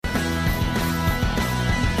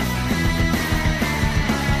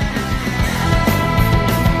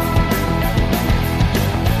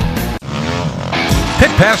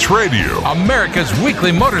Pass Radio, America's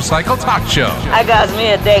weekly motorcycle talk show. I got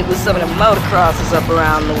me a date with some of the motocrossers up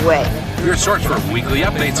around the way. Your source for weekly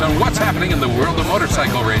updates on what's happening in the world of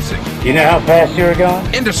motorcycle racing. You know how fast you're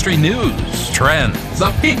going? Industry news, trends,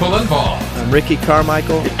 the people involved. I'm Ricky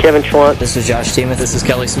Carmichael. This is Kevin Schwantz. This is Josh Teemuth. This is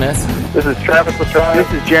Kelly Smith. This is Travis Latrobe.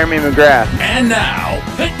 This is Jeremy McGrath. And now,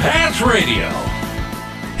 Pit Pass Radio.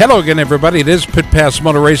 Hello again, everybody. It is Pit Pass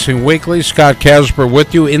Motor Racing Weekly. Scott Casper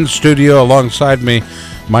with you in studio alongside me,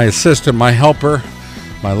 my assistant, my helper,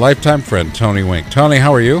 my lifetime friend, Tony Wink. Tony,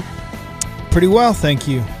 how are you? Pretty well, thank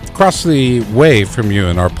you. Across the way from you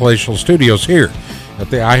in our palatial studios here at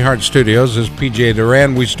the iHeart Studios is PJ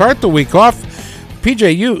Duran. We start the week off.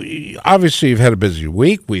 PJ, you obviously you've had a busy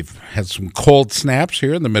week. We've had some cold snaps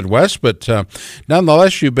here in the Midwest, but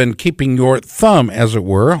nonetheless, you've been keeping your thumb, as it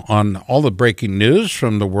were, on all the breaking news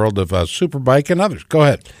from the world of Superbike and others. Go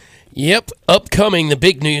ahead. Yep, upcoming, the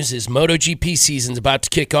big news is MotoGP season's about to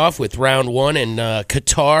kick off with round one in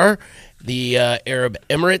Qatar, the Arab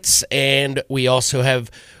Emirates, and we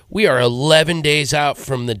are 11 days out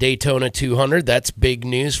from the Daytona 200. That's big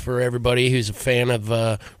news for everybody who's a fan of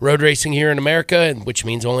road racing here in America, and which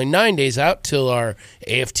means only 9 days out till our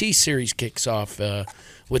AFT series kicks off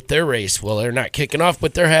with their race. Well, they're not kicking off,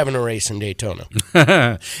 but they're having a race in Daytona.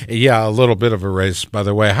 Yeah, a little bit of a race, by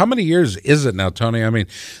the way. How many years is it now, Tony? I mean,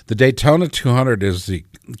 the Daytona 200 is the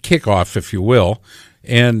kickoff, if you will,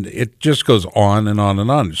 and it just goes on and on and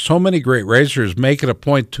on. So many great racers make it a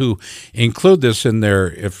point to include this in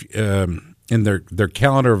their their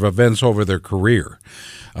calendar of events over their career.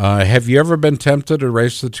 Have you ever been tempted to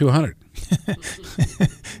race the 200?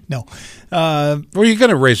 No. Well, you're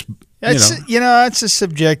going to race. That's a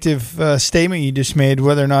subjective statement you just made,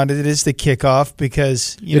 whether or not it is the kickoff,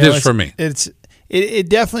 because it is for me. It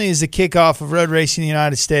definitely is the kickoff of road racing in the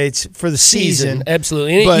United States for the season.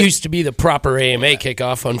 Absolutely. And it used to be the proper AMA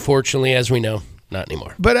kickoff, unfortunately, as we know, not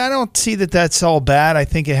anymore. But I don't see that that's all bad. I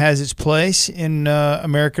think it has its place in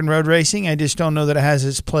American road racing. I just don't know that it has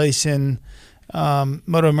its place in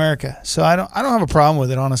Moto America. So I don't have a problem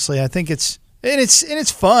with it, honestly. I think it's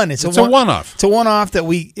fun. It's a one-off. It's a one-off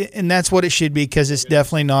and that's what it should be, because it's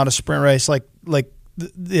definitely not a sprint race like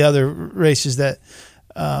the other races that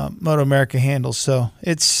Moto America handles. So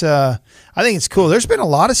I think it's cool. There's been a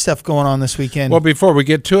lot of stuff going on this weekend. Well, before we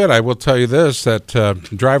get to it, I will tell you this, that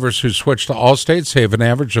drivers who switch to Allstate save an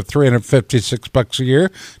average of $356 a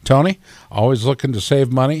year. Tony, always looking to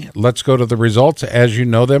save money. Let's go to the results as you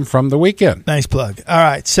know them from the weekend. Nice plug. All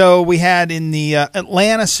right, so we had in the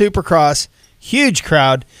Atlanta Supercross, huge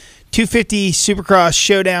crowd. 250 Supercross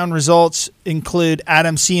showdown results include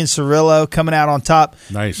Adam C. and Cirillo coming out on top.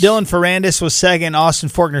 Nice. Dylan Ferrandis was second, Austin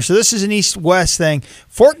Faulkner. So this is an east-west thing.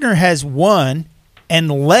 Faulkner has won and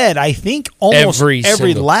led, I think, almost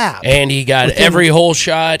every lap. And he got every hole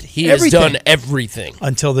shot. He has done everything.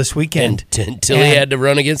 Until this weekend. Until he had to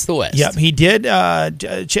run against the West. Yep, he did.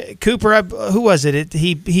 Cooper, who was it?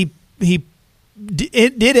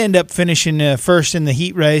 It did end up finishing first in the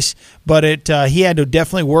heat race, but he had to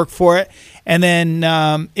definitely work for it. And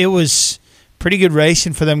then it was pretty good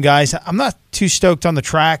racing for them guys. I'm not too stoked on the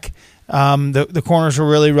track. The corners were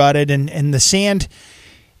really rutted, and the sand.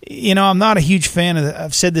 I'm not a huge fan of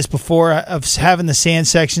I've said this before, of having the sand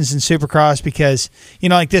sections in Supercross, because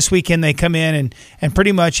like this weekend they come in and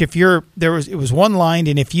pretty much it was one lined,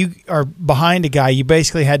 and if you are behind a guy, you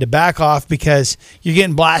basically had to back off because you're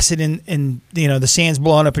getting blasted and the sand's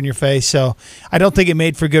blowing up in your face. So I don't think it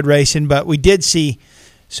made for good racing, but we did see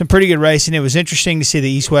some pretty good racing. It was interesting to see the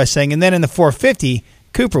east-west thing. And then in the 450,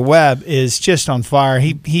 Cooper Webb is just on fire.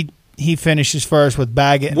 He finishes first with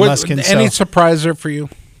Baggett and Muskin. Any surprise there for you?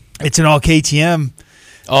 It's an all KTM.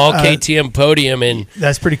 All KTM podium, and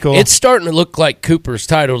that's pretty cool. It's starting to look like Cooper's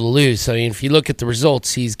title to lose. I mean, if you look at the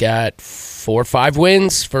results, he's got 4 or 5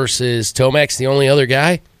 wins versus Tomac's the only other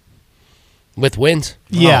guy with wins.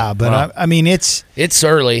 Yeah, but I mean, it's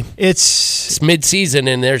early. It's mid-season,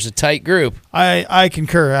 and there's a tight group. I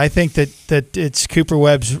concur. I think that it's Cooper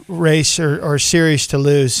Webb's race or series to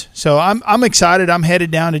lose. So I'm excited. I'm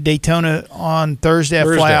headed down to Daytona on Thursday. I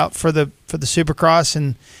fly out for the Supercross,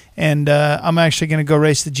 and I'm actually going to go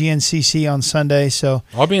race the GNCC on Sunday. So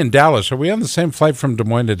I'll be in Dallas. Are we on the same flight from Des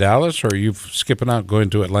Moines to Dallas, or are you skipping out going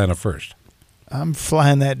to Atlanta first? I'm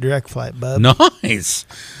flying that direct flight, bub. Nice.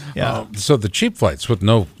 Yeah. So the cheap flights with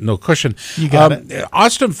no cushion. You got it.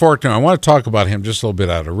 Austin Faulkner, I want to talk about him just a little bit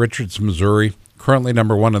out of Richards, Missouri. Currently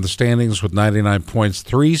number 1 in the standings with 99 points,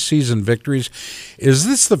 3 season victories. Is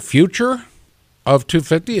this the future of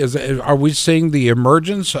 250? Are we seeing the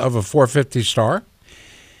emergence of a 450 star?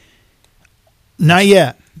 Not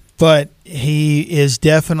yet, but he is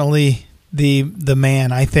definitely the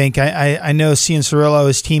man. I think I know Cianciarulo,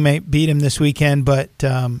 his teammate, beat him this weekend, but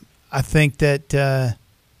I think that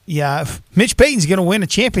Mitch Payton's going to win a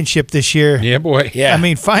championship this year. Yeah, boy. Yeah. I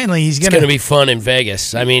mean, finally he's going to be fun in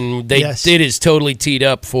Vegas. I mean, it is totally teed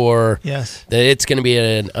up for. Yes. It's going to be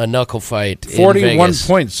a knuckle fight. 41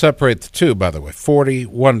 points separate the two, by the way.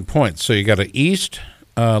 41 points. So you got an East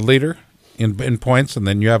leader in points, and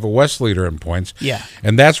then you have a West leader in points. Yeah.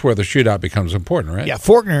 And that's where the shootout becomes important, right? Yeah,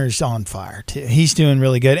 Faulkner's on fire, too. He's doing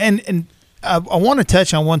really good. And I want to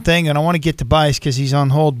touch on one thing, and I want to get to Bice because he's on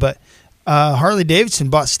hold, but Harley Davidson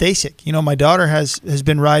bought Stasic. You know, my daughter has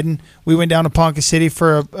been riding. We went down to Ponca City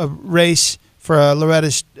for a race for a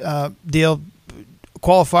Loretta's deal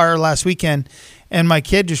qualifier last weekend, and my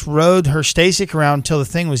kid just rode her Stasic around until the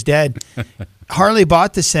thing was dead. Harley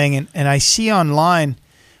bought this thing, and I see online,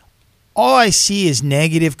 all I see is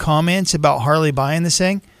negative comments about Harley buying this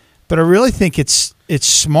thing, but I really think it's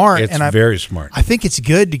smart. It's very smart. I think it's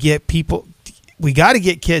good to get people. We got to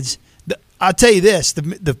get kids. I'll tell you this: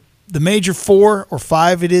 the major 4 or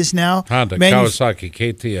 5 it is now. Honda, Kawasaki,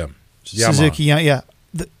 KTM, Suzuki, Yamaha. yeah.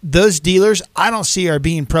 Those dealers, I don't see are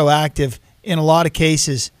being proactive in a lot of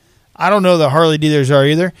cases. I don't know that Harley dealers are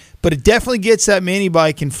either, but it definitely gets that mini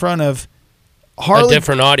bike in front of Harley, a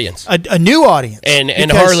different audience, a new audience,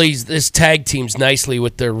 and Harley's this tag teams nicely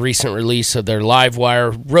with their recent release of their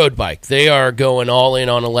Livewire road bike. They are going all in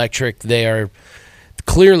on electric. They are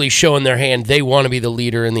clearly showing their hand. They want to be the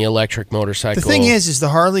leader in the electric motorcycle. The thing is the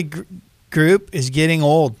Harley group is getting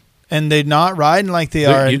old, and they're not riding like they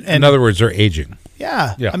are. In other words, they're aging.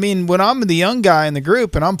 Yeah. I mean, when I'm the young guy in the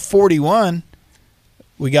group and I'm 41,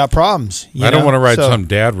 we got problems. I don't want to ride some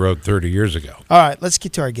dad rode 30 years ago. All right, let's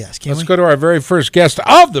get to our guest. Let's go to our very first guest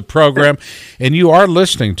of the program. And you are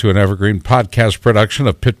listening to an Evergreen podcast production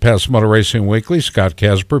of Pit Pass Motor Racing Weekly. Scott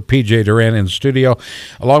Casper, PJ Duran in studio,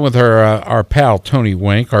 along with our pal Tony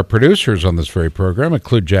Wink. Our producers on this very program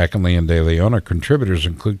include Jack and Leon De Leon. Our contributors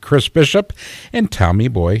include Chris Bishop and Tommy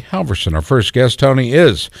Boy Halverson. Our first guest, Tony,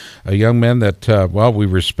 is a young man that, we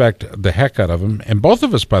respect the heck out of him. And both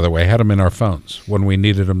of us, by the way, had him in our phones when we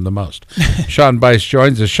needed him the most. Sean Bice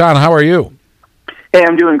joins us. Sean, how are you? Hey,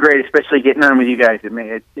 I'm doing great, especially getting on with you guys.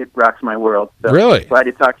 It rocks my world. So really? Glad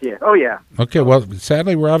to talk to you. Oh, yeah. Okay, well,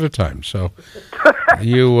 sadly, we're out of time, so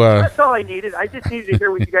you... That's all I needed. I just needed to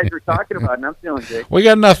hear what you guys were talking about, and I'm feeling good. We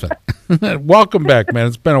got nothing. Welcome back, man.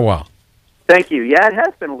 It's been a while. Thank you. Yeah, it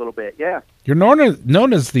has been a little bit, yeah. You're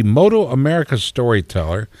known as the Moto America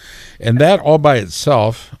storyteller, and that all by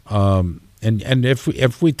itself... And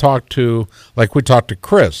if we talk to, like we talked to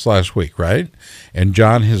Chris last week, right, and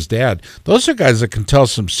John, his dad, those are guys that can tell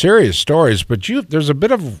some serious stories. But there's a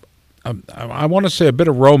bit of, I want to say a bit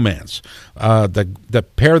of romance that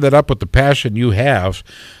pair that up with the passion you have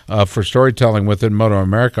for storytelling within Moto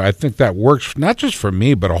America. I think that works not just for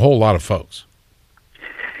me, but a whole lot of folks.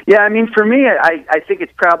 Yeah, I mean, for me, I think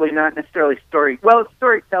it's probably not necessarily it's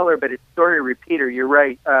storyteller, but it's story repeater. You're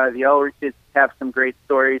right. The Ulriches have some great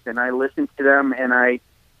stories, and I listen to them, and I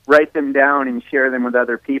write them down and share them with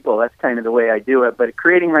other people. That's kind of the way I do it. But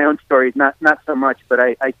creating my own stories, not so much, but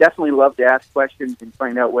I definitely love to ask questions and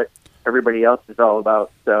find out what everybody else is all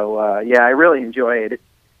about. So, I really enjoy it.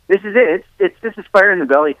 This is it. This is fire in the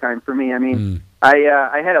belly time for me. I mean,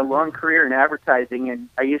 I had a long career in advertising, and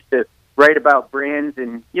I used to write about brands,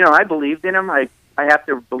 and I believed in them. I have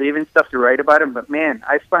to believe in stuff to write about them, but man,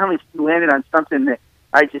 I finally landed on something that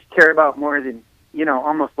I just care about more than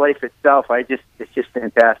almost life itself. It's just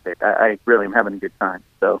fantastic. I really am having a good time.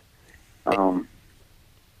 So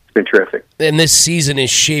it's been terrific. And this season is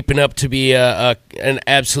shaping up to be an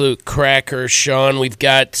absolute cracker, Sean. We've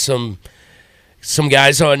got some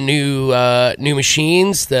guys on new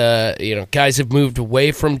machines. The guys have moved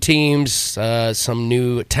away from teams. Some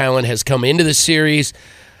new talent has come into the series.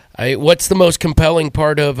 What's the most compelling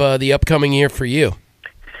part of the upcoming year for you?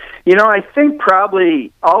 I think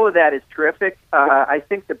probably all of that is terrific. I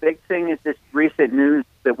think the big thing is this recent news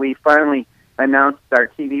that we finally announced our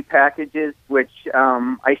TV packages, which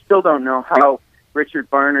I still don't know how Richard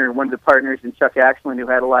Barner, one of the partners, and Chuck Axland, who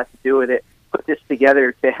had a lot to do with it, put this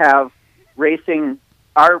together to have racing,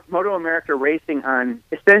 our Moto America racing on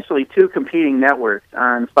essentially 2 competing networks,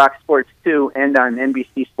 on Fox Sports 2 and on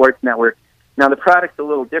NBC Sports Network. Now, the product's a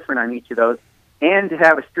little different on each of those, and to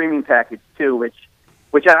have a streaming package, too, which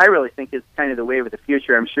I really think is kind of the wave of the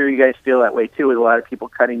future. I'm sure you guys feel that way, too, with a lot of people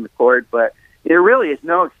cutting the cord, but there really is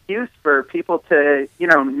no excuse for people to,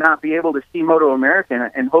 not be able to see Moto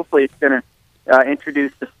America, and hopefully it's going to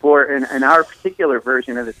introduce the sport and our particular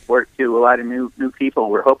version of the sport to a lot of new people.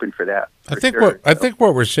 We're hoping for that. I think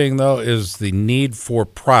what we're seeing though is the need for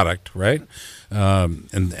product, right? And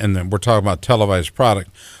then we're talking about televised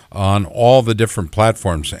product on all the different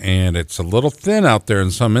platforms, and it's a little thin out there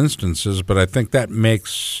in some instances, but I think that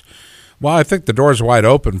makes, well, I think the door's wide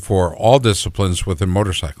open for all disciplines within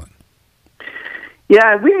motorcycling.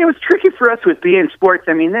 Yeah, it was tricky for us with BN Sports.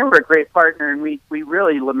 I mean, they were a great partner, and we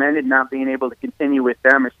really lamented not being able to continue with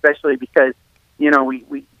them, especially because,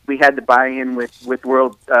 we had the buy-in with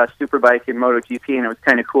World Superbike and MotoGP, and it was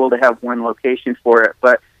kind of cool to have one location for it.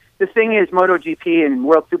 But the thing is, MotoGP and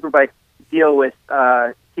World Superbike deal with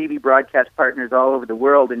TV broadcast partners all over the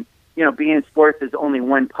world, and, BN Sports is only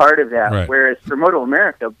one part of that, right. Whereas for Moto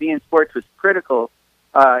America, BN Sports was critical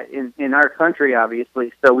in our country,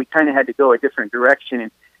 obviously, so we kind of had to go a different direction.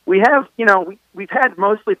 And we have, we've had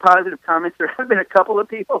mostly positive comments. There have been a couple of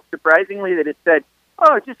people, surprisingly, that have said,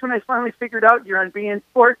 "Oh, just when I finally figured out you're on BN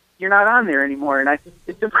Sports, you're not on there anymore." And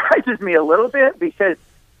it surprises me a little bit because,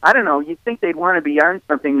 I don't know, you'd think they'd want to be on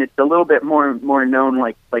something that's a little bit more known,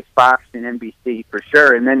 like Fox and NBC for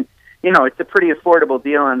sure. And then, it's a pretty affordable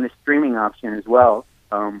deal on the streaming option as well.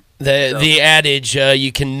 The adage,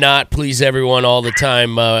 you cannot please everyone all the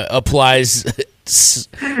time, applies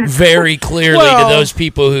very clearly to those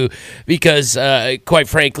people who, because quite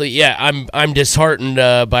frankly, yeah, I'm disheartened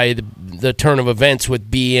by the turn of events with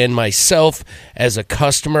BN myself as a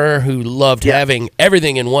customer who loved having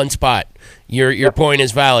everything in one spot. Your point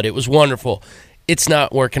is valid. It was wonderful. It's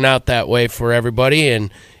not working out that way for everybody,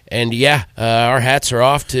 and our hats are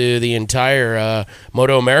off to the entire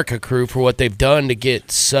Moto America crew for what they've done to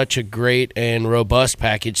get such a great and robust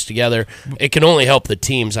package together. It can only help the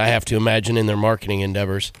teams, I have to imagine, in their marketing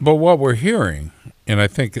endeavors. But what we're hearing, and I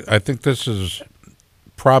think this is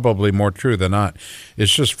probably more true than not,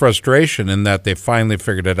 it's just frustration in that they finally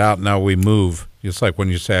figured it out. Now we move. It's like when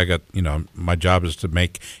you say, I got, my job is to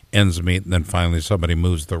make ends meet, and then finally somebody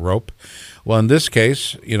moves the rope. Well, in this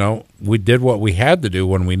case, we did what we had to do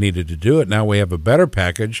when we needed to do it. Now we have a better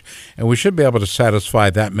package, and we should be able to satisfy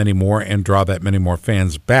that many more and draw that many more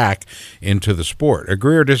fans back into the sport.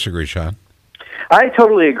 Agree or disagree, Sean? I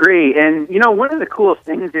totally agree. And, one of the coolest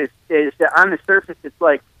things is that on the surface, it's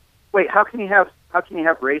like, wait, how can you have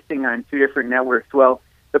racing on two different networks? Well,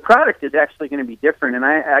 the product is actually going to be different. And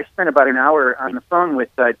I spent about an hour on the phone with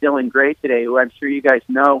Dylan Gray today, who I'm sure you guys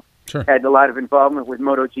know. Sure. Had a lot of involvement with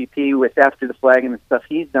MotoGP, with After the Flag and the stuff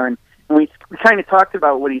he's done. And we kind of talked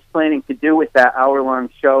about what he's planning to do with that hour-long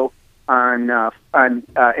show on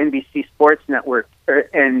NBC Sports Network.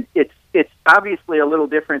 And it's obviously a little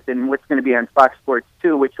different than what's going to be on Fox Sports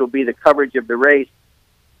 2, which will be the coverage of the race.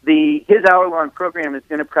 His hour-long program is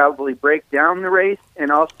going to probably break down the race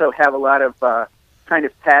and also have a lot of kind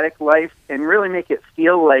of paddock life and really make it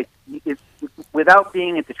feel like, without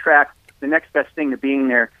being at the track, the next best thing to being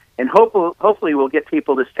there. And hopefully we'll get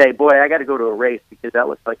people to say, boy, I got to go to a race because that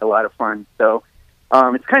looks like a lot of fun. So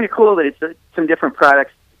it's kind of cool that it's some different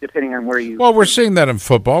products depending on where you... Well, we're seeing that in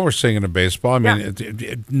football. We're seeing it in baseball. I mean,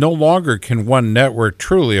 it no longer can one network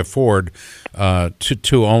truly afford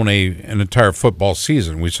to own an entire football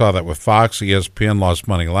season. We saw that with Fox. ESPN lost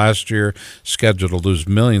money last year, scheduled to lose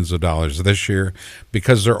millions of dollars this year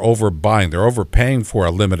because they're overbuying. They're overpaying for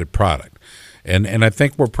a limited product. And I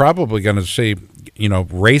think we're probably going to see,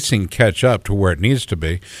 racing catch up to where it needs to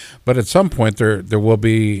be, but at some point there will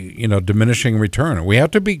be, diminishing return. And we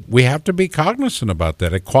have to be cognizant about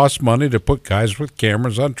that. It costs money to put guys with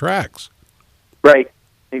cameras on tracks. Right,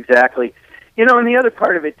 exactly. And the other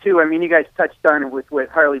part of it too. I mean, you guys touched on it with what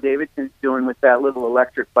Harley Davidson's doing with that little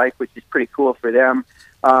electric bike, which is pretty cool for them.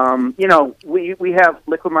 We have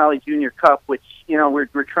Liqui Moly Junior Cup, which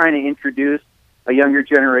we're trying to introduce a younger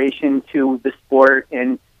generation to the sport.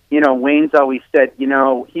 And, Wayne's always said,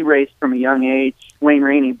 he raced from a young age, Wayne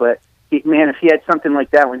Rainey, but if he had something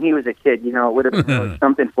like that when he was a kid, it would have been really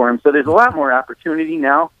something for him. So there's a lot more opportunity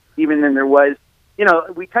now, even than there was.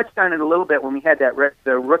 We touched on it a little bit when we had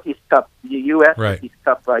the Rookies Cup, the U.S. Right. Rookies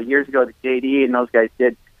Cup years ago that JD and those guys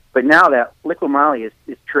did. But now that Liqui Moly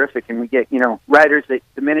is terrific, and we get, riders that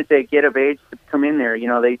the minute they get of age to come in there,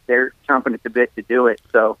 they're chomping at the bit to do it.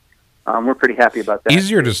 So we're pretty happy about that.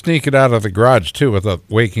 Easier to sneak it out of the garage, too, without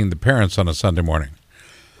waking the parents on a Sunday morning.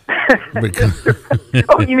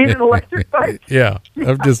 Oh, you mean an electric bike? Yeah,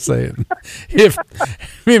 I'm just saying. Do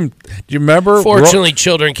you remember? Fortunately,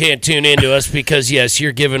 children can't tune into us because, yes,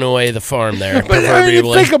 you're giving away the farm there. But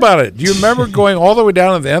think about it. Do you remember going all the way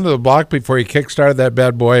down to the end of the block before you kickstarted that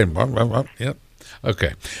bad boy? And yep.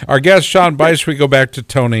 Okay. Our guest, Sean Bice, we go back to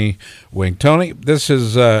Tony Wing. Tony, this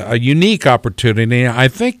is a unique opportunity. I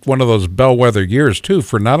think one of those bellwether years, too,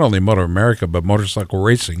 for not only Moto America, but motorcycle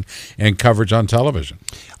racing and coverage on television.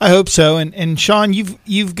 I hope so. And Sean,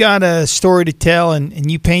 you've got a story to tell,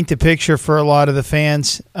 and you paint the picture for a lot of the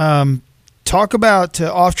fans. Talk about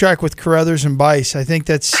Off Track with Carruthers and Bice. I think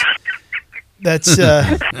that's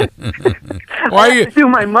Why are you do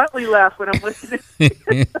my monthly laugh when I'm listening?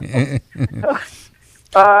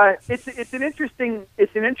 It's an interesting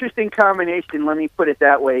combination. Let me put it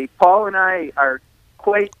that way. Paul and I are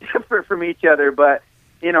quite different from each other, but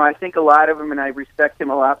I think a lot of him, and I respect him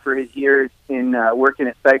a lot for his years in working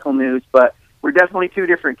at Cycle News. But we're definitely two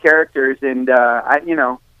different characters, and I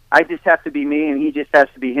just have to be me, and he just has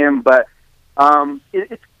to be him. But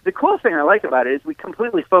it's the cool thing I like about it is we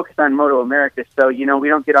completely focus on Moto America, so we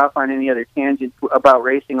don't get off on any other tangents about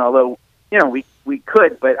racing. Although we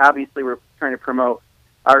could, but obviously we're trying to promote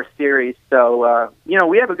our series. So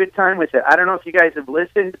we have a good time with it. I don't know if you guys have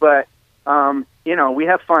listened, but we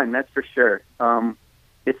have fun. That's for sure.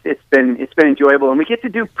 It's been enjoyable, and we get to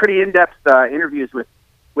do pretty in-depth interviews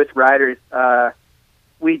with riders.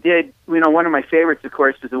 We did, one of my favorites, of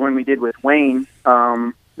course, was the one we did with Wayne.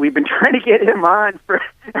 We've been trying to get him on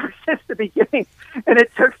ever since the beginning, and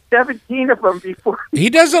it took 17 of them before. He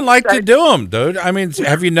doesn't like to do them, dude. I mean,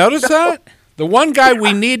 have you noticed that? The one guy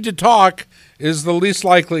we need to talk is the least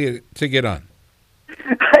likely to get on.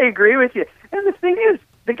 I agree with you. And the thing is,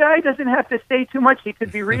 the guy doesn't have to say too much. He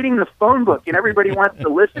could be reading the phone book, and everybody wants to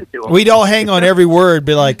listen to him. We'd all hang on every word,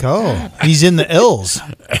 be like, oh, he's in the ills.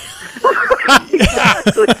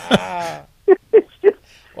 Exactly. It's just,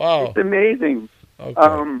 wow. It's amazing.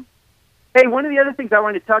 Okay. Hey, one of the other things I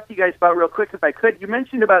wanted to talk to you guys about real quick, if I could, you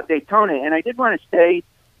mentioned about Daytona, and I did want to say,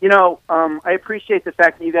 I appreciate the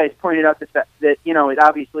fact that you guys pointed out the fact that, it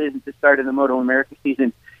obviously isn't the start of the Moto America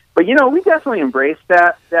season. But, we definitely embraced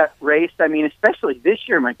that race. I mean, especially this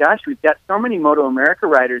year, my gosh, we've got so many Moto America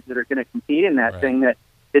riders that are going to compete in that thing that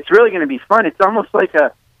it's really going to be fun. It's almost like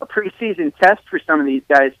a preseason test for some of these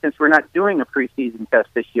guys since we're not doing a preseason test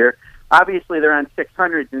this year. Obviously, they're on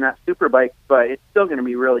 600s and not super bikes, but it's still going to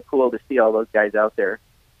be really cool to see all those guys out there.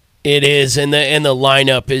 It is, and the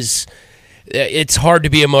lineup is. It's hard to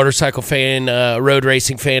be a motorcycle fan, road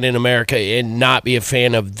racing fan in America, and not be a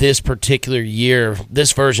fan of this particular year,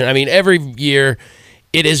 this version. I mean, every year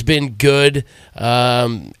it has been good.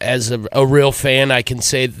 As a real fan, I can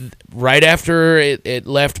say right after it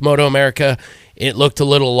left Moto America, it looked a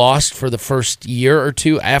little lost for the first year or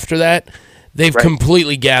two after that. They've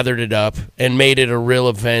completely gathered it up and made it a real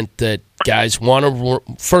event that guys want to,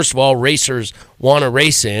 first of all, racers want to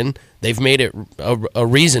race in. They've made it a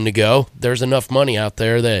reason to go. There's enough money out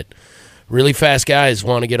there that really fast guys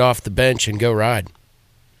want to get off the bench and go ride.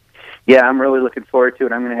 Yeah, I'm really looking forward to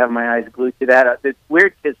it. I'm going to have my eyes glued to that. It's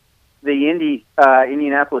weird because the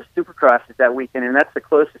Indianapolis Supercross is that weekend, and that's the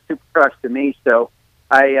closest Supercross to me. So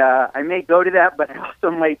I may go to that, but I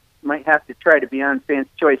also might have to try to be on Fans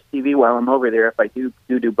Choice TV while I'm over there if I do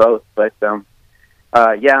both. But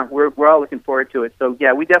yeah, we're all looking forward to it. So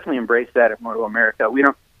yeah, we definitely embrace that at Moto America. We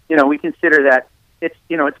don't, we consider that it's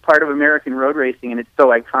part of American road racing, and it's so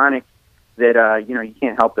iconic that you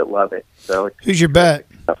can't help but love it. So who's your bet?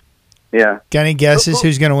 Yeah. Got any guesses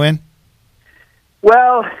who's going to win?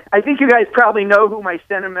 Well, I think you guys probably know who my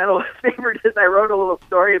sentimental favorite is. I wrote a little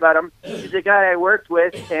story about him. He's a guy I worked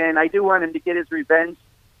with, and I do want him to get his revenge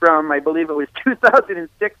from, I believe it was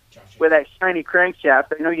 2006 with that shiny crankshaft.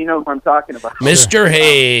 I know you know who I'm talking about. Mr.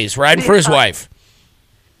 Hayes, riding for his wife.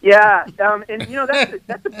 Yeah, and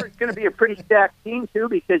that's going to be a pretty stacked team too,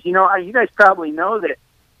 because you guys probably know that,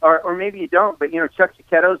 or maybe you don't, but Chuck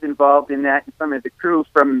Cicchetto's involved in that, and some of the crew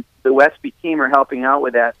from the Westby team are helping out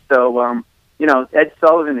with that. So Ed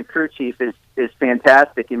Sullivan, the crew chief, is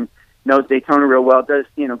fantastic and knows Daytona real well.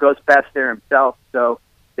 Goes past there himself. So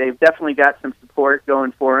they've definitely got some support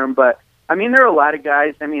going for him. But I mean, there are a lot of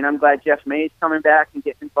guys. I mean, I'm glad Jeff May's coming back and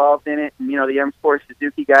getting involved in it. And the M4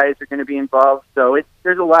 Suzuki guys are going to be involved. So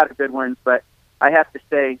there's a lot of good ones. But I have to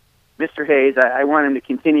say, Mr. Hayes, I want him to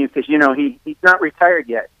continue because he's not retired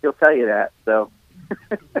yet. He'll tell you that. So.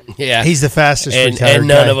 Yeah, he's the fastest retired and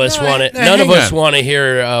none guy. of us want it. None of us want to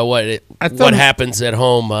hear what happens at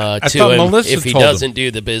home to him if he doesn't do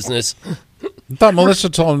the business. I thought Melissa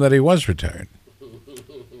told him that he was retired.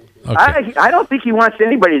 Okay. I don't think he wants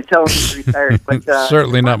anybody to tell him he's retired. But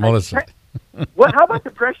certainly not Melissa. How about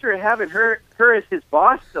the pressure of having her as his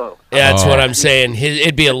boss, though? Yeah, that's what I'm saying.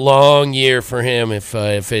 It'd be a long year for him if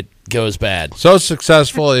it goes bad. So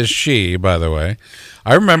successful is she, by the way.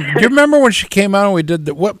 I remember. Do you remember when she came out and we did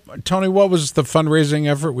Tony? What was the fundraising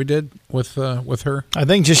effort we did with her? I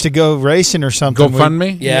think just to go racing or something.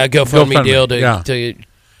 GoFundMe. Yeah, GoFundMe deal to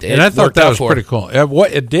and I thought that was pretty cool.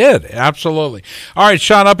 It did, absolutely. All right,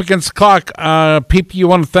 Sean, up against the clock. People you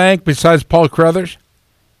want to thank besides Paul Carruthers?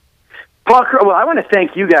 Well, I want to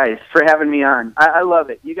thank you guys for having me on. I love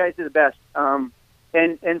it. You guys are the best.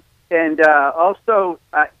 And also,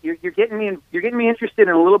 you're getting me interested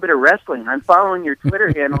in a little bit of wrestling. I'm following your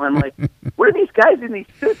Twitter handle. I'm like, what are these guys in these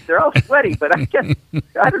suits? They're all sweaty, but I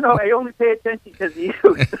don't know. I only pay attention because of you.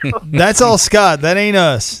 So. That's all Scott. That ain't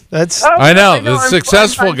us. That's I know the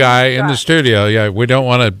successful guy in the studio. Yeah, we don't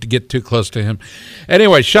want to get too close to him.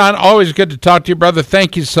 Anyway, Sean, always good to talk to you, brother.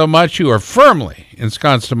 Thank you so much. You are firmly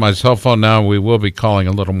ensconced in my cell phone now. We will be calling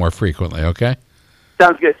a little more frequently. Okay.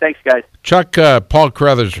 Sounds good. Thanks, guys. Chuck Paul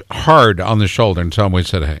Carruthers hard on the shoulder and tell him we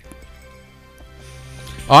said hey.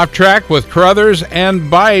 Off Track with Carruthers and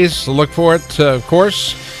Bice. Look for it, of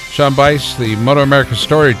course. Sean Bice, the Moto America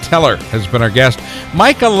storyteller, has been our guest.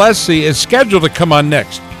 Mike Alessi is scheduled to come on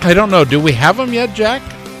next. I don't know. Do we have him yet, Jack?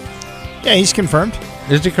 Yeah, he's confirmed.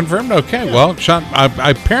 Is he confirmed? Okay. Yeah. Well, Sean,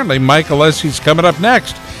 apparently Mike Alessi's coming up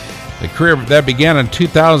next. The career that began in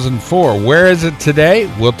 2004. Where is it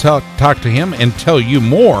today? We'll talk to him and tell you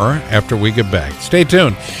more after we get back. Stay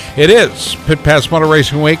tuned. It is Pit Pass Motor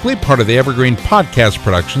Racing Weekly, part of the Evergreen Podcast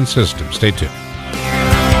Production System. Stay tuned.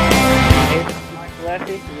 Hey, this is Mike Alessi.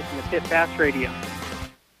 You're listening to Pit Pass Radio.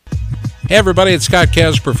 Hey everybody, it's Scott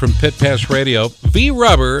Casper from Pit Pass Radio.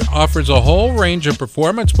 V-Rubber offers a whole range of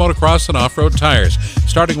performance motocross and off-road tires,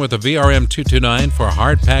 starting with the VRM 229 for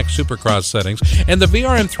hard-pack supercross settings and the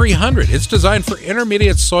VRM 300. It's designed for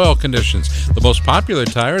intermediate soil conditions. The most popular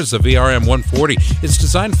tire is the VRM 140. It's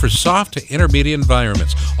designed for soft to intermediate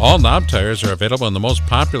environments. All knob tires are available in the most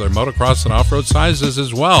popular motocross and off-road sizes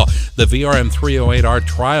as well. The VRM 308R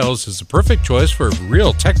Trials is the perfect choice for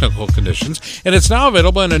real technical conditions, and it's now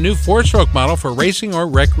available in a new 4-stroke model for racing or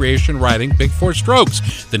recreation riding big 4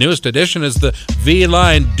 strokes. The newest addition is the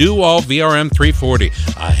V-Line Do-All VRM 340,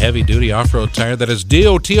 a heavy-duty off-road tire that is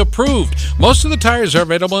DOT approved. Most of the tires are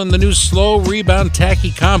available in the new slow rebound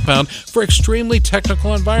tacky compound for extremely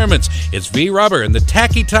technical environments. It's V-Rubber and the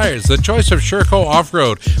tacky tires, the choice of Sherco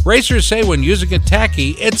off-road. Racers say when using a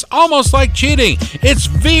tacky, it's almost like cheating. It's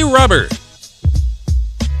V-Rubber.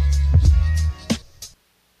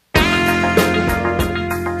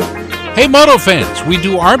 Hey Moto fans, we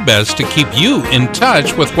do our best to keep you in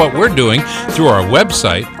touch with what we're doing through our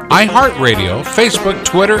website, iHeartRadio, Facebook,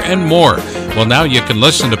 Twitter, and more. Well, now you can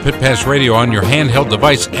listen to Pit Pass Radio on your handheld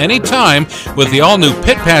device anytime with the all-new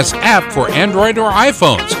Pit Pass app for Android or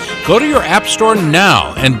iPhones. Go to your app store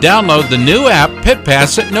now and download the new app, Pit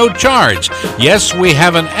Pass, at no charge. Yes, we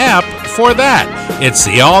have an app for that. It's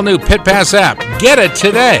the all-new Pit Pass app. Get it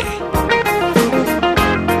today.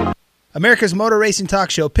 America's Motor Racing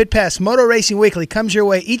Talk Show, Pit Pass Motor Racing Weekly, comes your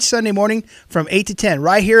way each Sunday morning from 8 to 10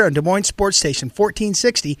 right here on Des Moines Sports Station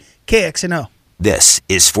 1460 KXNO. This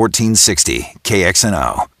is 1460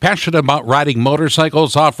 KXNO. Passionate about riding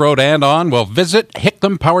motorcycles off-road and on? Well, visit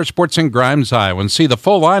Hicklam Power Sports in Grimes, Iowa, and see the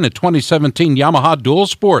full line of 2017 Yamaha Dual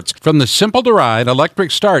Sports. From the simple-to-ride electric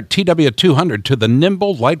start TW200 to the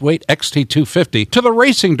nimble lightweight XT250 to the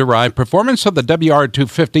racing-derived performance of the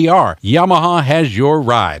WR250R, Yamaha has your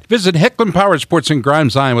ride. Visit Hicklam Power Sports in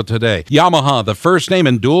Grimes, Iowa today. Yamaha, the first name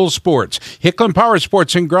in dual sports. Hicklam Power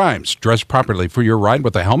Sports in Grimes. Dress properly for your ride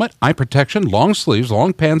with a helmet, eye protection, long sleeves,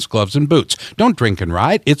 long pants, gloves, and boots. Don't drink and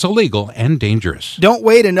ride. It's illegal and dangerous. Don't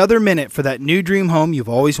wait another minute for that new dream home you've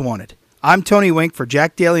always wanted. I'm Tony Wink for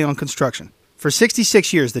Jack DeLeon Construction. For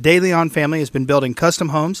 66 years, the DeLeon family has been building custom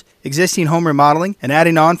homes, existing home remodeling, and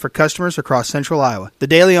adding on for customers across central Iowa. The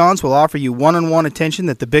DeLeons will offer you one-on-one attention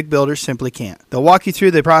that the big builders simply can't. They'll walk you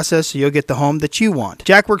through the process so you'll get the home that you want.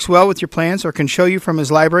 Jack works well with your plans or can show you from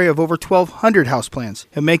his library of over 1,200 house plans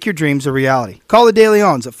and make your dreams a reality. Call the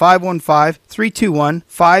DeLeons at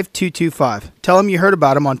 515-321-5225. Tell them you heard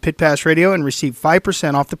about them on Pit Pass Radio and receive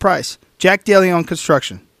 5% off the price. Jack DeLeon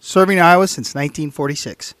Construction, serving Iowa since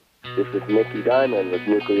 1946. This is Mickey Diamond with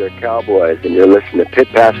Nuclear Cowboys, and you're listening to Pit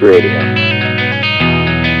Pass Radio.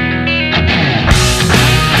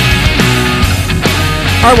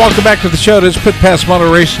 All right, welcome back to the show. It is Pit Pass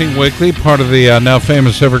Motor Racing Weekly, part of the now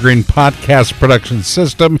famous Evergreen Podcast production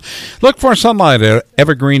system. Look for us online at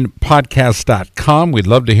evergreenpodcast.com. We'd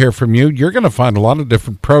love to hear from you. You're going to find a lot of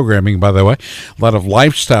different programming, by the way, a lot of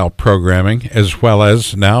lifestyle programming, as well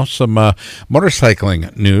as now some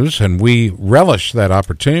motorcycling news, and we relish that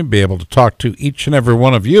opportunity to be able to talk to each and every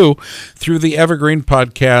one of you through the Evergreen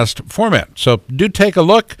Podcast format. So do take a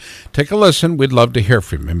look, take a listen. We'd love to hear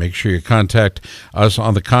from you. Make sure you contact us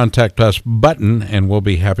on the Contact Us button, and we'll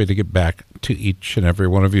be happy to get back to each and every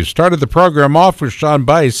one of you. Started the program off with Sean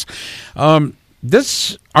Bice. Our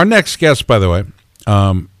next guest, by the way,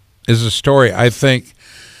 is a story, I think,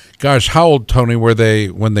 gosh, how old, Tony, were they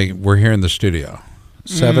when they were here in the studio?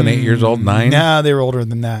 7, 8 years old, 9? No, they were older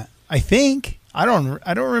than that. I think. I don't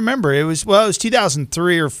remember. It was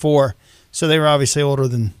 2003 or 4, so they were obviously older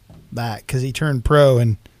than that because he turned pro,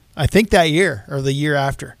 and I think that year or the year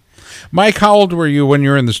after. Mike, how old were you when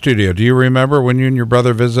you were in the studio? Do you remember when you and your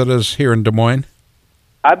brother visited us here in Des Moines?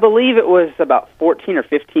 I believe it was about 14 or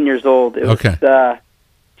 15 years old. It was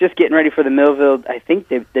just getting ready for the Millville, I think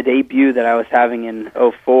the debut that I was having in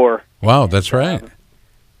 04. Wow, that's right.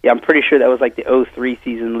 Yeah, I'm pretty sure that was like the 03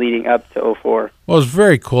 season leading up to 04. Well, it's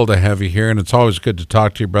very cool to have you here, and it's always good to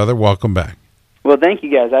talk to you, brother. Welcome back. Well, thank you,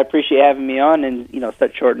 guys. I appreciate having me on and,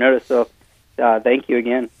 such short notice, so thank you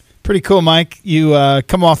again. Pretty cool, Mike. You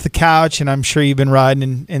come off the couch, and I'm sure you've been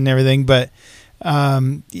riding and everything, but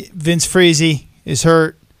Vince Freese is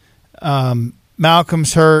hurt.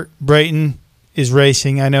 Malcolm's hurt. Brayton is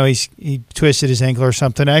racing. I know he twisted his ankle or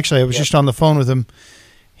something. Actually, I was just on the phone with him.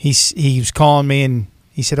 He was calling me, and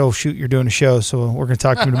he said, "Oh, shoot, you're doing a show, so we're going to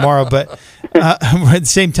talk to him tomorrow." But at the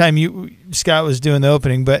same time, Scott was doing the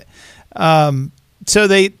opening. But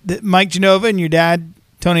so Mike Genova and your dad,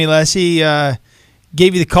 Tony Alessi,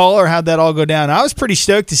 gave you the call, or how'd that all go down? I was pretty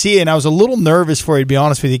stoked to see it, and I was a little nervous for you, to be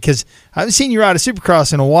honest with you, because I haven't seen you ride a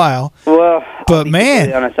Supercross in a while. Well, but man,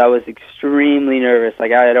 to be honest, I was extremely nervous.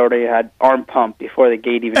 Like, I had already had arm pump before the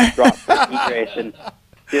gate even dropped for the heat race, and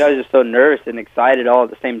I was just so nervous and excited all at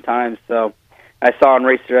the same time. So I saw on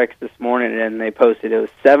Racer X this morning, and they posted it was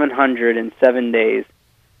 707 days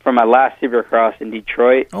for my last Supercross in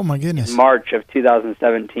Detroit. Oh my goodness! In March of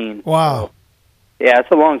 2017. Wow. So, yeah,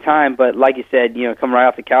 it's a long time, but like you said, come right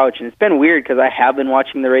off the couch, and it's been weird because I have been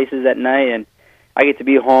watching the races at night, and I get to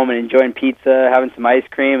be home and enjoying pizza, having some ice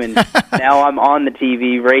cream, and now I'm on the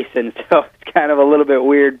TV racing, so it's kind of a little bit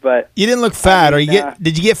weird. But you didn't look fat,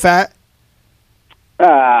 did you get fat?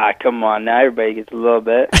 Come on now, everybody gets a little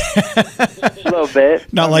bit, a little bit.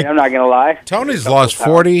 I'm not gonna lie. Tony's lost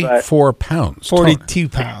 44 pounds. 42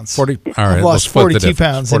 pounds. 40. All right, I've lost 42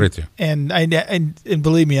 pounds. 42. And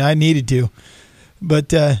believe me, I needed to. But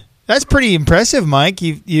that's pretty impressive, Mike.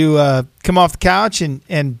 You come off the couch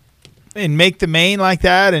and make the main like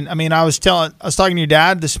that. And I mean, I was talking to your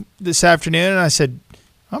dad this afternoon, and I said,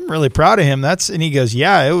 I'm really proud of him. And he goes,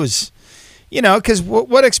 yeah, it was, because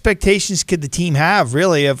what expectations could the team have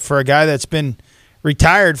really for a guy that's been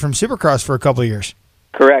retired from Supercross for a couple of years?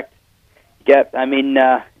 Correct. Yep. I mean,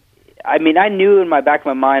 I knew in my back of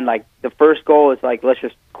my mind, like, the first goal is like, let's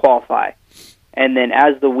just qualify. And then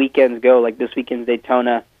as the weekends go, like this weekend's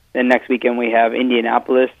Daytona, then next weekend we have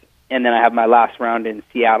Indianapolis, and then I have my last round in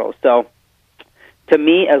Seattle. So to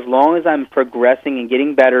me, as long as I'm progressing and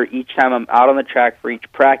getting better each time I'm out on the track for each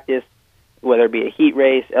practice, whether it be a heat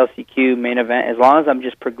race, LCQ, main event, as long as I'm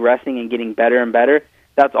just progressing and getting better and better,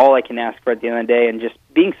 that's all I can ask for at the end of the day. And just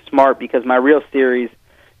being smart, because my real series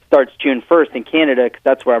starts June 1st in Canada, because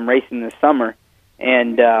that's where I'm racing this summer.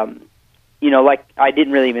 And like I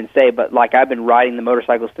didn't really even say, but like I've been riding the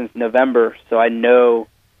motorcycle since November, so I know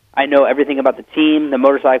everything about the team, the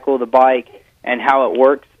motorcycle, the bike, and how it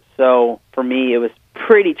works. So for me, it was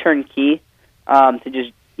pretty turnkey to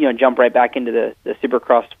just jump right back into the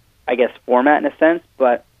Supercross, I guess, format in a sense.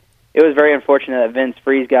 But it was very unfortunate that Vince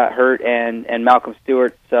Freese got hurt and Malcolm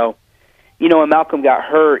Stewart. So when Malcolm got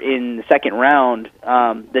hurt in the second round,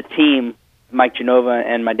 the team, Mike Genova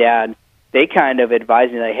and my dad, they kind of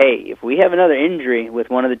advised me, like, hey, if we have another injury with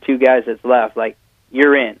one of the two guys that's left, like,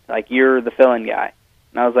 you're in. Like, you're the fill-in guy.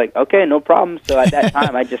 And I was like, okay, no problem. So at that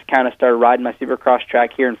time, I just kind of started riding my Supercross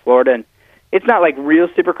track here in Florida. And it's not like real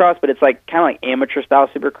Supercross, but it's like kind of like amateur-style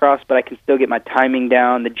Supercross, but I can still get my timing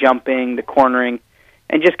down, the jumping, the cornering,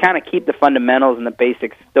 and just kind of keep the fundamentals and the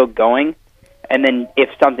basics still going. And then if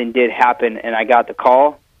something did happen and I got the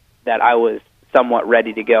call, that I was somewhat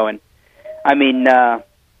ready to go. And, I mean,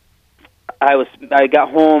 I got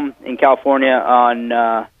home in California on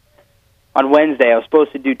Wednesday. I was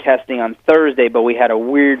supposed to do testing on Thursday, but we had a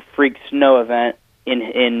weird freak snow event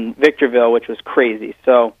in Victorville, which was crazy.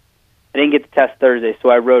 So I didn't get to test Thursday, so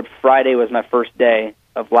I rode Friday was my first day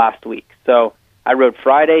of last week. So I rode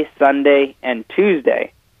Friday, Sunday, and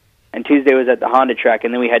Tuesday. And Tuesday was at the Honda track,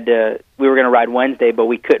 and then we were going to ride Wednesday, but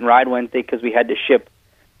we couldn't ride Wednesday because we had to ship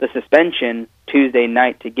the suspension Tuesday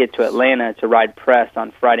night to get to Atlanta to ride press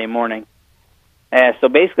on Friday morning. So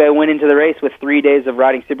basically I went into the race with 3 days of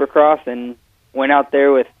riding Supercross and went out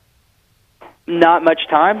there with not much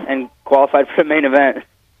time and qualified for the main event.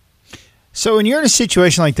 So when you're in a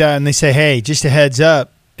situation like that and they say, hey, just a heads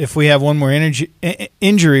up, if we have one more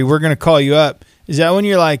injury, we're going to call you up. Is that when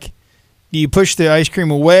you're like, do you push the ice cream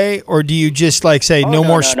away, or do you just like say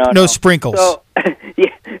no sprinkles? So,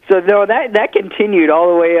 yeah, so no, that continued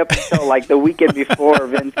all the way up until like the weekend before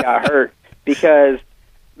Vince got hurt, because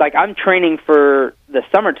like I'm training for the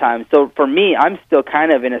summertime. So for me, I'm still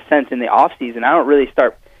kind of in a sense in the off season. I don't really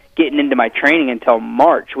start getting into my training until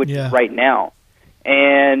March, which is right now.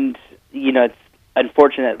 And it's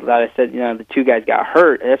unfortunate that I said the two guys got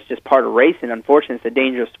hurt. That's just part of racing. Unfortunately, it's a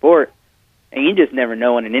dangerous sport. And you just never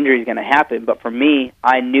know when an injury is going to happen. But for me,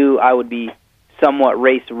 I knew I would be somewhat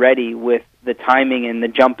race ready with the timing and the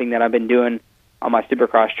jumping that I've been doing on my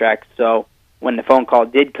Supercross track. So when the phone call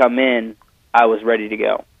did come in, I was ready to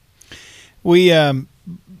go. We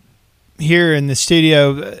here in the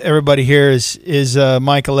studio, everybody here is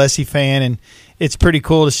Mike Alessi fan, and it's pretty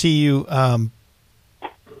cool to see you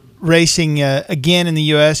racing again in the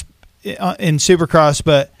U.S. in Supercross.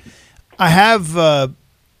 But I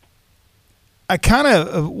kind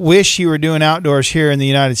of wish you were doing outdoors here in the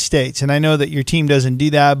United States, and I know that your team doesn't do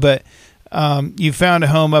that, but you found a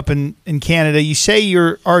home up in Canada. You say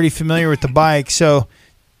you're already familiar with the bike, so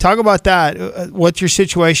talk about that. What your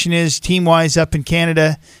situation is team-wise up in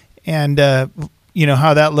Canada, and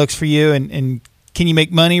how that looks for you, and can you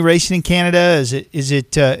make money racing in Canada?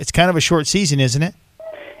 It's kind of a short season, isn't it?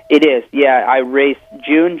 It is, yeah. I race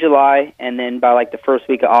June, July, and then by like the first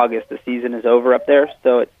week of August, the season is over up there,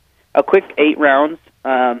 so it's a quick 8 rounds.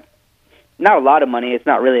 Not a lot of money. It's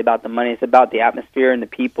not really about the money. It's about the atmosphere and the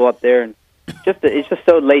people up there, and it's just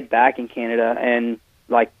so laid back in Canada. And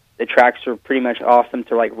like the tracks are pretty much awesome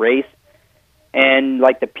to like race, and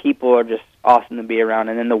like the people are just awesome to be around.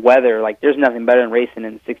 And then the weather, like there's nothing better than racing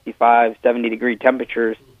in 65, 70 degree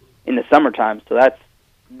temperatures in the summertime. So that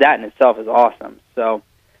in itself is awesome. So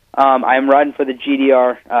I'm riding for the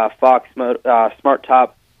GDR Fox Smart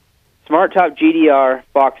Top GDR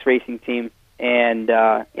Fox Racing Team, and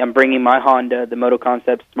I'm bringing my Honda, the Moto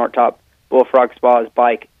Concepts Smart Top Bullfrog Spas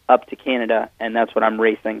bike, up to Canada, and that's what I'm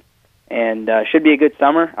racing. And should be a good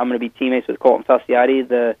summer. I'm going to be teammates with Colton Falciati,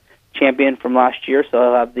 the champion from last year, so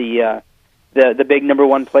I'll have the big number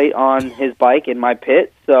 1 plate on his bike in my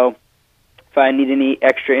pit. So if I need any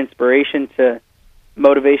extra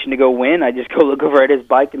motivation to go win, I just go look over at his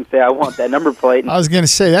bike and say, I want that number plate. I was going to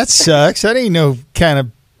say, that sucks. That ain't no kind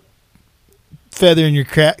of feather in your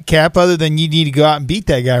cap other than you need to go out and beat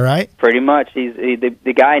that guy, right? Pretty much.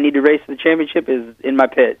 The guy I need to race for the championship is in my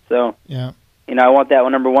pit. So yeah, I want that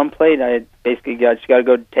number 1 plate. I basically just got to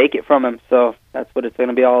go take it from him. So that's what it's going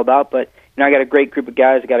to be all about. But I got a great group of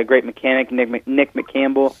guys. I got a great mechanic, Nick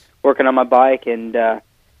McCampbell, working on my bike, and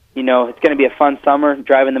it's going to be a fun summer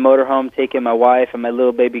driving the motorhome, taking my wife and my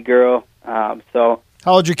little baby girl. So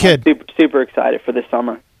how old's your kid? I'm super excited for this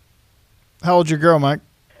summer. How old's your girl, Mike?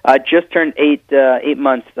 Just turned 8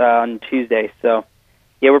 months on Tuesday, so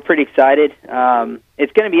yeah, we're pretty excited.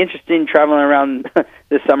 It's going to be interesting traveling around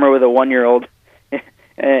this summer with a 1-year-old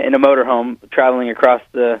in a motorhome, traveling across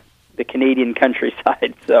the Canadian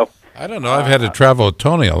countryside. So I don't know. I've had to travel with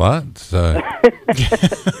Tony a lot. So.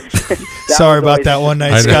 Sorry about that one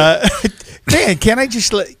night, Scott. Man, can I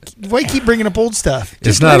just why you keep bringing up old stuff?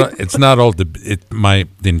 It's not old. The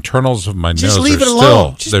internals of my just nose leave are it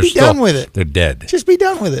alone. still. Just be done with it. They're dead. Just be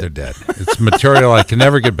done with it. They're dead. It's material I can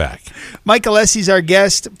never get back. Mike Alessi's our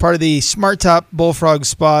guest, part of the Smart Top Bullfrog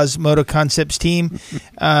Spas Moto Concepts team,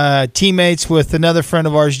 teammates with another friend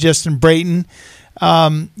of ours, Justin Brayton.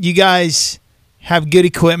 You guys have good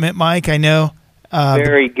equipment, Mike. I know.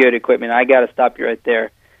 Very good equipment. I got to stop you right there.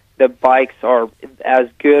 The bikes are as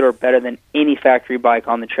good or better than any factory bike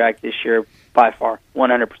on the track this year, by far,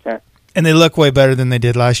 100%. And they look way better than they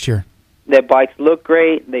did last year. The bikes look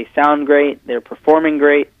great. They sound great. They're performing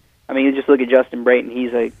great. I mean, you just look at Justin Brayton.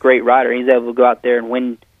 He's a great rider. He's able to go out there and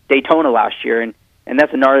win Daytona last year, and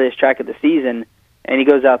that's the gnarliest track of the season. And he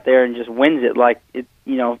goes out there and just wins it like it.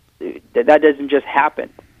 That doesn't just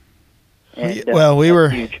happen. And, well, we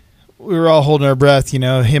were all holding our breath.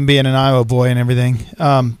 Him being an Iowa boy and everything.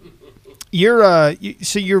 You're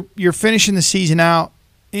finishing the season out.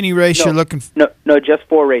 Any race you're looking for? No, just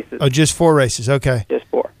 4 races. Oh, just 4 races. Okay. Just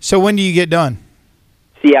 4. So when do you get done?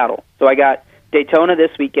 Seattle. So I got Daytona this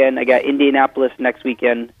weekend, I got Indianapolis next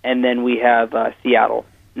weekend, and then we have Seattle.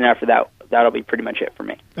 And after that, that'll be pretty much it for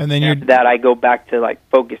me. And then after that, I go back to like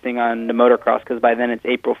focusing on the motocross because by then it's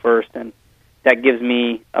April 1st, and that gives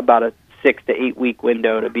me about a 6 to 8 week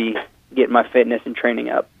window to be getting my fitness and training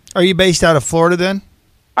up. Are you based out of Florida then?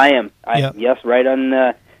 I am. Yes, right on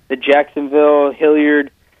the Jacksonville, Hilliard,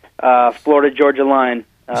 Florida-Georgia line.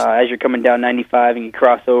 As you're coming down 95 and you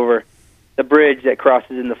cross over the bridge that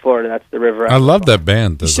crosses into Florida, that's the river. I love that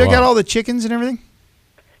band. You still got all the chickens and everything?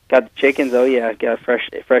 Got the chickens. Oh yeah, got fresh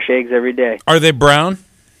eggs every day. Are they brown?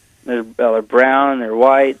 They're brown. They're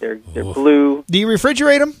white. They're blue. Do you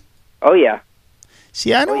refrigerate them? Oh yeah.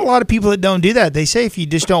 See, I know a lot of people that don't do that. They say if you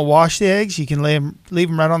just don't wash the eggs, you can leave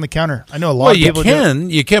them right on the counter. I know a lot of people do.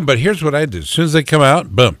 You can, but here's what I do. As soon as they come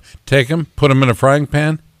out, boom, take them, put them in a frying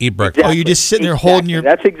pan, eat breakfast. Exactly. Oh, you're just sitting there holding your...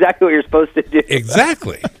 That's exactly what you're supposed to do.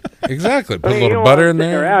 Exactly. Put I mean, a little butter in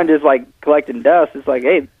there. Around just like collecting dust. It's like,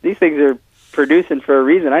 hey, these things are producing for a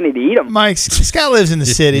reason. I need to eat them. Mike, Scott lives in the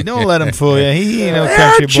city. Don't let him fool you. He ain't no There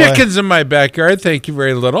country are boy. chickens in my backyard. Thank you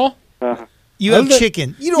very little. You have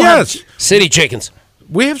chicken. You don't yes. have... City chickens.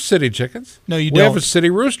 We have city chickens. No, you We don't. have a city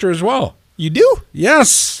rooster as well. You do?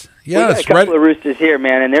 Yes. We got a couple of roosters here,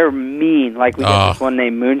 man, and they're mean. Like we got this one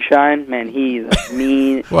named Moonshine. Man, he's a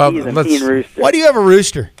mean. Well, he's a mean rooster. Why do you have a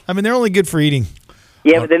rooster? I mean, they're only good for eating.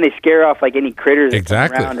 Yeah, but then they scare off like any critters that come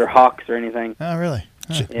Exactly. around or hawks or anything. Oh, really?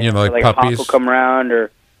 Huh. You know, like a hawk puppies. will come around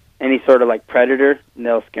or any sort of like predator, and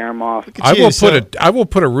they'll scare them off. I will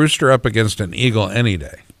put a rooster up against an eagle any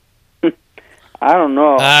day. I don't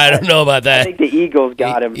know. I don't know about that. I think the Eagles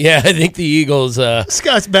got him. Yeah, I think the Eagles.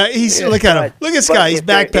 Scott's back. Look at him. Look at Scott. He's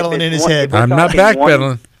backpedaling in his head. I'm not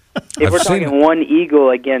backpedaling. If we're talking one eagle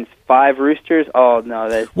against 5 roosters, oh no,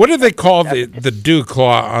 that's What do they call the dew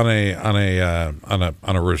claw on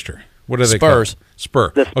a rooster? What do they Spurs. call it?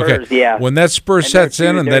 Spur. The spurs, okay. yeah. When that spur And sets they're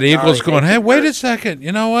in and huge, that eagle's they're going, hey, gnarly. wait a second.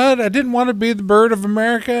 You know what? I didn't want to be the bird of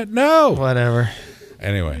America. No. Whatever.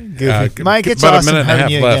 Anyway. Goofy. Mike, it's about awesome a minute and a having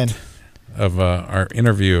half you left again. of our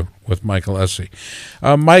interview with Mike Alessi.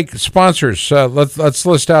 Mike, sponsors, let's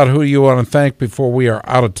list out who you want to thank before we are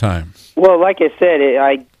out of time. Well, like I said,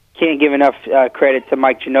 I can't give enough credit to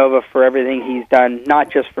Mike Genova for everything he's done,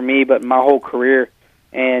 not just for me, but my whole career.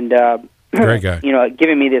 And, Great guy. you know,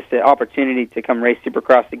 giving me this opportunity to come race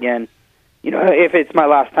Supercross again. You know, if it's my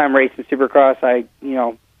last time racing Supercross,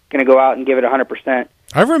 going to go out and give it 100%.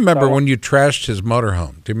 I remember when you trashed his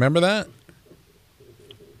motorhome. Do you remember that?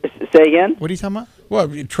 Say again? What are you talking about?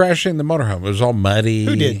 Well, you trashing the motorhome. It was all muddy.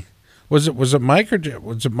 Who did? Was it Mike or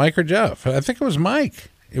Jeff? I think it was Mike.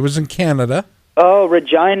 It was in Canada. Oh,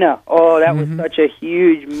 Regina. Oh, that was such a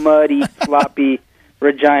huge, muddy, sloppy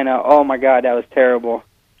Regina. Oh, my God, that was terrible.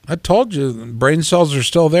 I told you, brain cells are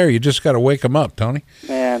still there. You just got to wake them up, Tony.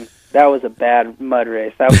 Man, that was a bad mud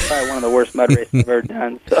race. That was probably one of the worst mud races I've ever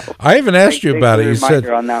done. So I even asked you about it. You said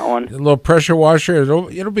on that one. A little pressure washer.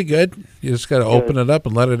 It'll be good. You just got to open it up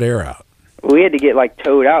and let it air out. We had to get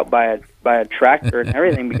towed out by a tractor and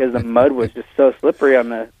everything because the mud was just so slippery on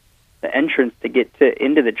the entrance to get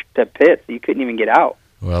into the pits. You couldn't even get out.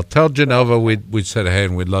 Well, tell Genova we said hey,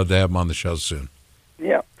 and we'd love to have him on the show soon.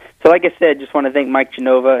 Yeah. So, like I said, just want to thank Mike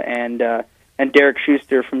Genova and Derek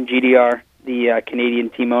Schuster from GDR, the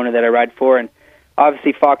Canadian team owner that I ride for, and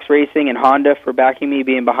obviously Fox Racing and Honda for backing me,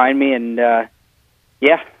 being behind me, and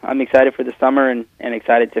I'm excited for the summer and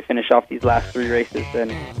excited to finish off these last 3 races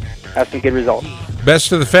and have some good results. Best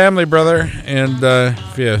to the family, brother. And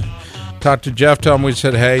if you talk to Jeff, tell him we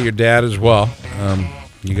said hey, your dad as well.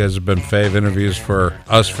 You guys have been fave interviews for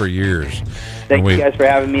us for years. Thank you guys for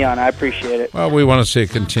having me on. I appreciate it. Well, we want to see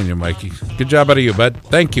it continue, Mikey. Good job out of you, bud.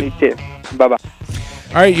 Thank you. Me too. Bye-bye.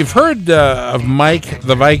 All right, you've heard of Mike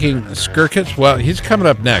the Viking Skurkis. Well, he's coming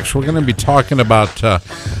up next. We're going to be talking about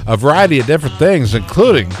a variety of different things,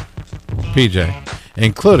 including, PJ,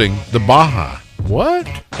 including the Baja. What?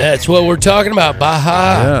 That's what we're talking about, Baja.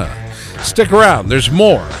 Yeah. Stick around. There's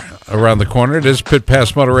more around the corner. It is Pit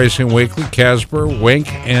Pass Motor Racing Weekly. Casper, Wink,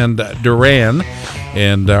 and Duran.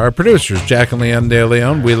 And our producers, Jack and Leanne De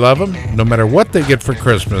Leon. We love them. No matter what they get for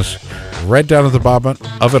Christmas, right down at the bottom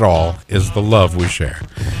of it all is the love we share.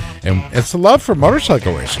 And it's the love for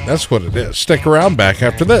motorcycle racing. That's what it is. Stick around. Back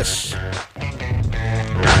after this.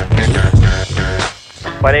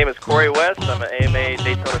 My name is Corey West. I'm an AMA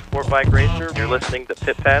Daytona Sport Bike racer. You're listening to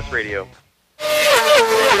Pit Pass Radio.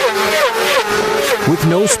 With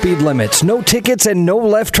no speed limits, no tickets, and no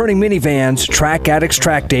left-turning minivans, Track Addicts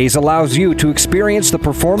Track Days allows you to experience the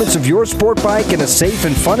performance of your sport bike in a safe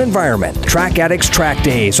and fun environment. Track Addicts Track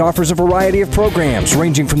Days offers a variety of programs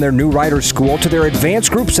ranging from their new rider school to their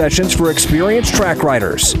advanced group sessions for experienced track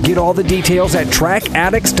riders. Get all the details at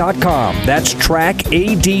trackaddicts.com. That's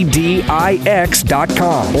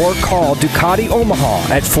trackaddix.com. Or call Ducati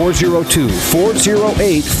Omaha at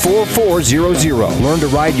 402-408-4400. Learn to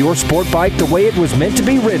ride your sport bike the way it was meant to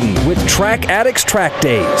be ridden with Track Addicts Track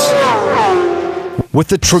Days. With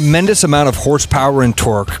the tremendous amount of horsepower and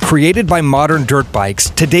torque created by modern dirt bikes,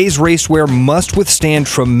 today's racewear must withstand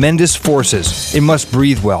tremendous forces. It must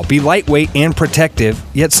breathe well, be lightweight and protective,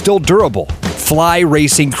 yet still durable. Fly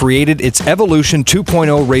Racing created its Evolution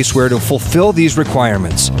 2.0 racewear to fulfill these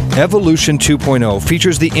requirements. Evolution 2.0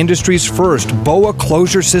 features the industry's first BOA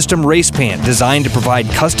closure system race pant designed to provide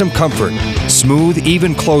custom comfort, smooth,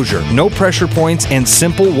 even closure, no pressure points, and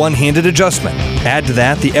simple one-handed adjustment. Add to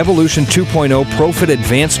that the Evolution 2.0 ProFit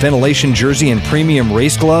Advanced Ventilation Jersey and Premium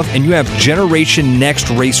Race Glove, and you have Generation Next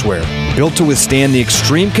racewear, built to withstand the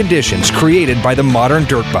extreme conditions created by the modern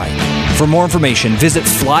dirt bike. For more information, visit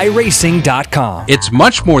flyracing.com. It's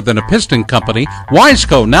much more than a piston company.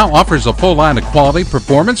 Wiseco now offers a full line of quality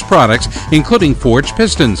performance products, including forged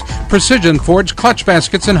pistons, precision forged clutch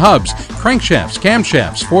baskets and hubs, crankshafts,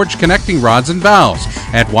 camshafts, forged connecting rods and valves.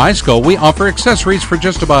 At Wiseco, we offer accessories for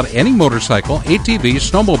just about any motorcycle, ATV,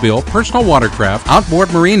 snowmobile, personal watercraft,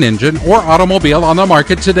 outboard marine engine, or automobile on the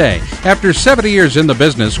market today. After 70 years in the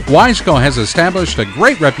business, Wiseco has established a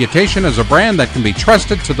great reputation as a brand that can be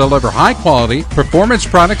trusted to deliver high-quality performance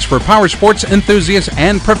products for power sports enthusiasts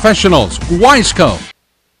and professionals. Wiseco.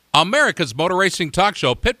 America's Motor Racing Talk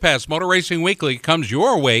Show, Pit Pass Motor Racing Weekly, comes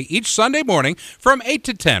your way each Sunday morning from 8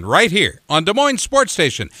 to 10 right here on Des Moines Sports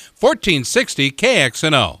Station, 1460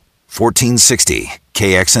 KXNO. 1460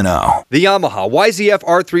 KXNO. The Yamaha YZF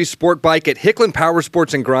R3 Sport Bike at Hicklin Power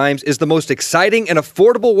Sports and Grimes is the most exciting and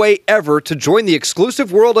affordable way ever to join the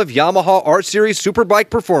exclusive world of Yamaha R-Series Superbike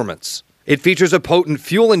performance. It features a potent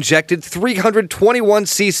fuel-injected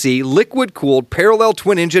 321cc liquid-cooled parallel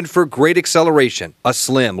twin engine for great acceleration, a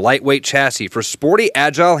slim, lightweight chassis for sporty,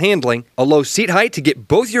 agile handling, a low seat height to get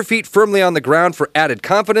both your feet firmly on the ground for added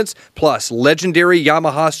confidence, plus legendary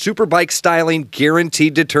Yamaha Superbike styling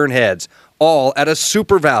guaranteed to turn heads, all at a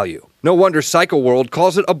super value. No wonder Cycle World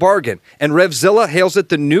calls it a bargain, and Revzilla hails it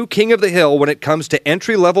the new king of the hill when it comes to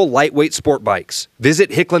entry-level lightweight sport bikes. Visit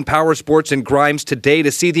Hicklin Power Sports and Grimes today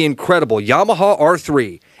to see the incredible Yamaha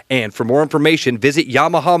R3. And for more information, visit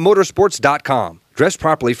YamahaMotorsports.com. Dress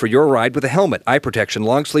properly for your ride with a helmet, eye protection,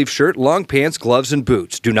 long-sleeve shirt, long pants, gloves, and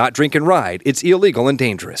boots. Do not drink and ride. It's illegal and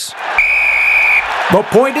dangerous. The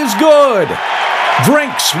point is good.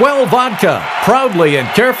 Drink Swell Vodka, proudly and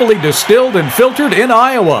carefully distilled and filtered in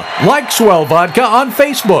Iowa. Like Swell Vodka on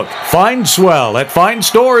Facebook. Find Swell at fine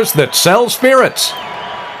stores that sell spirits.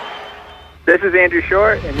 This is Andrew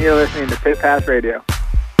Short, and you're listening to Pit Pass Radio.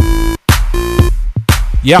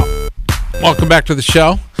 Yeah. Welcome back to the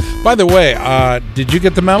show. By the way, did you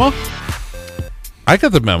get the memo? I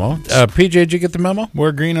got the memo. PJ, did you get the memo?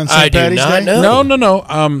 We're green on St. Patty's Day?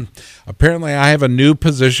 No. Apparently, I have a new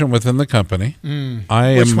position within the company.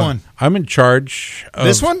 Which one? I'm in charge of...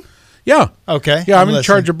 This one? Yeah. Okay. Yeah, I'm in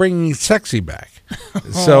charge of bringing sexy back.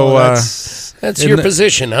 So that's your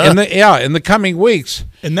position, huh? In the coming weeks.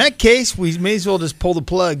 In that case, we may as well just pull the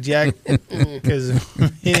plug, Jack, because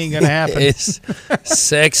it ain't going to happen.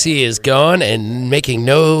 Sexy is gone and making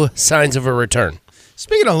no signs of a return.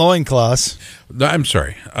 Speaking of loincloths. I'm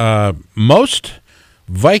sorry. Most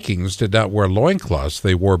Vikings did not wear loincloths.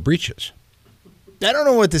 They wore breeches. I don't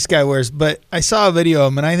know what this guy wears, but I saw a video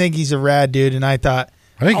of him, and I think he's a rad dude, and I thought...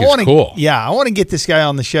 I think he's cool. Yeah, I want to get this guy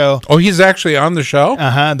on the show. Oh, he's actually on the show?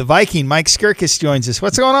 Uh-huh. The Viking, Mike Skurkis, joins us.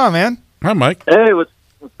 What's going on, man? Hi, Mike. Hey, what's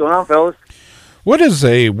going on, fellas? What is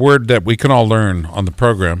a word that we can all learn on the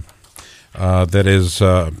program that is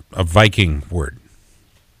a Viking word?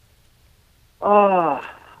 A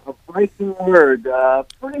Viking word.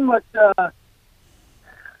 Pretty much a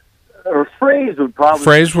phrase would probably...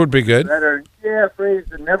 Phrase would be good. Better. Yeah, phrase.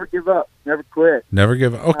 Never give up. Never quit. Never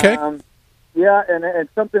give up. Okay. Yeah, and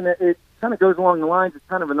something that it kind of goes along the lines. It's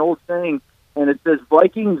kind of an old saying, and it says,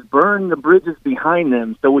 Vikings burn the bridges behind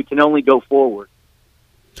them so we can only go forward.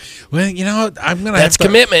 Well, you know, I'm going to That's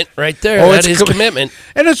commitment right there. That is commitment.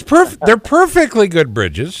 And it's they're perfectly good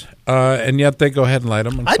bridges, and yet they go ahead and light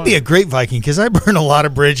them on fire. I'd be a great Viking because I burn a lot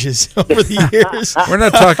of bridges over the years. We're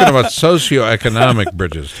not talking about socioeconomic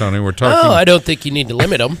bridges, Tony. We're talking... Oh, I don't think you need to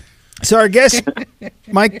limit them. So our guest,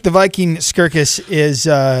 Mike the Viking Skurkis, is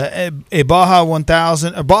a Baja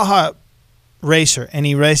 1000, a Baja racer, and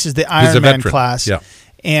he races the Ironman class. Yeah.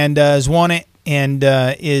 And has won it, and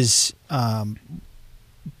is on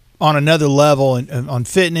another level on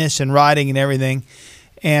fitness and riding and everything.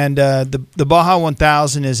 And the Baja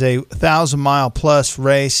 1000 is a 1,000-mile plus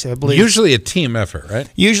race, I believe. Usually a team effort, right?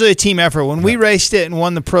 Usually a team effort. When we raced it and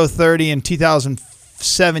won the Pro 30 in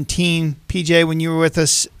 2017, PJ, when you were with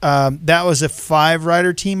us, that was a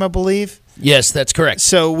 5-rider team, I believe. Yes, that's correct.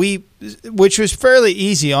 So which was fairly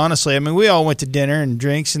easy, honestly. I mean, we all went to dinner and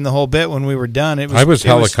drinks and the whole bit when we were done. I was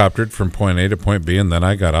helicoptered from point A to point B, and then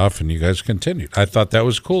I got off, and you guys continued. I thought that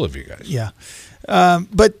was cool of you guys. Yeah,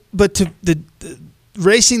 but to the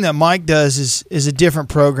racing that Mike does is a different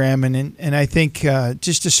program, and I think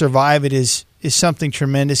just to survive it is something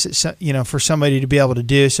tremendous, for somebody to be able to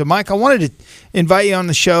do. So, Mike, I wanted to invite you on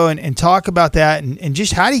the show and talk about that and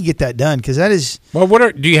just how do you get that done? Because that is... Well,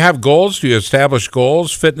 do you have goals? Do you establish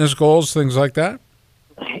goals, fitness goals, things like that?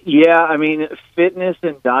 Yeah, I mean, fitness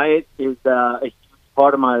and diet is a huge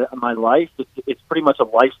part of my life. It's pretty much a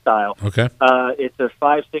lifestyle. Okay. It's a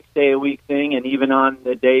 5-6 day a week thing, and even on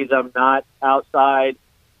the days I'm not outside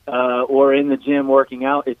or in the gym working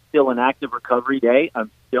out, it's still an active recovery day.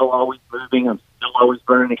 I'm still always moving. I'm still always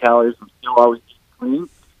burning the calories. I'm still always eating clean.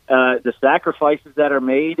 The sacrifices that are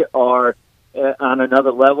made are on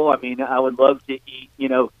another level. I mean, I would love to eat,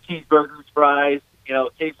 cheeseburgers, fries,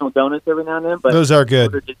 occasional donuts every now and then. But those are good.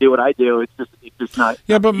 In order to do what I do, it's just not.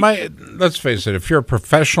 Yeah, but let's face it. If you're a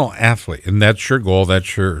professional athlete and that's your goal,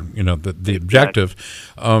 that's your, the objective.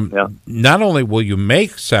 Not only will you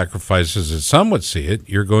make sacrifices as some would see it,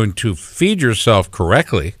 you're going to feed yourself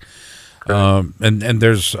correctly. And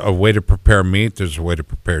there's a way to prepare meat, there's a way to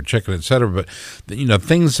prepare chicken, et cetera. But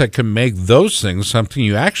things that can make those things something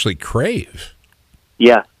you actually crave.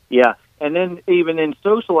 Yeah. And then even in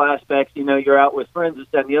social aspects, you're out with friends, this,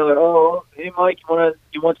 that, and the other. Oh, hey, Mike,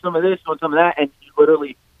 you want some of this, you want some of that? And you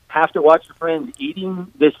literally have to watch your friends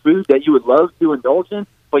eating this food that you would love to indulge in,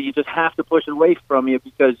 but you just have to push it away from you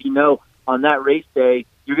because on that race day,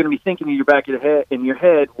 you're going to be thinking in your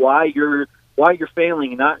head why you're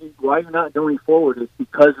failing and why you're not going forward is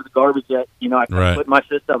because of the garbage that I put in my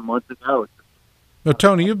system months ago. No,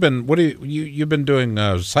 Tony, you've been doing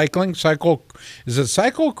cycling? Is it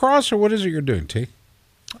cyclocross or what is it you're doing, T?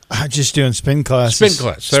 I'm just doing spin classes.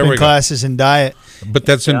 Spin classes and diet. But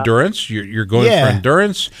that's endurance. You're going for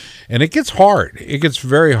endurance, and it gets hard. It gets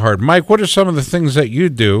very hard. Mike, what are some of the things that you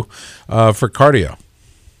do for cardio?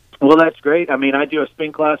 Well, that's great. I mean, I do a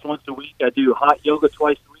spin class once a week. I do hot yoga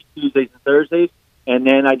twice a week, Tuesdays and Thursdays, and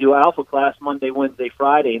then I do alpha class Monday, Wednesday,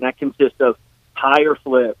 Friday, and that consists of tire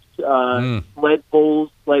flips, sled pulls,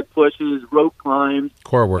 sled pushes, rope climbs,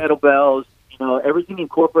 core work, kettlebells, everything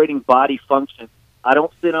incorporating body function. I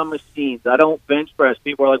don't sit on machines. I don't bench press.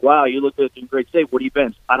 People are like, wow, you look in great shape. What do you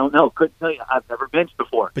bench? I don't know. Couldn't tell you. I've never benched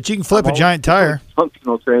before. But you can flip a giant tire.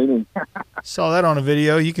 Functional training. Saw that on a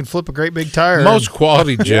video. You can flip a great big tire. Most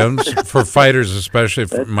quality gyms for fighters, especially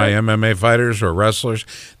for my MMA fighters or wrestlers,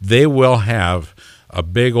 they will have a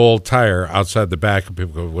big old tire outside the back, and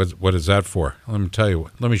people go, what is that for? Let me tell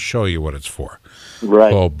you. Let me show you what it's for.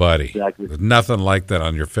 Right. Oh, buddy. Exactly. There's nothing like that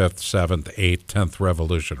on your 5th, 7th, 8th, 10th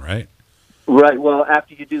revolution, right? Right. Well,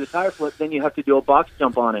 after you do the tire flip, then you have to do a box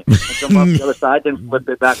jump on it. And jump off the other side, then flip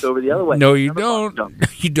it back over the other way. No, you don't.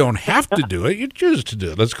 You don't have to do it. You choose to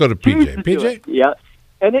do it. Let's go to PJ. PJ? Yeah.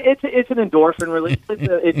 And it's an endorphin release.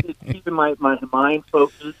 It's keeping my mind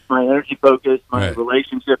focused, my energy focused, my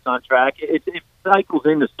relationships on track. It cycles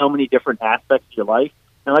into so many different aspects of your life.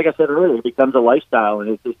 And like I said earlier, it becomes a lifestyle, and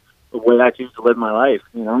it's just the way I choose to live my life.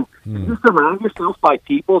 Just surround yourself by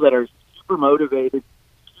people that are super motivated,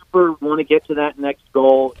 super want to get to that next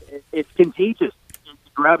goal. It's contagious.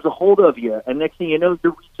 It grabs a hold of you, and next thing you know,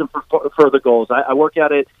 you're reaching for further goals. I work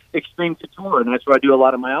out at Extreme Couture, and that's where I do a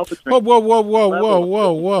lot of my alpha training.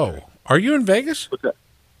 Whoa. Are you in Vegas? What's that?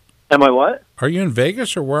 Am I what? Are you in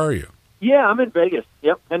Vegas, or where are you? Yeah, I'm in Vegas.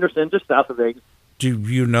 Yep, Henderson, just south of Vegas. Do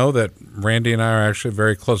you know that Randy and I are actually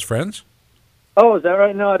very close friends? Oh, is that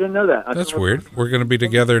right? No, I didn't know that. That's weird. We're going to be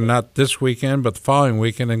together not this weekend, but the following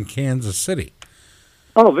weekend in Kansas City.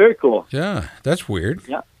 Oh, very cool. Yeah, that's weird.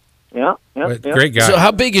 Yeah. Great guy. So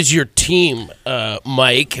how big is your team,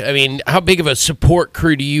 Mike? I mean, how big of a support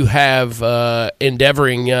crew do you have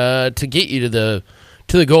endeavoring to get you to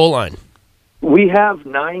the goal line? We have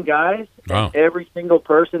 9 guys. Wow. And every single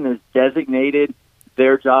person is designated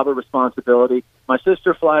their job or responsibility. My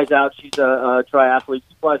sister flies out. She's a triathlete.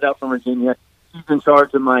 She flies out from Virginia. She's in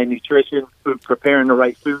charge of my nutrition, food, preparing the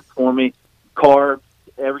right food for me, carbs,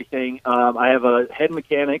 everything. I have a head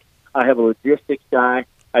mechanic. I have a logistics guy.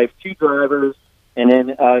 I have 2 drivers, and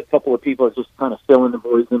then a couple of people that just kind of fill in the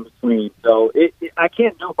voids in between. So I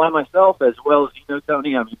can't do it by myself as well as you know,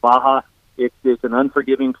 Tony. I mean, Baja, it's an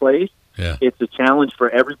unforgiving place. Yeah. It's a challenge for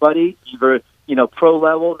everybody, either, pro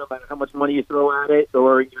level, no matter how much money you throw at it,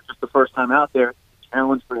 or you're just the first time out there. It's a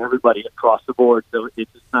challenge for everybody across the board. So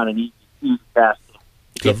it's just not an easy task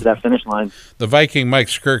to get to that finish line. The Viking Mike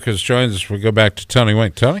Skurkis joins us. We go back to Tony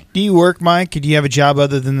Wink. Tony? Do you work, Mike? Do you have a job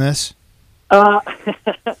other than this? A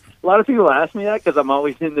lot of people ask me that because I'm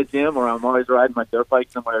always in the gym or I'm always riding my dirt bike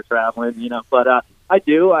somewhere traveling, But I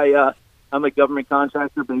do. I'm a government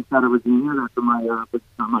contractor based out of Virginia. That's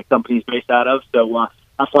where my company's based out of. So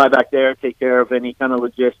I fly back there, take care of any kind of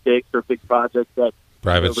logistics or big projects that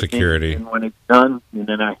private security. And when it's done, and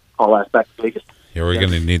then I haul ass back to Vegas. Yeah, we're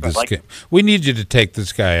going to need this guy. We need you to take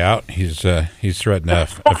this guy out. He's threatened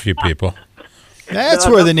a few people. That's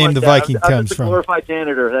where the name the Viking comes I'm just a glorified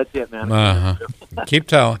janitor. That's it, man. Keep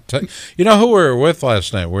telling. You know who we were with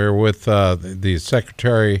last night? We were with the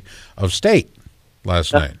Secretary of State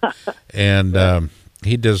last night. And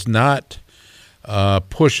he does not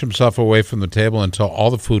push himself away from the table until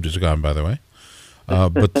all the food is gone, by the way.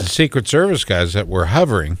 But the Secret Service guys that were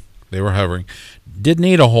hovering, didn't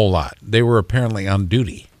eat a whole lot. They were apparently on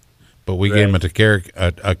duty. But we gave him a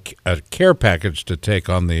care package to take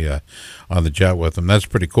on the jet with him. That's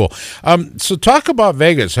pretty cool. So talk about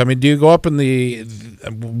Vegas. I mean, do you go up in the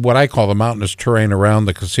what I call the mountainous terrain around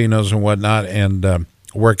the casinos and whatnot, and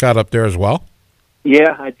work out up there as well?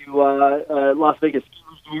 Yeah, I do. Las Vegas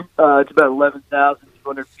ski resort. It's about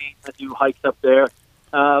 11,200 feet. I do hikes up there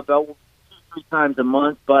about 2-3 times a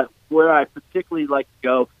month. But where I particularly like to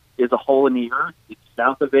go is a hole in the earth. It's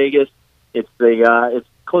south of Vegas. It's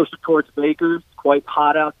closer towards Baker. It's quite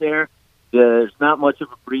hot out there. There's not much of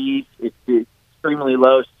a breeze. It's extremely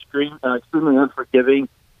low, extremely unforgiving,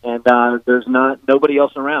 and there's nobody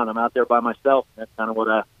else around. I'm out there by myself. That's kind of what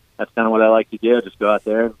I like to do. Just go out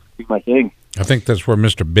there and do my thing. I think that's where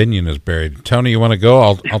Mr. Binion is buried. Tony, you want to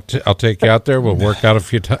go? I'll take you out there. We'll work out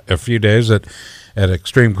a few days at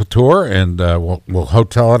Extreme Couture, and we'll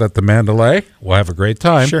hotel it at the Mandalay. We'll have a great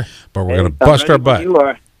time. Sure. But we're going to bust our butt. You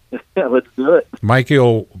are. Let's do it. Mikey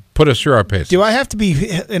will put us through our pace. Do I have to be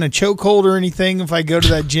in a chokehold or anything if I go to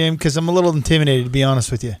that gym? Because I'm a little intimidated, to be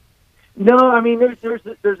honest with you. No, I mean, there's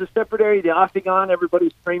a separate area, the octagon.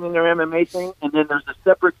 Everybody's training their MMA thing, and then there's a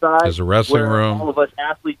separate side. There's a wrestling where room. All of us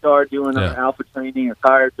athletes are doing our alpha training or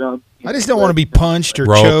tire jump. I just don't want to be punched or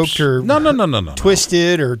ropes. choked or no.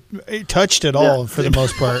 twisted or touched at all for the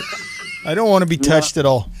most part. I don't want to be touched at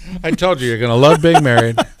all. I told you, you're going to love being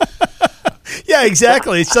married. Yeah,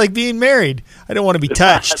 exactly. It's like being married. I don't want to be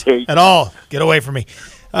touched at all. Get away from me.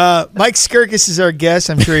 Mike Skurkis is our guest.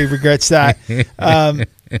 I'm sure he regrets that.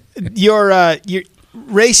 Your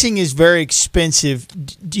racing is very expensive.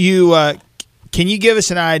 Do you can you give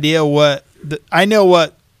us an idea what I know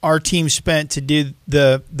what our team spent to do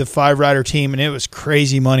the 5-rider team, and it was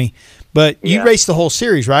crazy money. But you race the whole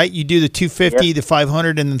series, right? You do the 250, the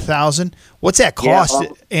 500, and the 1,000. What's that cost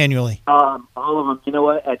annually? All of them. You know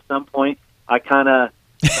what? At some point, I kind of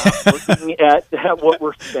stopped looking at what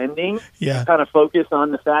we're spending. Yeah. Kind of focus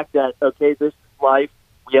on the fact that, okay, this is life.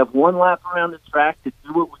 We have one lap around the track to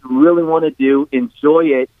do what we really want to do, enjoy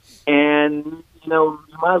it, and, you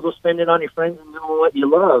might as well spend it on your friends and doing what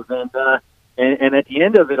you love. And at the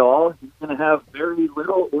end of it all, you're going to have very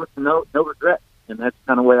little or no regret. And that's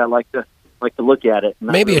kind of the way I like to look at it.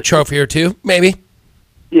 Maybe a trophy or two, maybe.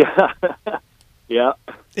 Yeah, yeah.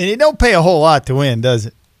 And it don't pay a whole lot to win, does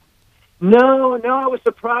it? No, I was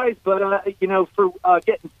surprised, but for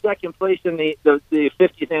getting second place in the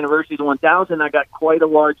 50th anniversary of the 1000, I got quite a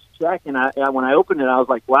large check. And when I opened it, I was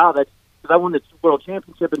like, wow, that's because I won the World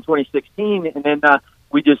Championship in 2016, and then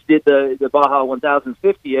we just did the Baja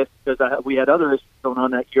 1050th because we had other issues going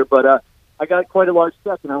on that year, but. I got quite a large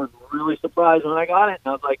check, and I was really surprised when I got it. And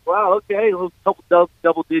I was like, wow, okay, a little couple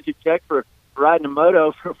double-digit check for riding a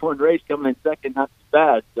moto for one race coming in second, not too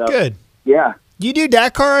bad. So, good. Yeah. You do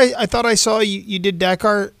Dakar? I thought I saw you did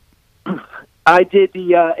Dakar. I did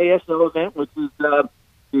the ASO event, which is the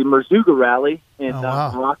Merzouga Rally in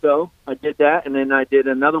Morocco. I did that, and then I did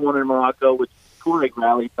another one in Morocco, which is the Touareg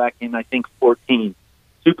Rally back in, I think, 2014.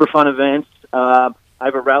 Super fun events. I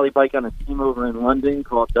have a rally bike on a team over in London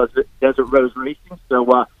called Desert Rose Racing.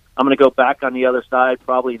 So I'm going to go back on the other side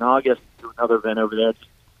probably in August to do another event over there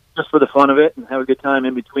just for the fun of it and have a good time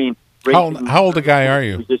in between. How old a guy are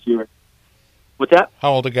you? This year. What's that?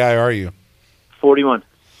 How old a guy are you? 41.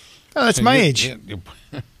 Oh, that's my age.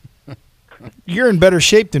 You're in better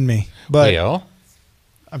shape than me. But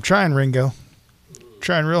I'm trying, Ringo.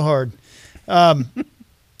 Trying real hard.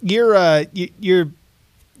 your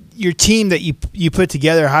team that you put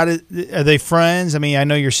together, are they friends? I mean, I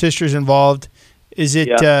know your sister's involved. Is it?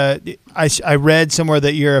 Yeah. I read somewhere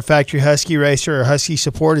that you're a factory Husky racer or Husky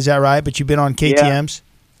support. Is that right? But you've been on KTM's.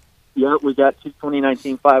 Yeah, we got two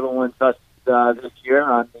 2019 501 Huskies this year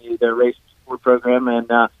on the race support program, and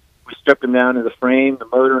we stripped them down to the frame, the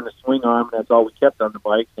motor, and the swing arm, and that's all we kept on the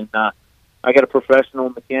bike. And I got a professional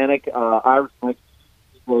mechanic, Irish Mike,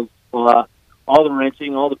 was all the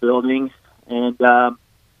wrenching, all the building, and the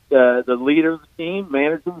leader of the team,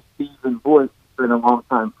 manager, Stephen Boyce, has been a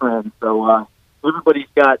long-time friend. So everybody's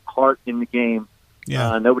got heart in the game.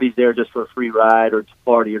 Yeah. Nobody's there just for a free ride or to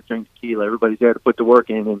party or drink tequila. Everybody's there to put the work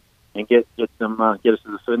in and get us to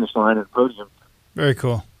the finish line and the podium. Very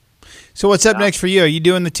cool. So what's up next for you? Are you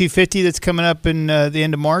doing the 250 that's coming up in the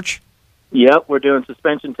end of March? Yep, we're doing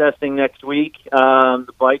suspension testing next week.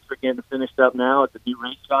 The bikes are getting finished up now at the new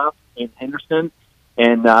race shop in Henderson.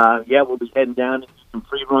 And, we'll be heading down and do some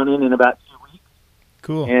free running in about 2 weeks.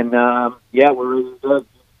 Cool. And, we're ready to go.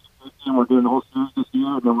 And we're doing the whole series this year,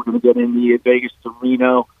 and then we're going to get in the Vegas to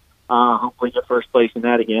Reno, hopefully get first place in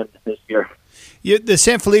that again this year. The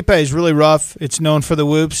San Felipe is really rough. It's known for the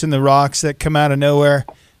whoops and the rocks that come out of nowhere.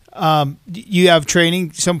 You have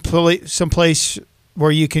training someplace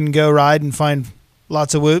where you can go ride and find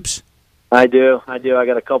lots of whoops? I do. I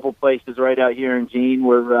got a couple places right out here in Jean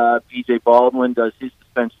where PJ Baldwin does his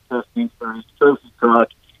suspension testing for his trophy truck,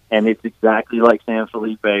 and it's exactly like San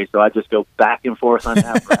Felipe. So I just go back and forth on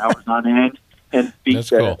that for hours on end and beat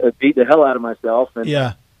the hell out of myself. And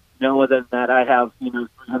other than that, I have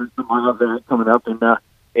 300 some miles there coming up in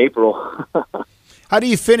April. How do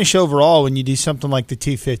you finish overall when you do something like the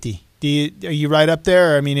 250? Are you right up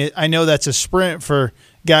there? I mean, I know that's a sprint for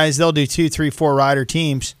guys. They'll do 2, 3, 4 rider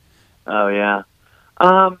teams. Oh yeah.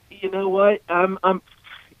 You know what? I'm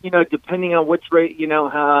depending on which rate,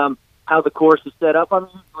 how the course is set up, I'm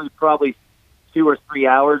usually probably 2 or 3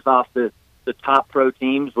 hours off the top pro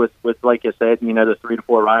teams with like I said, the 3 to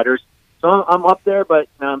 4 riders. So I'm up there, but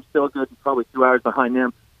I'm still good, probably 2 hours behind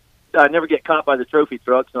them. I never get caught by the trophy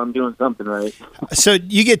truck, so I'm doing something right. So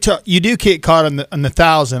you do get caught on the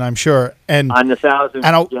 1,000, I'm sure, and on the 1,000.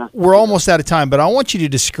 And we're almost out of time, but I want you to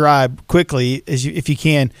describe quickly, if you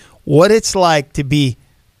can, what it's like to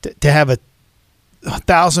have a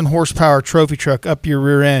 1,000 horsepower trophy truck up your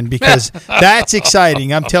rear end, because that's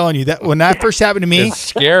exciting. I'm telling you that when that first happened to me, it's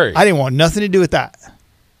scary. I didn't want nothing to do with that.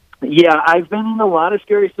 Yeah, I've been in a lot of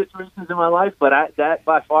scary situations in my life, but that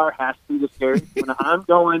by far has to be the scariest. When I'm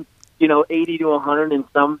going, 80 to 100 in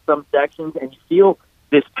some sections, and you feel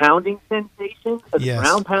this pounding sensation of the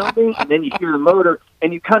ground pounding, and then you hear the motor,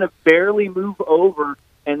 and you kind of barely move over,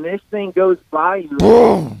 and this thing goes by you,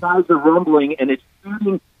 the sides are rumbling, and it's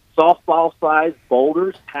shooting softball-sized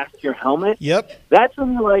boulders past your helmet. Yep. That's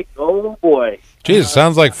when you're like, oh, boy. Geez,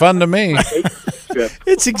 sounds like fun to me.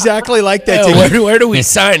 It's exactly like that. Where do we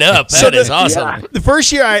sign up? That is awesome. Yeah. The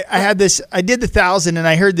first year I had this, I did the 1,000, and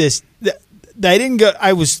I heard this. I didn't go.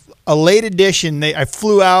 I was a late edition. I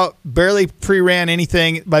flew out, barely pre-ran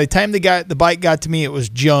anything. By the time the bike got to me, it was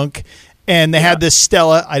junk. And they had this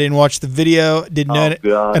Stella. I didn't watch the video, didn't know it.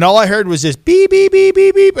 God. And all I heard was this beep, beep, beep,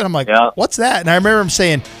 beep, beep. And I'm like, what's that? And I remember him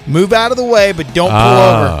saying, move out of the way, but don't pull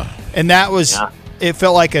over. And that was, it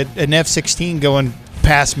felt like an F-16 going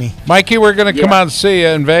past me. Mikey, we're going to come out and see you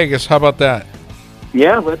in Vegas. How about that?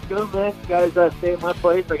 Yeah, let's go, man. You guys stay at my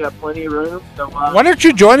place. I got plenty of room. So, why don't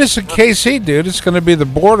you join us at KC, dude? It's going to be the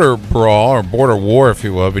border brawl, or border war, if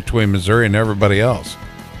you will, between Missouri and everybody else.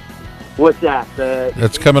 What's that?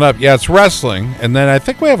 That's coming up. Yeah, it's wrestling. And then I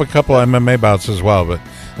think we have a couple of MMA bouts as well, but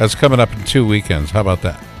that's coming up in 2 weekends. How about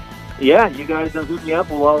that? Yeah, you guys hook me up.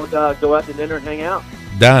 We'll all go out to dinner and hang out.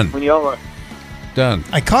 Done. When y'all are. Done.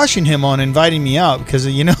 I cautioned him on inviting me out because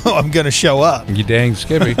I'm going to show up. You dang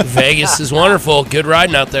skippy. Vegas is wonderful. Good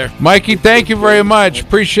riding out there. Mikey, thank you very much.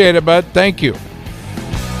 Appreciate it, bud. Thank you.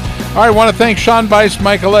 All right, I want to thank Sean Bice,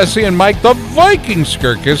 Mike Alessi, and Mike the Viking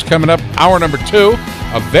Skurkis. Coming up, hour number 2,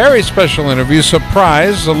 a very special interview,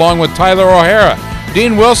 surprise, along with Tyler Ohara,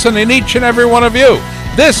 Dean Wilson, and each and every one of you.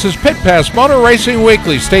 This is Pit Pass Motor Racing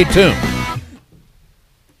Weekly. Stay tuned.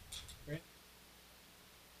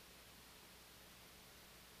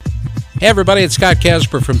 Hey everybody, it's Scott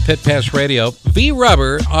Casper from Pit Pass Radio.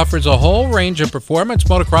 V-Rubber offers a whole range of performance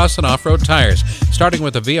motocross and off-road tires. starting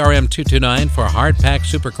with the VRM 229 for hard-pack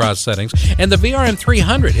supercross settings and the VRM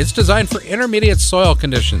 300. It's designed for intermediate soil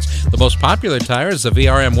conditions. The most popular tire is the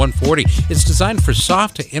VRM 140. It's designed for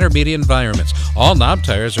soft to intermediate environments. All knob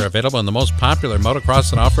tires are available in the most popular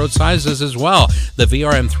motocross and off-road sizes as well. The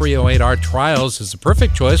VRM 308R Trials is the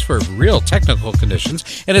perfect choice for real technical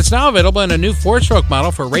conditions, and it's now available in a new 4-stroke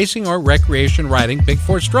model for racing or recreation riding big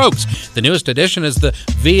 4 strokes. The newest addition is the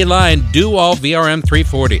V-Line Do-All VRM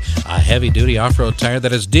 340, a heavy-duty off-road tire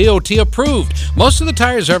that is DOT approved. Most of the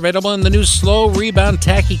tires are available in the new slow rebound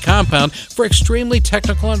tacky compound for extremely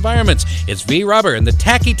technical environments. It's V-Rubber and the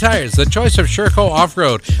tacky tires, the choice of Sherco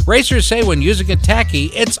off-road. Racers say when using a tacky,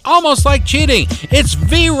 it's almost like cheating. It's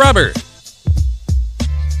V-Rubber.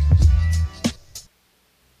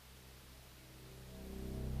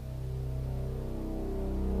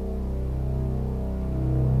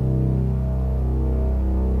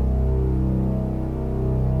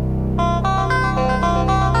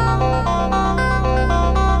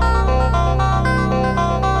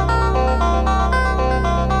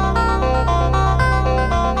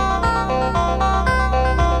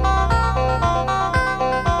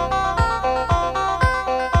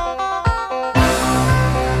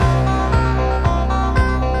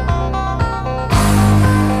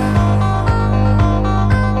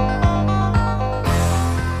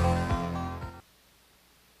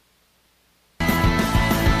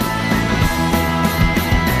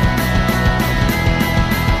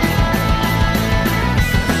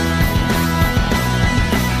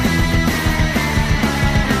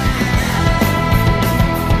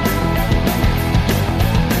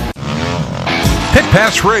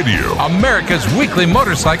 Pass Radio, America's weekly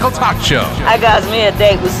motorcycle talk show. I got me a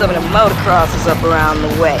date with some of the motocrossers up around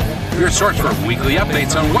the way. Your source for weekly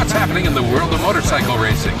updates on what's happening in the world of motorcycle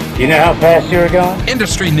racing. You know how fast you were going?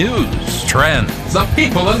 Industry news, trends, the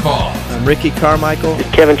people involved. I'm Ricky Carmichael. This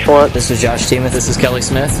is Kevin Schwantz. This is Josh Teemuth. This is Kelly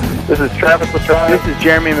Smith. This is Travis Latron. This is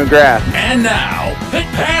Jeremy McGrath. And now, Pit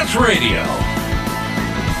Pass Radio.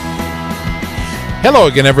 Hello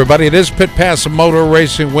again, everybody. It is Pit Pass Motor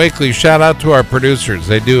Racing Weekly. Shout out to our producers.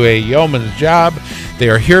 They do a yeoman's job. They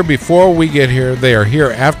are here before we get here. They are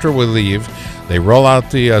here after we leave. They roll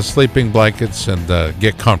out the sleeping blankets and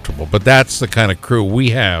get comfortable. But that's the kind of crew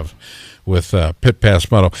we have with Pit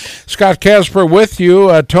Pass Moto. Scott Casper with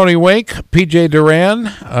you, Tony Wink, PJ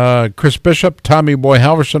Duran, Chris Bishop, Tommy Boy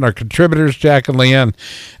Halverson, our contributors, Jack and Leanne,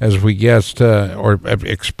 as we guessed or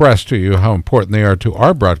expressed to you how important they are to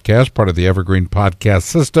our broadcast, part of the Evergreen Podcast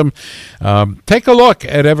system. Take a look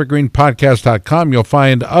at evergreenpodcast.com. You'll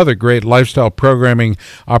find other great lifestyle programming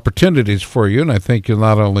opportunities for you, and I think you'll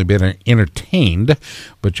not only be entertained,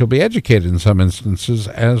 but you'll be educated in some instances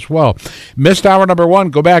as well. Missed hour number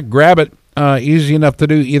 1, go back, grab it. Easy enough to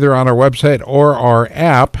do either on our website or our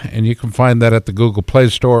app, and you can find that at the Google Play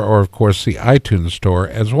Store or, of course, the iTunes Store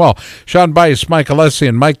as well. Sean Bice, Mike Alessi,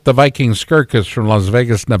 and Mike the Viking Skurkis from Las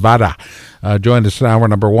Vegas, Nevada joined us in hour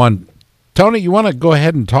number 1. Tony, you want to go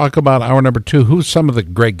ahead and talk about hour number 2? Who some of the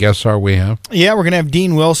great guests are we have? Yeah, we're going to have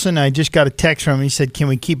Dean Wilson. I just got a text from him. He said, can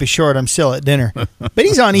we keep it short? I'm still at dinner. But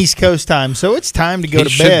he's on East Coast time, so it's time to go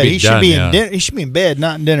to bed. He should be in bed,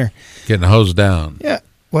 not in dinner. Getting hosed down. Yeah.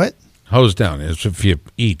 What? Hosed down is if you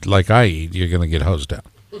eat like I eat, you're going to get hosed down.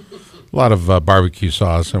 A lot of barbecue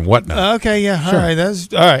sauce and whatnot. Okay, yeah, sure. All right.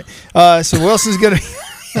 That's all right. So Wilson's going to...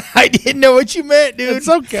 I didn't know what you meant, dude. It's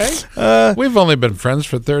okay. We've only been friends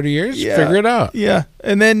for 30 years. Yeah, figure it out. Yeah.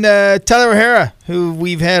 And then Tyler O'Hara, who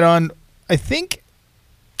we've had on, I think,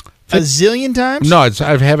 a zillion times? No,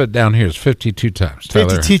 I have it down here. It's 52 times.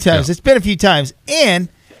 52 times. Yeah. It's been a few times. And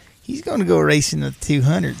he's going to go racing the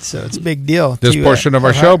 200, so it's a big deal. This portion of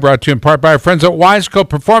our show brought to you in part by our friends at Wiseco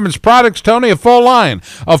Performance Products. Tony, a full line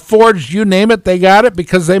of forged, you name it, they got it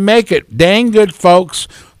because they make it. Dang good, folks.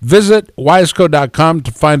 Visit wiseco.com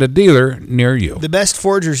to find a dealer near you. The best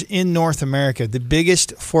forgers in North America, the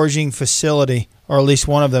biggest forging facility, or at least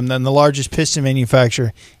one of them, then the largest piston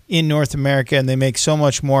manufacturer in North America, and they make so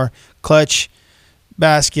much more clutch,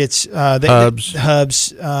 baskets,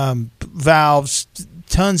 hubs, valves,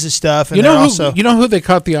 tons of stuff. And you know who they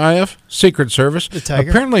caught the eye of? Secret Service. The Tiger.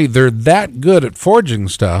 Apparently, they're that good at forging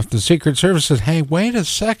stuff. The Secret Service says, "Hey, wait a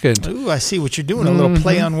second. Ooh, I see what you're doing. A little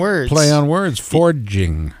play on words. Play on words.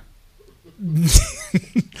 Forging."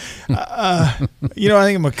 I think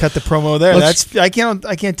I'm gonna cut the promo there. I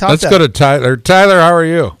can't talk. Let's go to Tyler. Tyler, how are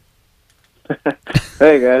you?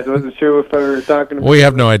 Hey guys, wasn't sure if I were talking about. We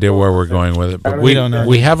have no idea where we're going with it, but we don't know.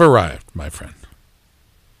 We have arrived, my friend.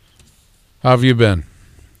 How have you been?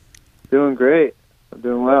 Doing great. I'm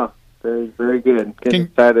doing well. Very, very good. Getting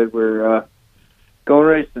excited. We're going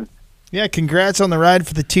racing. Yeah, congrats on the ride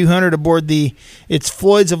for the 200 aboard it's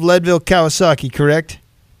Floyd's of Leadville Kawasaki, correct?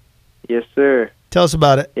 Yes, sir. Tell us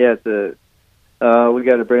about it. Yeah, we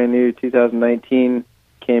got a brand new 2019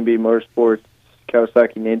 Canby Motorsports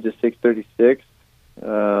Kawasaki Ninja 636,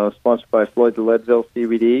 sponsored by Floyd's of Leadville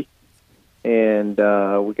CBD, and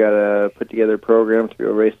we got to put together a program to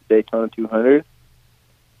go race the Daytona 200.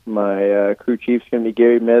 My crew chief's going to be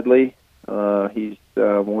Gary Medley. He's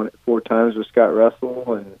won it 4 times with Scott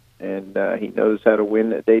Russell, and he knows how to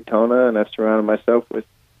win at Daytona, and I've surrounded myself with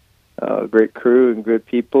a great crew and good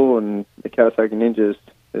people, and the Kawasaki Ninja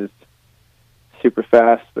is super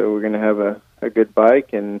fast, so we're going to have a good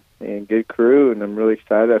bike and good crew, and I'm really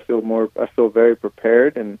excited. I feel very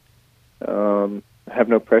prepared, and have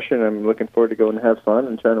no pressure, and I'm looking forward to going to have fun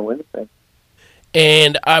and trying to win the thing.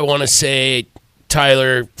 And I want to say,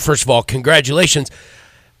 Tyler, first of all, congratulations.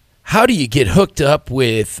 How do you get hooked up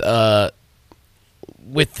with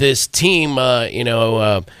this team?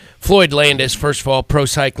 Floyd Landis, first of all, pro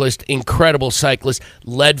cyclist, incredible cyclist.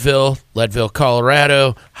 Leadville,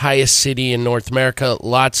 Colorado, highest city in North America.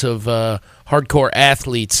 Lots of hardcore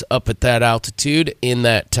athletes up at that altitude in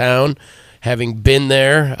that town. Having been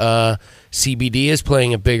there, CBD is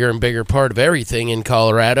playing a bigger and bigger part of everything in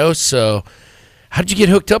Colorado. So how did you get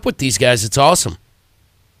hooked up with these guys? It's awesome.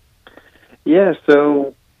 Yeah,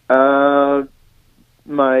 so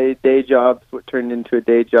my day job turned into a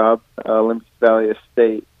day job. Olympic Valley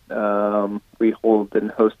Estate, we hold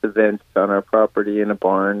and host events on our property in a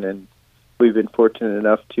barn, and we've been fortunate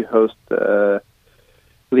enough to host the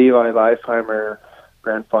Levi Leifheimer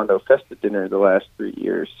Grand Fondo Festa dinner the last 3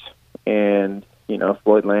 years. And,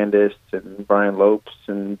 Floyd Landis and Brian Lopes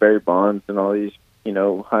and Barry Bonds and all these,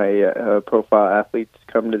 high-profile athletes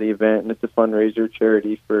come to the event, and it's a fundraiser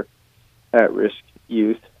charity for at-risk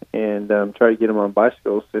youth, and try to get them on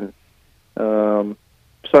bicycles. And so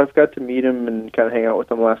I've got to meet them and kind of hang out with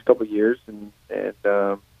them the last couple of years, and had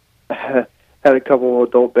a couple of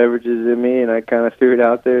adult beverages in me, and I kind of threw it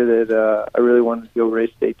out there that I really wanted to go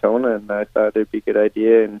race Daytona, and I thought it'd be a good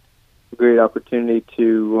idea and a great opportunity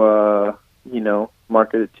to,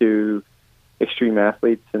 market it to extreme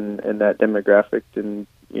athletes and that demographic, and,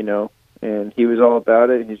 and he was all about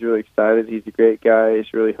it. He's really excited. He's a great guy.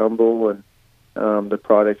 He's really humble, and the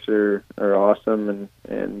products are awesome,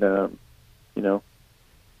 and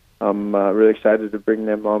I'm really excited to bring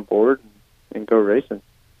them on board and go racing.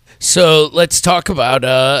 So let's talk about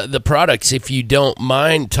the products, if you don't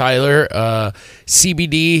mind, Tyler.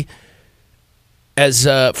 CBD, as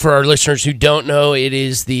for our listeners who don't know, it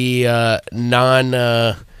is the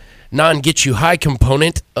non-get-you-high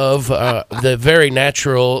component of the very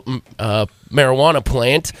natural marijuana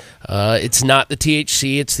plant. It's not the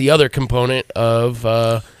THC; it's the other component of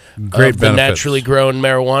the naturally grown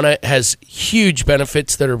marijuana. It has huge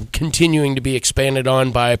benefits that are continuing to be expanded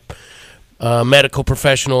on by medical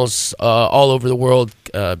professionals all over the world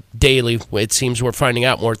daily. It seems we're finding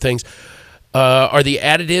out more things. Are the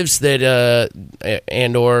additives that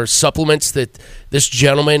and or supplements that this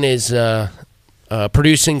gentleman is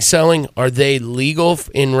producing, selling, are they legal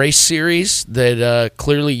in race series that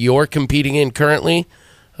clearly you're competing in currently?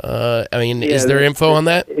 Is there info on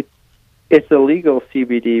that? It's a legal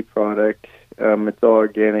CBD product. It's all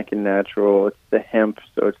organic and natural. It's the hemp,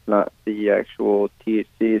 so it's not the actual THC.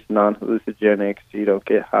 It's non-hallucinogenic, so you don't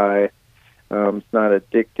get high. It's not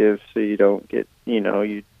addictive, so you don't get,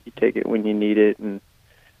 you take it when you need it. And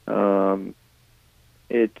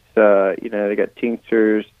it's, they got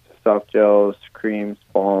tinctures, soft gels, creams,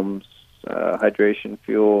 balms, hydration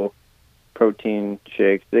fuel, protein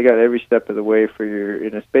shakes. They got every step of the way for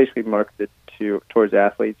and it's basically marketed towards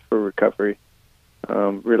athletes for recovery,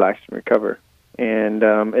 relax and recover. And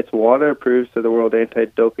it's WADA approved, so the World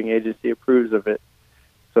Anti-Doping Agency approves of it,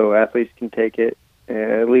 so athletes can take it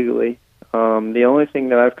legally. The only thing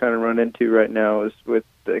that I've kind of run into right now is with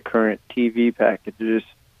the current TV packages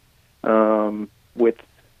with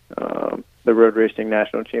the Road Racing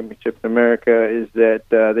National Championship in America is that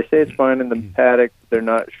they say it's fine in the paddock, but they're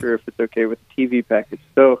not sure if it's okay with the TV package.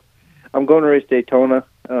 So I'm going to race Daytona.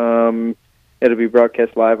 It'll be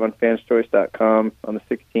broadcast live on fanschoice.com on the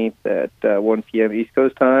 16th at 1 p.m. East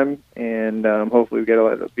Coast time, and hopefully we get a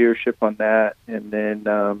lot of viewership on that. And then,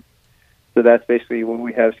 so that's basically what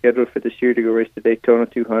we have scheduled for this year, to go race the Daytona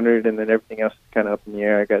 200, and then everything else is kind of up in the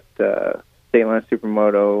air. I got State Line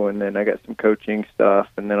Supermoto, and then I got some coaching stuff,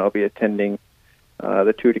 and then I'll be attending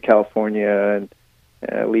the Tour de California and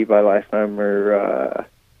Levi Leifheimer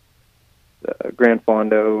Grand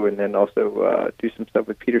Fondo, and then also do some stuff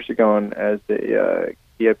with Peter Sagan as a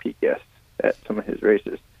VIP guest at some of his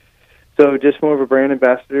races. So just more of a brand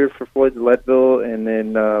ambassador for Floyd's Leadville, and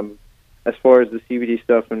then as far as the CBD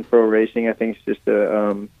stuff in pro racing, I think it's just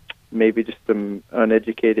maybe just some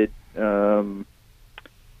uneducated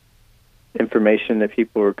information that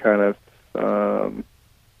people are kind of,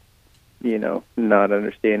 not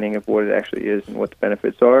understanding of what it actually is and what the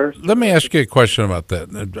benefits are. Let me ask you a question about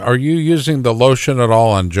that. Are you using the lotion at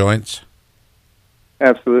all on joints?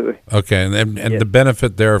 Absolutely. Okay, and the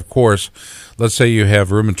benefit there, of course, let's say you have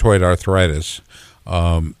rheumatoid arthritis,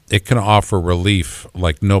 it can offer relief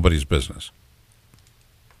like nobody's business.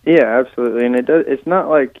 Yeah, absolutely, and it's not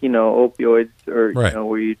like opioids or right.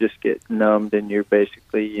 Where you just get numbed and you're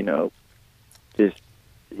basically just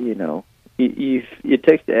it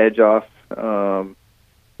takes the edge off.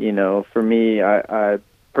 For me, I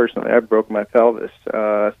personally broke my pelvis 3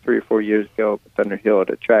 or 4 years ago at Thunderhill at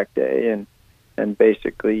a track day, and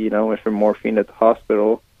basically went from morphine at the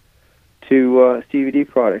hospital to CBD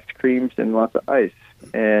products, creams, and lots of ice.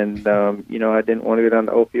 And I didn't want to go down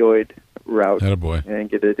the opioid route and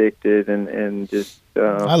get addicted and just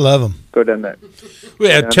I love them. Go down that.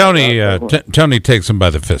 Yeah, Tony takes them by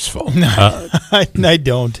the fistful. I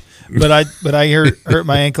don't, but I hurt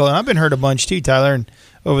my ankle, and I've been hurt a bunch too, Tyler, and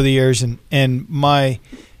over the years, and my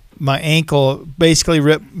ankle basically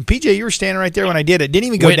ripped. PJ, you were standing right there when I did it. Didn't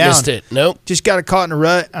even go Witnessed down. It. Nope. Just got caught in a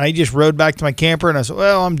rut, and I just rode back to my camper, and I said,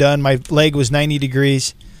 well, I'm done. My leg was 90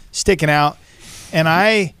 degrees, sticking out, and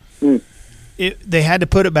they had to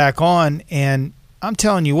put it back on, and I'm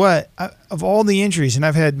telling you what, of all the injuries, and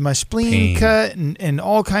I've had my spleen cut and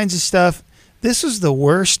all kinds of stuff, this was the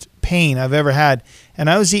worst pain I've ever had.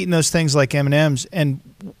 And I was eating those things like M&Ms, and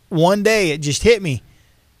one day it just hit me.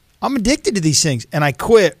 I'm addicted to these things, and I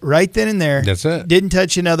quit right then and there. That's it. Didn't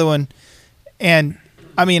touch another one. And,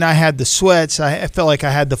 I mean, I had the sweats. I felt like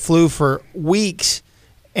I had the flu for weeks,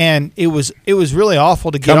 and it was really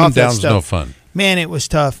awful to get off that stuff. Coming down's no fun. Man, it was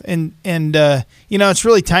tough. And it's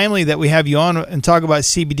really timely that we have you on and talk about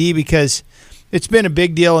CBD because it's been a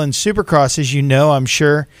big deal in Supercross, as you know, I'm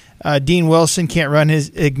sure. Dean Wilson can't run his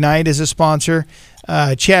Ignite as a sponsor.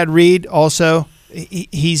 Chad Reed also,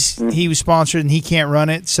 he was sponsored and he can't run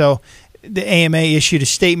it. So the AMA issued a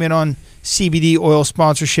statement on CBD oil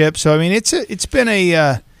sponsorship. So, I mean, it's been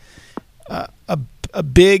a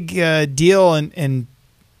big deal and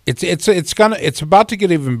it's about to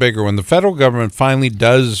get even bigger when the federal government finally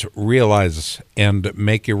does realize and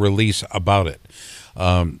make a release about it.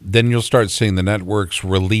 Then you'll start seeing the networks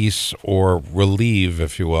release or relieve,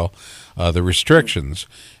 if you will, the restrictions,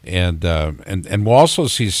 and we'll also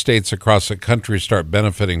see states across the country start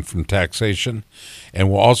benefiting from taxation, and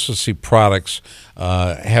we'll also see products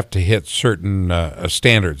have to hit certain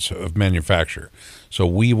standards of manufacture. So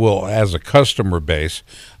we will, as a customer base,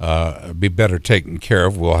 be better taken care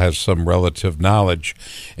of. We'll have some relative knowledge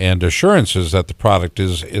and assurances that the product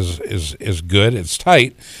is good. It's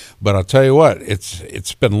tight, but I'll tell you what,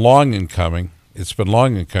 it's been long in coming. It's been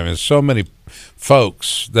long in coming. There's so many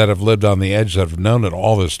folks that have lived on the edge that have known it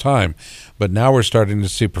all this time, but now we're starting to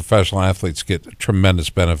see professional athletes get tremendous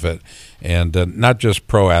benefit, and not just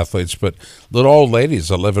pro athletes, but little old ladies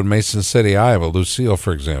that live in Mason City, Iowa. Lucille,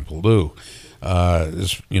 for example, Lou.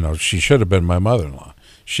 She should have been my mother-in-law.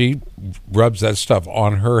 She rubs that stuff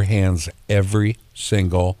on her hands every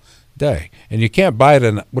single day. And you can't buy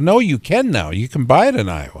it you can now. You can buy it in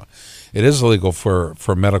Iowa. It is illegal for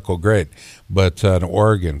medical grade. But in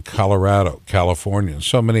Oregon, Colorado, California, and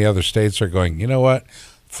so many other states are going, you know what?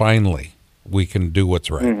 Finally, we can do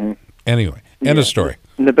what's right. Mm-hmm. Anyway, end of story.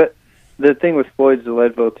 And the thing with Floyd's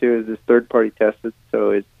Leadville, too, is it's third-party tested,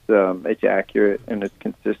 so it's accurate and it's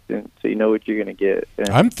consistent, so you know what you're going to get. And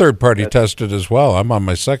I'm third-party tested as well. I'm on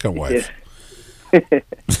my second wife. Yeah.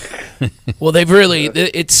 Well, they've really.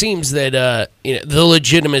 It seems that the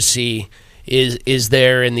legitimacy is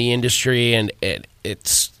there in the industry, and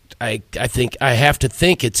it's. I think I have to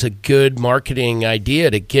think it's a good marketing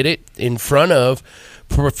idea to get it in front of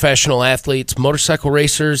professional athletes, motorcycle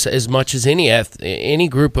racers, as much as any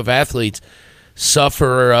group of athletes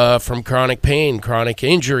suffer from chronic pain, chronic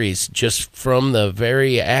injuries, just from the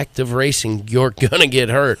very act of racing. You're going to get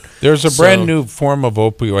hurt. There's a brand new form of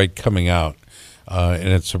opioid coming out, and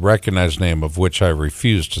it's a recognized name of which I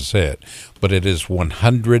refuse to say it, but it is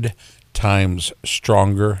 100 times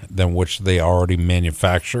stronger than which they already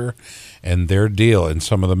manufacture. And their deal in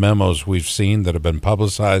some of the memos we've seen that have been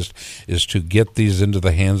publicized is to get these into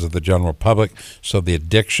the hands of the general public so the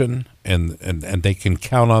addiction and they can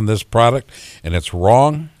count on this product. And it's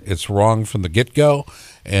wrong. It's wrong from the get-go.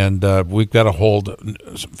 And we've got to hold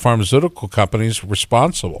pharmaceutical companies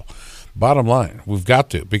responsible. Bottom line, we've got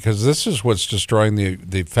to, because this is what's destroying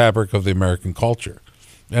the fabric of the American culture.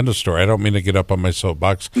 End of story. I don't mean to get up on my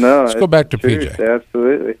soapbox. No, let's go back to true. PJ.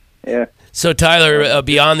 Absolutely. Yeah. So, Tyler,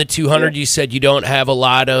 beyond the 200, you said you don't have a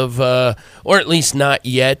lot of, or at least not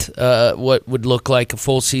yet, what would look like a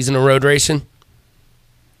full season of road racing?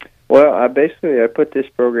 Well, I put this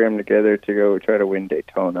program together to go try to win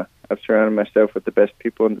Daytona. I've surrounded myself with the best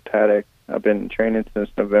people in the paddock. I've been training since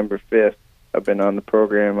November 5th. I've been on the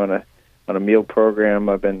program on a meal program.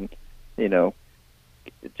 I've been,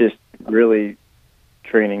 just really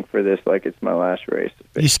training for this like it's my last race.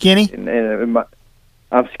 You skinny?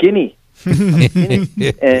 I'm skinny. and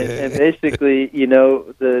basically,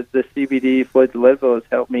 the CBD Floyd to Leadville has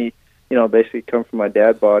helped me, basically come from my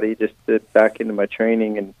dad body just to back into my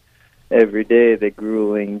training, and every day the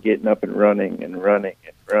grueling, getting up and running, and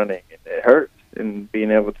it hurts. And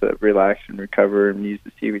being able to relax and recover and use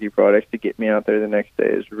the CBD products to get me out there the next day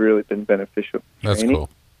has really been beneficial. That's cool.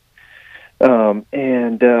 So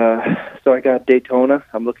I got Daytona.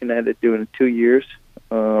 I'm looking at it doing 2 years.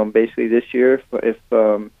 Basically this year, if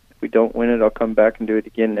we don't win it, I'll come back and do it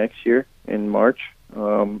again next year in March.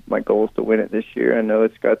 My goal is to win it this year. I know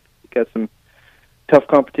it's got some tough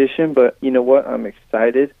competition, but you know what? I'm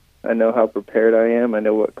excited. I know how prepared I am. I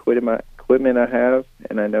know what equipment I have,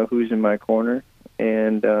 and I know who's in my corner,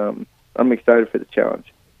 and I'm excited for the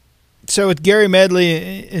challenge. So with Gary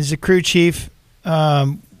Medley as the crew chief,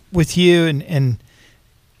 with you and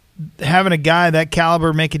having a guy that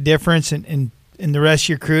caliber make a difference in the rest of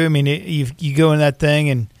your crew, I mean, you go in that thing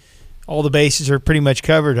and all the bases are pretty much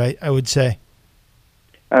covered, I would say.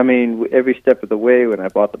 I mean, every step of the way, when I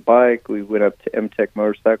bought the bike, we went up to M-Tech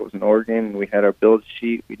Motorcycles in Oregon, and we had our build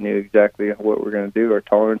sheet. We knew exactly what we were going to do, our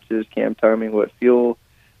tolerances, cam timing, what fuel,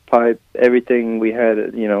 pipe, everything we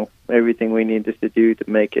had, everything we needed to do to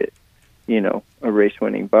make it, a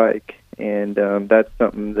race-winning bike. And that's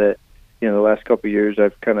something that, the last couple of years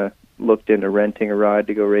I've kind of looked into renting a ride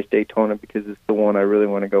to go race Daytona because it's the one I really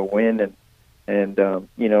want to go win. And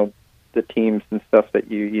the teams and stuff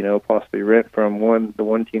that you possibly rent from. The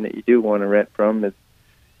one team that you do want to rent from is,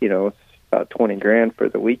 it's about $20,000 for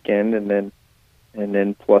the weekend, and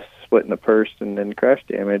then plus splitting the purse and then crash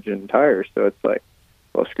damage and tires. So it's like,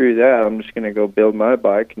 well, screw that. I'm just going to go build my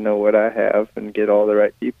bike, know what I have, and get all the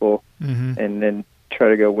right people, and then try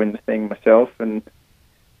to go win the thing myself and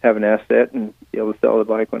have an asset and be able to sell the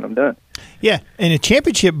bike when I'm done. Yeah, and a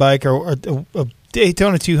championship bike or a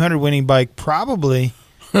Daytona 200 winning bike probably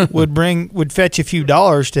would fetch a few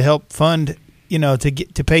dollars to help fund,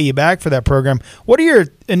 to pay you back for that program. What are your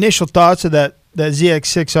initial thoughts of that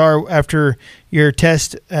ZX6R after your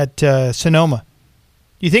test at Sonoma?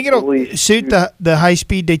 Do you think it'll suit the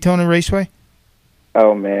high-speed Daytona Raceway?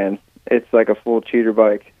 Oh, man. It's like a full cheater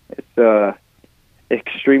bike. It's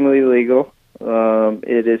extremely legal.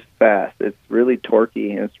 It is fast. It's really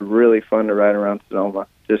torquey, and it's really fun to ride around Sonoma.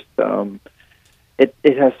 Just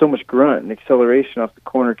It has so much grunt and acceleration off the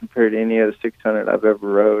corner compared to any other 600 I've ever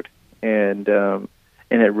rode, and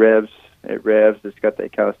it revs. It's got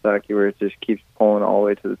that Kawasaki where it just keeps pulling all the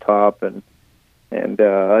way to the top, and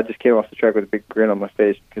I just came off the track with a big grin on my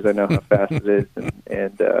face because I know how fast it is,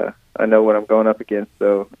 and I know what I'm going up against,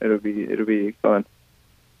 so it'll be fun.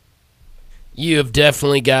 You have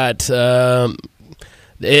definitely got.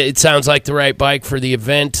 It sounds like the right bike for the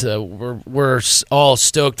event. We're all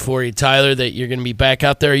stoked for you, Tyler, that you're going to be back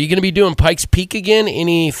out there. Are you going to be doing Pikes Peak again?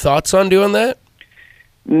 Any thoughts on doing that?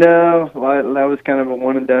 No, that was kind of a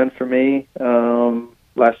one and done for me.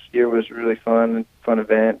 Last year was a really fun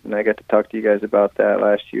event, and I got to talk to you guys about that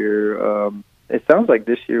last year. It sounds like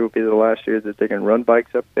this year will be the last year that they can run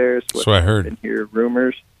bikes up there. That's what I heard. And hear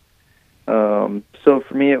rumors. So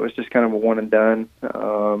for me, it was just kind of a one and done.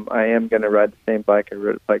 I am going to ride the same bike I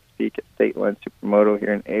rode at Pikes Peak at State Line Supermoto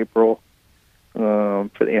here in April for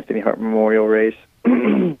the Anthony Hart Memorial Race,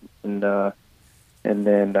 and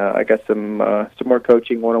then I got some more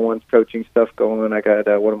coaching, one-on-one coaching stuff going. I got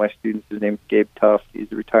one of my students. His name's Gabe Tuff.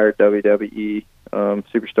 He's a retired WWE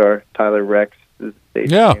superstar. Tyler Rex is his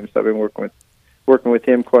stage name. So I've been working with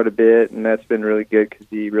him quite a bit, and that's been really good because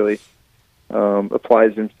he really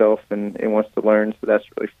applies himself and wants to learn, so that's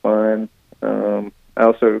really fun. I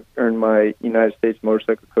also earned my United States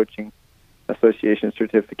Motorcycle Coaching Association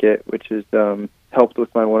certificate, which has helped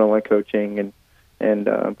with my one-on-one coaching, and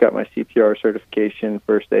got my CPR certification,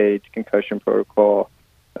 first aid, concussion protocol,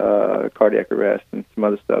 cardiac arrest, and some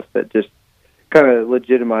other stuff that just kind of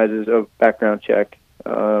legitimizes a background check,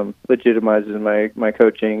 legitimizes my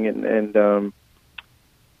coaching, and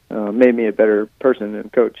made me a better person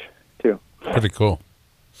and coach, too. Pretty cool.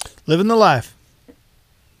 Living the life.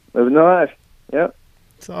 Living the life, yep.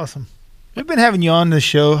 It's awesome. We've been having you on the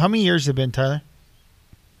show. How many years have it been, Tyler?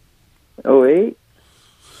 10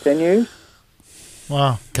 years.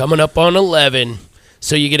 Wow. Coming up on 11.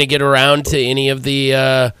 So you going to get around to any of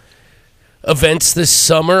the events this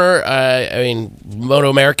summer? I mean, Moto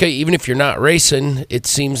America, even if you're not racing, it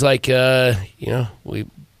seems like you'd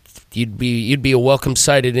be a welcome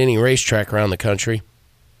sight at any racetrack around the country.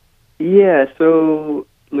 Yeah, so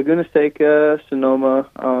Laguna Seca,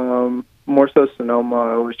 Sonoma, more so Sonoma.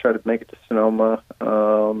 I always try to make it to Sonoma.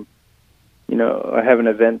 I have an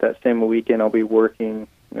event that same weekend. I'll be working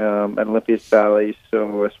at Olympias Valley,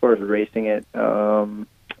 so as far as racing it,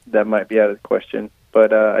 that might be out of the question.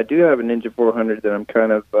 But I do have a Ninja 400 that I'm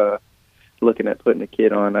kind of looking at putting a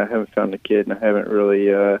kid on. I haven't found a kid, and I haven't really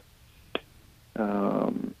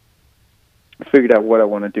figured out what I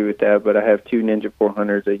want to do with that. But I have 2 Ninja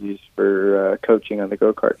 400s I use for coaching on the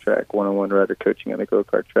go-kart track, one-on-one rider coaching on the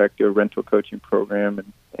go-kart track, do a rental coaching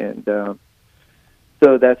program, and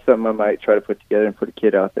so that's something I might try to put together and put a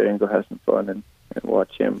kid out there and go have some fun and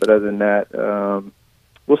watch him. But other than that,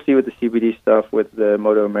 we'll see with the CBD stuff with the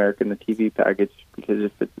Moto America and the TV package,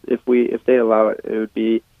 because if they allow it, it would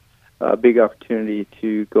be a big opportunity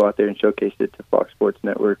to go out there and showcase it to Fox Sports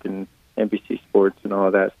Network and NBC Sports and all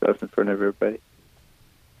of that stuff in front of everybody.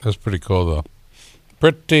 That's pretty cool, though.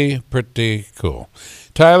 Pretty cool.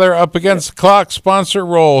 Tyler, up against the clock, sponsor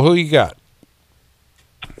roll. Who you got?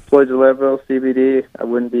 Floyd Level, CBD. I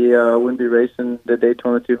wouldn't be racing the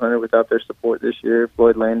Daytona 200 without their support this year.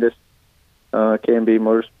 Floyd Landis, K&B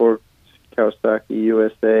Motorsports, Kawasaki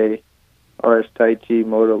USA, RS Taichi,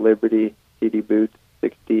 Moto Liberty, CD Boots,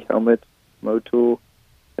 60 Helmets, Motul,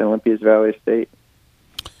 and Olympias Valley State.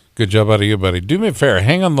 Good job out of you, buddy. Do me a favor.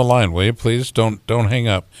 Hang on the line, will you, please? Don't hang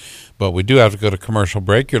up. But we do have to go to commercial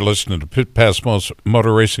break. You're listening to Pit Pass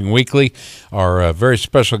Motor Racing Weekly. Our very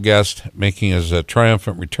special guest making his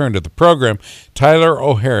triumphant return to the program, Tyler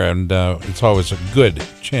O'Hara. And it's always a good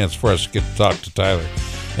chance for us to get to talk to Tyler.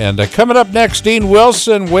 And coming up next, Dean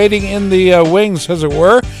Wilson waiting in the wings, as it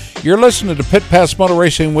were. You're listening to Pit Pass Motor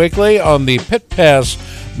Racing Weekly on the Pit Pass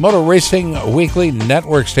Motor Racing Weekly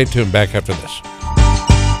Network. Stay tuned. Back after this.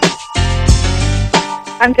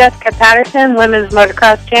 I'm Jessica Patterson, women's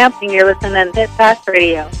motocross champ, and you're listening to Pit Pass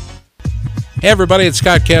Radio. Hey everybody, it's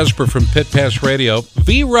Scott Casper from Pit Pass Radio.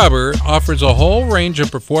 V-Rubber offers a whole range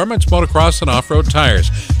of performance motocross and off-road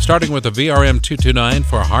tires, starting with the VRM 229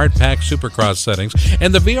 for hard-pack supercross settings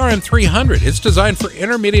and the VRM 300. It's designed for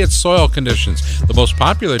intermediate soil conditions. The most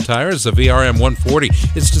popular tire is the VRM 140.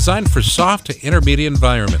 It's designed for soft to intermediate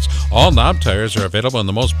environments. All knob tires are available in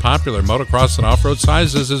the most popular motocross and off-road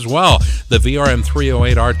sizes as well. The VRM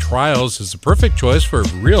 308R Trials is the perfect choice for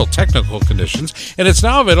real technical conditions, and it's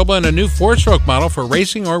now available in a new 4-stroke model for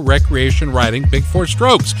racing or recreation riding big 4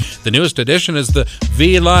 strokes. The newest addition is the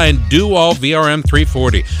V-Line Do-All VRM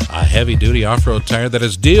 340, a heavy-duty off-road tire that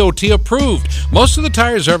is DOT approved. Most of the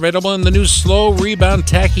tires are available in the new slow rebound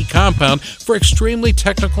tacky compound for extremely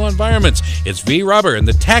technical environments. It's V-Rubber and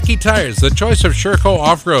the tacky tires, the choice of Sherco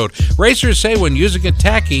off-road. Racers say when using a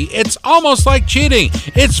tacky, it's almost like cheating.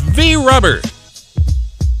 It's V-Rubber.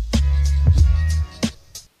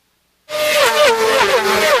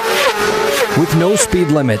 With no speed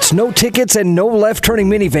limits, no tickets, and no left-turning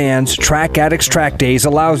minivans, Track Addicts Track Days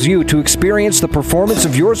allows you to experience the performance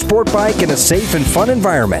of your sport bike in a safe and fun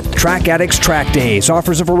environment. Track Addicts Track Days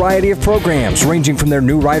offers a variety of programs ranging from their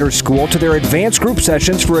new rider school to their advanced group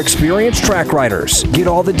sessions for experienced track riders. Get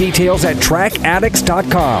all the details at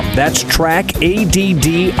trackaddicts.com. That's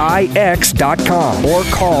trackaddix.com. Or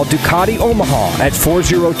call Ducati Omaha at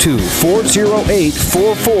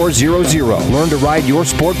 402-408-4400. Learn to ride your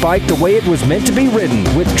sport bike the way it was meant to be ridden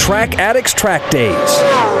with Track Addicts Track Days.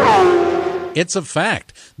 It's a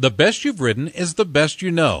fact. The best you've ridden is the best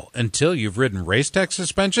you know. Until you've ridden Racetech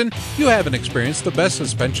suspension, you haven't experienced the best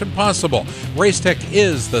suspension possible. Racetech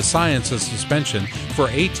is the science of suspension for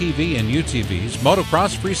ATV and UTVs,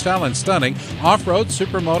 motocross, freestyle, and stunning, off-road,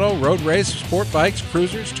 supermoto, road race, sport bikes,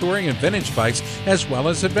 cruisers, touring, and vintage bikes, as well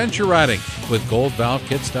as adventure riding. With gold valve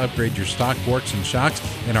kits to upgrade your stock forks and shocks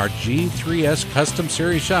and our G3S Custom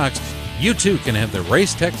Series shocks, you too can have the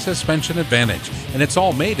Racetech suspension advantage, and it's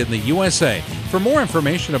all made in the USA. For more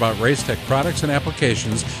information about Racetech products and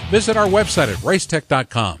applications, visit our website at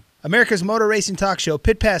racetech.com. America's Motor Racing Talk Show,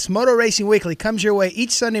 Pit Pass Motor Racing Weekly, comes your way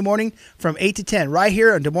each Sunday morning from 8 to 10 right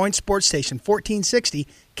here on Des Moines Sports Station, 1460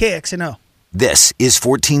 KXNO. This is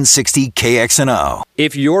 1460 KXNO.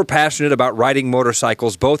 If you're passionate about riding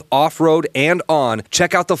motorcycles both off-road and on,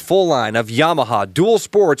 check out the full line of Yamaha dual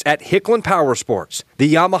sports at Hicklin Power Sports.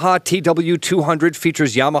 The Yamaha TW200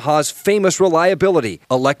 features Yamaha's famous reliability,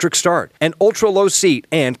 electric start, an ultra-low seat,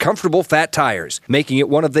 and comfortable fat tires, making it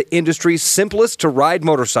one of the industry's simplest to ride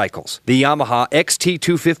motorcycles. The Yamaha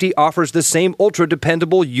XT250 offers the same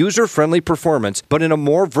ultra-dependable, user-friendly performance, but in a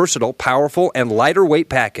more versatile, powerful, and lighter weight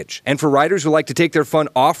package. And for riders who like to take their fun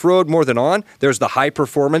off-road more than on, there's the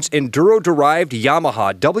high-performance, enduro-derived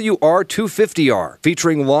Yamaha WR250R,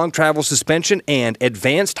 featuring long travel suspension and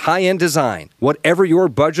advanced high-end design. Whatever your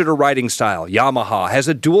budget or riding style, Yamaha has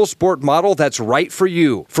a dual sport model that's right for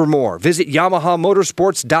you. For more, visit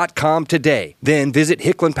YamahaMotorsports.com today. Then visit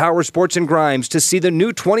Hicklin Power Sports and Grimes to see the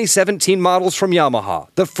new 2017 models from Yamaha,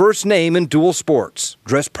 the first name in dual sports.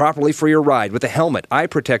 Dress properly for your ride with a helmet, eye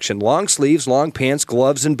protection, long sleeves, long pants,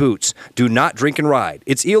 gloves, and boots. Do not drink and ride.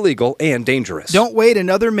 It's illegal and dangerous. Don't wait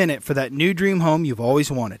another minute for that new dream home you've always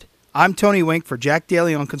wanted. I'm Tony Wink for Jack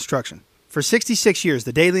DeLeon Construction. For 66 years,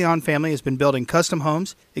 the DeLeon family has been building custom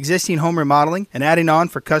homes, existing home remodeling, and adding on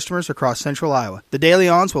for customers across central Iowa. The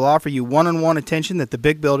DeLeons will offer you one-on-one attention that the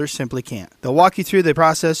big builders simply can't. They'll walk you through the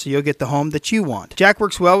process so you'll get the home that you want. Jack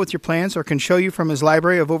works well with your plans or can show you from his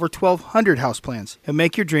library of over 1,200 house plans and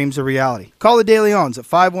make your dreams a reality. Call the DeLeons at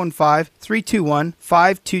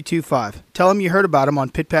 515-321-5225. Tell them you heard about them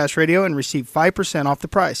on Pit Pass Radio and receive 5% off the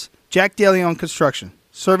price. Jack DeLeon Construction,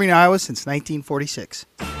 serving Iowa since 1946.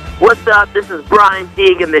 What's up? This is Brian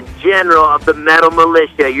Deegan, the general of the Metal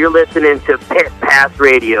Militia. You're listening to Pit Pass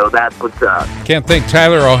Radio. That's what's up. Can't thank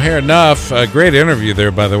Tyler O'Hare enough. A great interview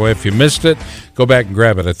there, by the way. If you missed it, go back and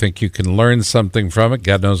grab it. I think you can learn something from it.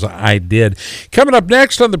 God knows I did. Coming up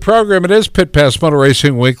next on the program, it is Pit Pass Motor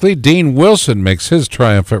Racing Weekly. Dean Wilson makes his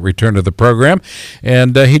triumphant return to the program,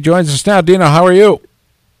 and he joins us now. Dino, how are you?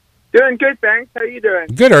 Doing good, thanks. How are you doing?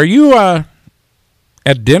 Good. Are you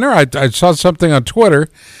at dinner? I saw something on Twitter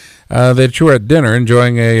that you were at dinner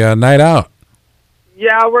enjoying a night out.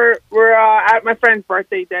 Yeah, we're at my friend's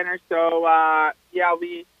birthday dinner, so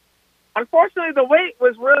we unfortunately the wait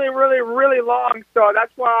was really long, so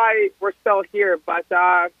that's why we're still here. But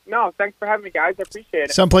no, thanks for having me, guys. I appreciate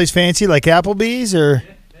it. Someplace fancy like Applebee's or?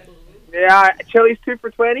 Yeah, Chili's 2 for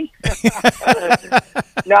 $20.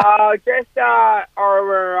 No, just our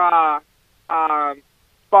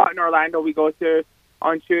spot in Orlando we go to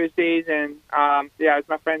on Tuesdays, and it's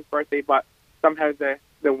my friend's birthday, but somehow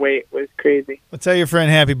the wait was crazy. Well, tell your friend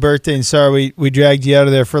happy birthday, and sorry we dragged you out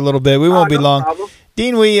of there for a little bit. We won't be long. Problem.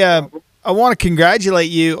 Dean, I want to congratulate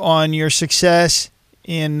you on your success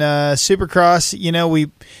in Supercross. You know, we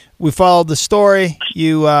followed the story,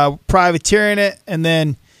 you privateering it, and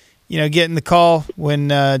then getting the call when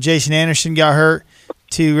Jason Anderson got hurt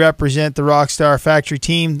to represent the Rockstar Factory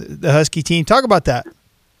team, the Husky team. Talk about that.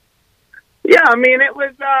 Yeah, I mean, it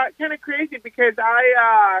was kind of crazy because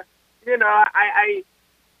I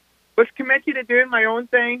was committed to doing my own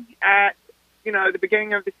thing at, the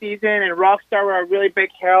beginning of the season, and Rockstar were a really big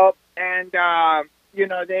help, and,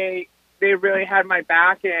 they really had my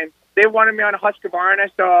back, and they wanted me on a Husqvarna,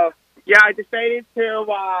 so, yeah, I decided to,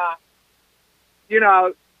 do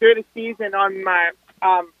the season on my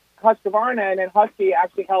Husqvarna, and then Husky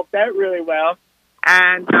actually helped out really well,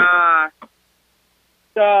 and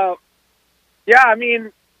so... Yeah, I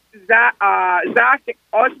mean, Zach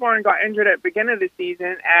Osborne got injured at the beginning of the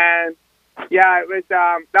season, and yeah, it was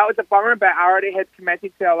that was a bummer. But I already had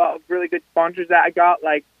committed to a lot of really good sponsors that I got,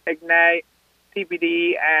 like Ignite,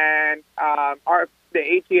 CBD, and the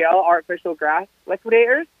AGL Artificial Grass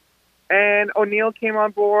Liquidators. And O'Neill came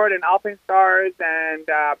on board, and Alpine Stars, and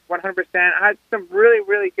 100%. I had some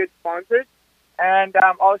really good sponsors, and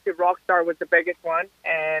obviously Rockstar was the biggest one,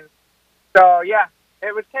 and so yeah.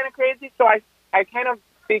 It was kind of crazy, so I kind of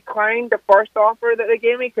declined the first offer that they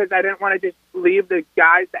gave me because I didn't want to just leave the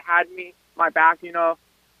guys that had my back,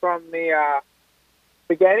 from the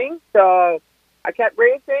beginning. So I kept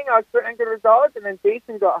racing. I was putting good results, and then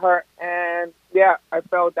Jason got hurt, and yeah, I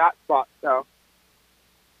filled that spot. So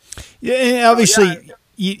yeah, and obviously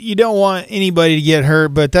you don't want anybody to get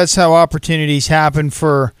hurt, but that's how opportunities happen.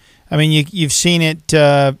 You've seen it,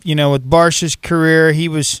 with Barcia's career. He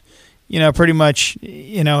was. Pretty much,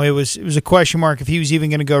 it was a question mark if he was even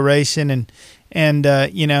going to go racing, and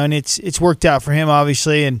it's worked out for him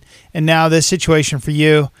obviously, and now this situation for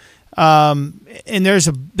you, and there's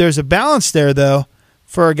a balance there though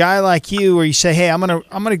for a guy like you where you say, hey, I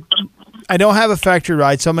don't have a factory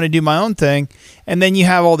ride, so I'm going to do my own thing, and then you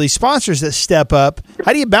have all these sponsors that step up.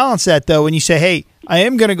 How do you balance that though when you say, hey, I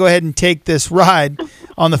am going to go ahead and take this ride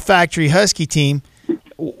on the factory Husky team?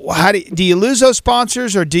 how do you lose those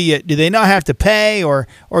sponsors, or do they not have to pay, or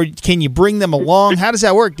can you bring them along? How does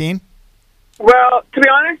that work, Dean? Well, to be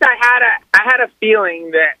honest, I had a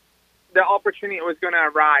feeling that the opportunity was going to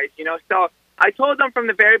arise. So I told them from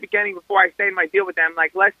the very beginning before I signed my deal with them,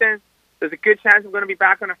 like, listen, there's a good chance I'm going to be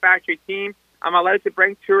back on a factory team. I'm allowed to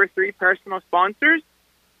bring 2 or 3 personal sponsors.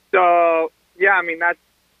 So yeah, I mean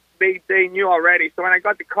they knew already. So when I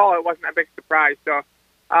got the call, it wasn't a big surprise. So.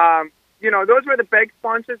 Those were the big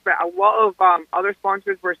sponsors, but a lot of other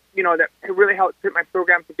sponsors were, that really helped put my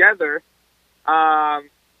program together.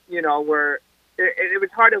 Were it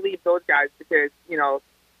was hard to leave those guys because,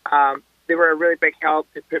 they were a really big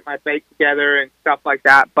help to put my bike together and stuff like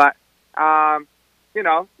that. But,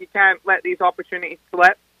 you can't let these opportunities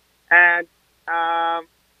slip. And, I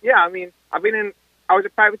was a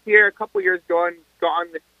privateer a couple years ago and got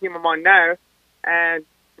on the team I'm on now and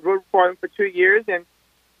rode for them for 2 years. And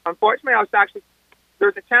unfortunately, there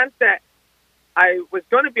was a chance that I was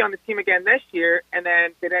going to be on the team again this year, and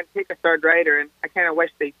then they didn't take a third rider, and I kind of wish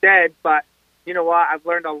they did. But you know what? I've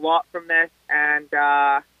learned a lot from this, and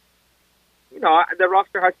the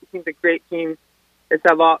Rockstar Husky team's a great team. It's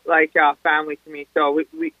a lot like family to me. So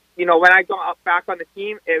we when I got back on the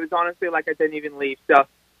team, it was honestly like I didn't even leave. So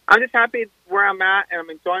I'm just happy where I'm at, and I'm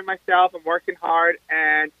enjoying myself. I'm working hard,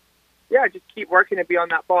 and yeah, just keep working and be on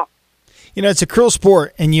that ball. It's a cruel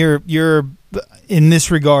sport, and you're in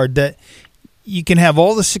this regard that you can have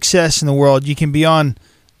all the success in the world. You can be on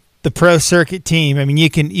the pro circuit team. I mean, you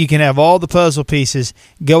can have all the puzzle pieces,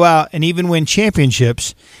 go out and even win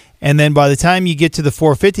championships, and then by the time you get to the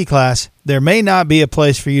 450 class, there may not be a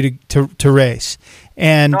place for you to race.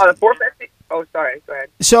 And no, the 450. Oh, sorry. Go ahead.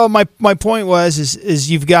 So my point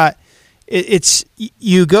is you've got.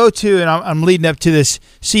 You go to, and I'm leading up to this,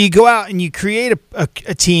 so you go out and you create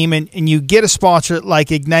a team and you get a sponsor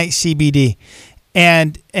like Ignite CBD.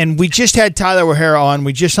 And we just had Tyler O'Hara on.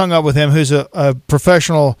 We just hung up with him, who's a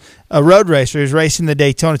professional road racer who's racing the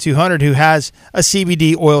Daytona 200, who has a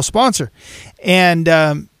CBD oil sponsor.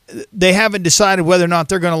 And they haven't decided whether or not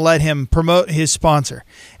they're going to let him promote his sponsor.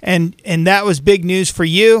 And that was big news for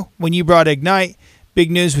you when you brought Ignite. Big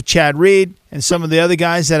news with Chad Reed and some of the other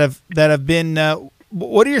guys that have been.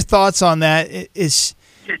 What are your thoughts on that?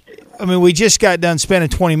 We just got done spending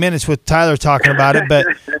 20 minutes with Tyler talking about it, but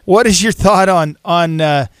what is your thought on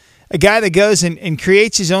a guy that goes and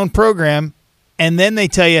creates his own program, and then they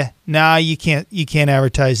tell you, "Nah, you can't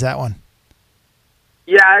advertise that one."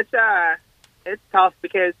 Yeah, it's tough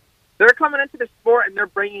because they're coming into the sport and they're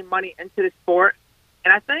bringing money into the sport,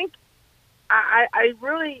 and I think I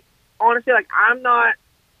really. Honestly, I'm not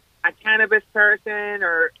a cannabis person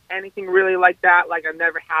or anything really like that. Like, I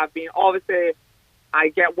never have been. Obviously, I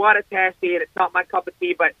get water tested. It's not my cup of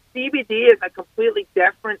tea. But CBD is a completely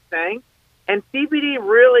different thing. And CBD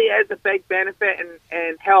really is a big benefit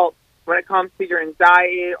and help when it comes to your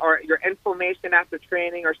anxiety or your inflammation after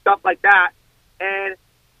training or stuff like that. And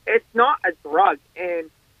it's not a drug. And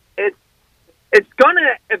it's going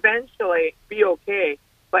to eventually be okay.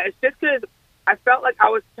 But it's just because I felt like I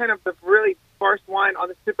was kind of the really first one on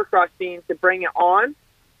the Supercross scene to bring it on,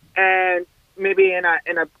 and maybe in a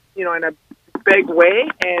big way.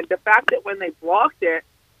 And the fact that when they blocked it,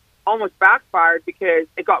 almost backfired because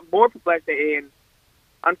it got more publicity. And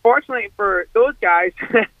unfortunately for those guys,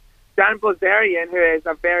 Dan Blazarian, who is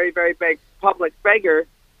a very, very big public figure,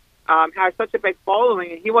 has such a big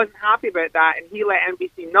following, and he wasn't happy about that, and he let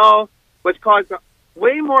NBC know, which caused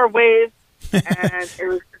way more waves. And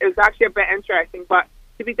it was actually a bit interesting. But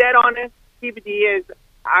to be dead honest, CBD is,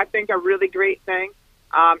 I think, a really great thing.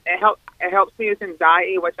 It helps me with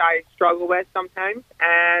anxiety, which I struggle with sometimes,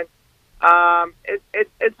 and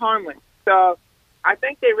it's harmless. So I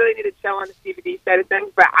think they really need to chill on the CBD side of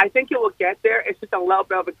things, but I think it will get there. It's just a little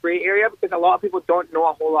bit of a gray area because a lot of people don't know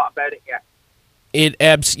a whole lot about it yet.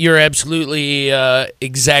 You're absolutely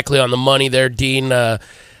exactly on the money there, Dean.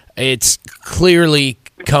 It's clearly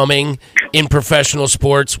coming in professional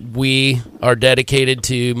sports. We are dedicated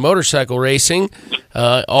to motorcycle racing,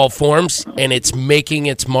 all forms, and it's making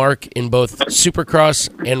its mark in both Supercross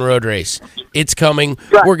and road race. It's coming.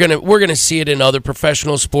 Right. We're gonna see it in other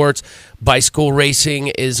professional sports. Bicycle racing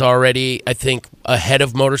is already, I think, ahead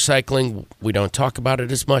of motorcycling. We don't talk about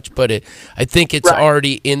it as much, but I think it's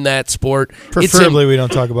already in that sport. Preferably, we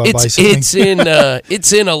don't talk about bicycling.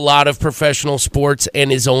 It's in a lot of professional sports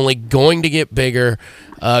and is only going to get bigger.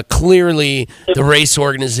 Clearly, the race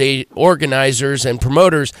organizers and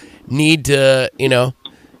promoters need to,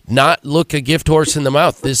 not look a gift horse in the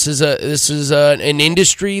mouth. This is an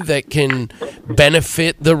industry that can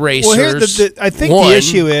benefit the racers. Well, I think the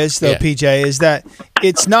issue is, though, PJ, is that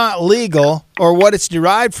it's not legal, or what it's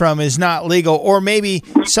derived from is not legal, or maybe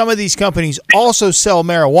some of these companies also sell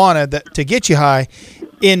marijuana to get you high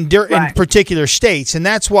in particular states, and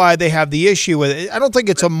that's why they have the issue with it. I don't think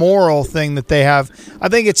it's a moral thing that they have. I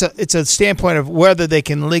think it's a standpoint of whether they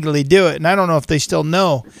can legally do it, and I don't know if they still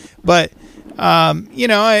know. But and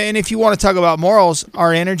if you want to talk about morals,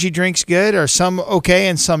 are energy drinks good? Are some okay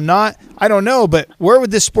and some not? I don't know, but where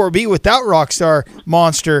would this sport be without Rockstar,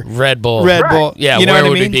 Monster, Red Bull? Bull. Yeah, you know where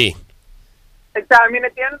what would I mean? it be? Exactly. I mean,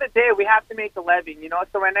 at the end of the day, we have to make a living,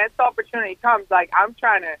 So when this opportunity comes, like, I'm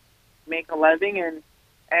trying to make a living, and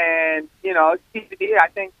CBD, I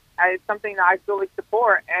think, is something that I fully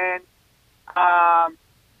support. And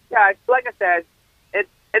it's like I said,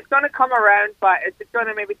 it's going to come around, but it's going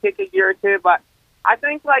to maybe take a year or two. But I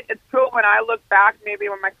think, like, it's cool when I look back, maybe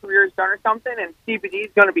when my career is done or something, and CBD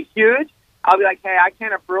is going to be huge. I'll be like, hey, I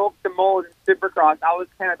kind of broke the mold in Supercross. I was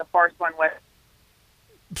kind of the first one with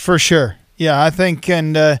it. For sure. Yeah, I think,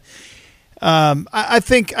 and I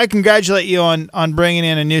think I congratulate you on bringing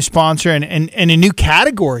in a new sponsor and a new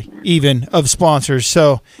category even of sponsors.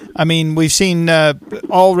 So, I mean, we've seen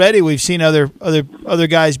already. We've seen other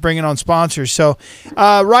guys bringing on sponsors. So,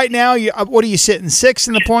 right now, what are you sitting 6th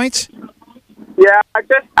in the points? Yeah,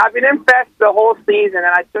 I've been in fifth the whole season, and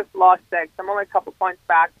I just lost 6. I'm only a couple points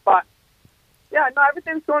back, but yeah, no,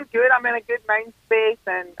 everything's going good. I'm in a good mind space,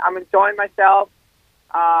 and I'm enjoying myself.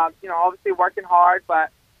 Obviously working hard, but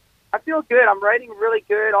I feel good. I'm riding really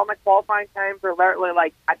good. All my qualifying times are literally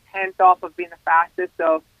like a tenth off of being the fastest,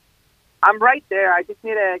 so I'm right there. I just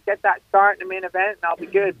need to get that start in the main event, and I'll be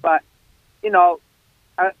good. But,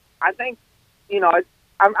 I think,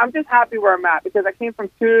 I'm just happy where I'm at, because I came from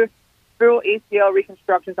 2 full ACL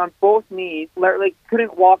reconstructions on both knees, literally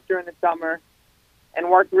couldn't walk during the summer, and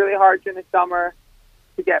worked really hard during the summer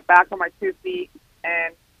to get back on my 2 feet,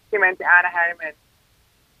 and came into Anaheim, and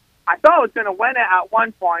I thought I was going to win it at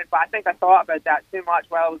one point, but I think I thought about that too much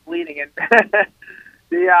while I was leading, and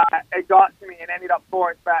it got to me and ended up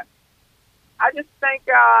 4th. But I just think,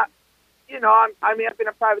 I've been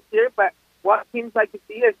a privateer, but what teams like to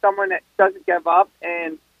see is someone that doesn't give up,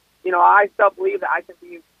 and I still believe that I can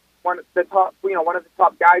be one of the top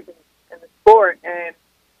guys in the sport, and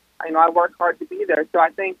I work hard to be there. So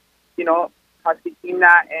I think Husky seen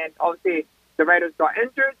that, and obviously the riders got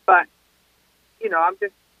injured, but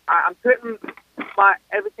I'm putting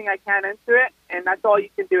everything I can into it, and that's all you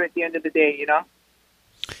can do at the end of the day,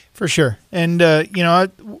 For sure. And,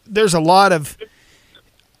 there's a lot of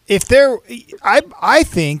 – I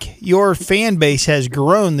think your fan base has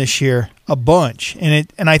grown this year a bunch,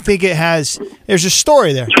 and I think it has – there's a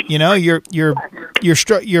story there. You're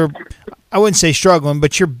I wouldn't say struggling,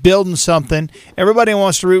 but you're building something. Everybody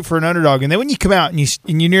wants to root for an underdog, and then when you come out and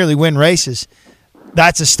you nearly win races –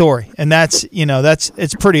 that's a story, and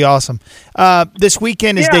it's pretty awesome. This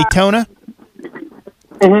weekend is Daytona.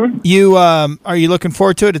 Mm-hmm. You are you looking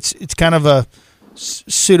forward to it? It's kind of a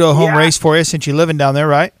pseudo home race for you since you're living down there,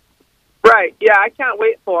 right? Right. Yeah, I can't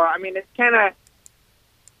wait for it. I mean, it's kind of.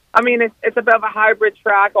 It's a bit of a hybrid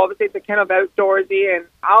track. Obviously, it's a kind of outdoorsy, and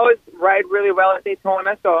I always ride really well at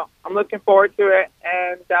Daytona, so I'm looking forward to it.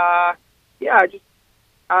 And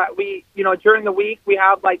we during the week we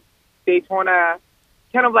have like Daytona.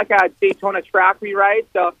 Kind of like a Daytona track we ride,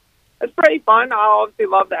 so it's pretty fun. I obviously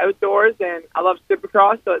love the outdoors, and I love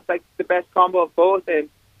Supercross, so it's like the best combo of both, and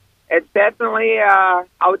it's definitely, I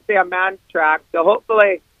would say, a man's track, so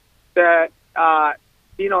hopefully the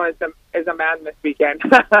Dino is a man this weekend.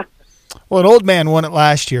 Well, an old man won it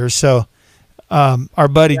last year, so our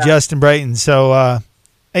buddy Justin Brayton, so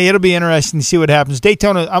hey, it'll be interesting to see what happens.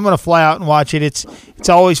 Daytona, I'm going to fly out and watch it. It's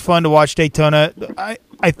always fun to watch Daytona.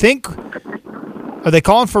 I think... Are they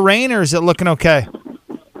calling for rain, or is it looking okay?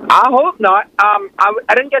 I hope not. I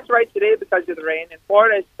didn't get to ride today because of the rain, and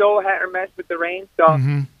Florida is so hit or miss with the rain, so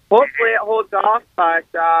hopefully it holds off. But,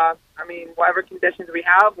 whatever conditions we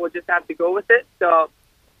have, we'll just have to go with it. So,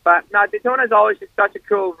 but, no, Daytona is always just such a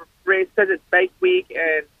cool race because it's bike week,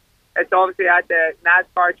 and it's obviously at the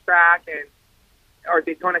NASCAR track or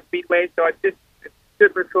Daytona Speedway, so it's a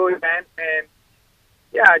super cool event, and,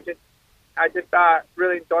 I just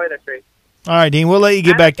really enjoy this race. All right, Dean, we'll let you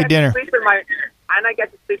get back to dinner. And I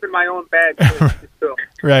get to sleep in my own bed. So it's cool.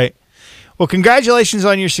 Right. Well, congratulations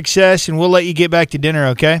on your success, and we'll let you get back to dinner,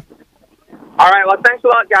 okay? All right. Well, thanks a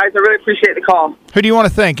lot, guys. I really appreciate the call. Who do you want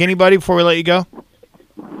to thank? Anybody before we let you go?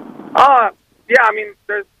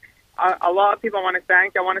 There's a lot of people I want to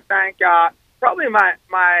thank. I want to thank probably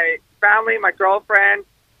my family, my girlfriend.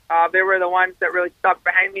 They were the ones that really stuck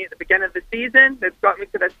behind me at the beginning of the season. That's got me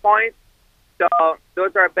to this point. So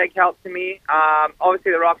those are a big help to me.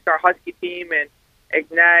 Obviously, the Rockstar Husky team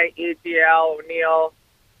Ignite, ETL, O'Neill,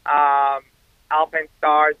 Alpine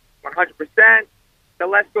Stars, 100%. The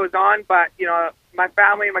list goes on, but, you know, my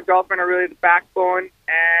family and my girlfriend are really the backbone,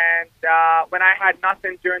 and when I had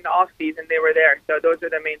nothing during the off-season, they were there. So those are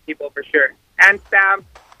the main people for sure. And Sam,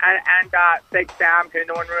 and Big Sam, who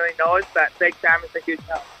no one really knows, but Big Sam is a huge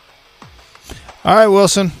help. All right,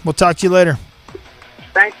 Wilson. We'll talk to you later.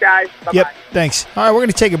 Thanks, guys. Bye-bye. Yep, thanks. All right, we're going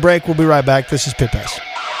to take a break. We'll be right back. This is Pit Pass.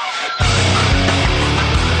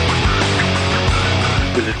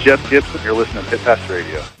 This is Jeff Gibson. You're listening to Pit Pass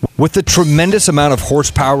Radio. With the tremendous amount of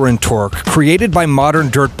horsepower and torque created by modern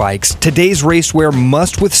dirt bikes, today's racewear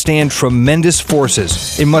must withstand tremendous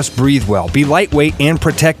forces. It must breathe well, be lightweight and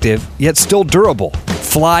protective, yet still durable.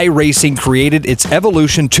 Fly Racing created its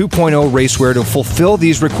Evolution 2.0 racewear to fulfill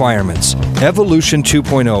these requirements. Evolution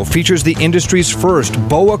 2.0 features the industry's first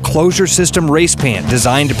BOA closure system race pant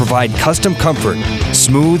designed to provide custom comfort,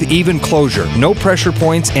 smooth, even closure, no pressure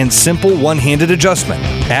points, and simple one-handed adjustment.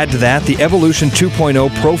 Add to that the Evolution 2.0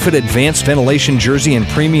 ProFit Advanced Ventilation Jersey and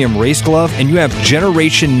Premium Race Glove, and you have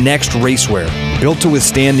Generation Next racewear, built to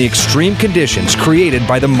withstand the extreme conditions created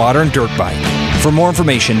by the modern dirt bike. For more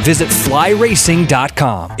information, visit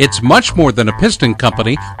flyracing.com. It's much more than a piston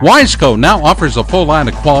company. Wiseco now offers a full line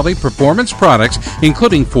of quality performance products,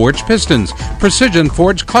 including forged pistons, precision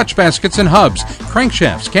forged clutch baskets and hubs,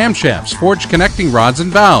 crankshafts, camshafts, forged connecting rods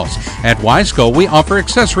and valves. At Wiseco, we offer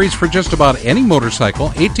accessories for just about any motorcycle,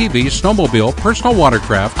 ATV, snowmobile, personal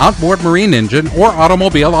watercraft, outboard marine engine, or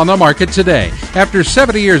automobile on the market today. After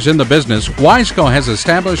 70 years in the business, Wiseco has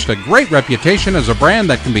established a great reputation as a brand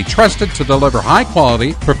that can be trusted to deliver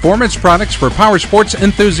high-quality performance products for power sports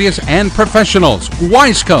enthusiasts and professionals.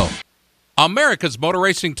 Wiseco. America's motor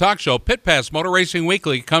racing talk show, Pit Pass Motor Racing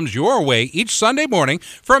Weekly, comes your way each Sunday morning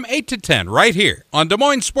from 8 to 10 right here on Des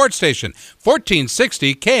Moines Sports Station,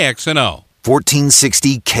 1460 KXNO.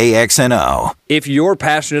 1460 KXNO. If you're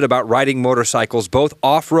passionate about riding motorcycles both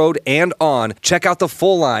off-road and on, check out the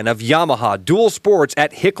full line of Yamaha dual sports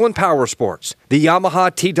at Hicklin Power Sports. The Yamaha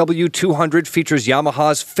TW200 features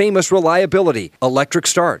Yamaha's famous reliability, electric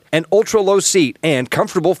start, an ultra-low seat, and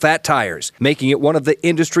comfortable fat tires, making it one of the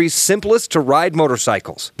industry's simplest to ride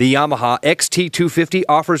motorcycles. The Yamaha XT250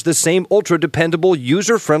 offers the same ultra-dependable,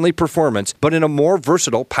 user-friendly performance, but in a more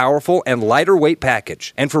versatile, powerful, and lighter weight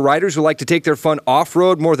package. And for riders who like to take their fun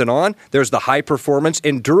off-road more than on, there's the high-performance,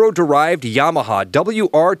 enduro-derived Yamaha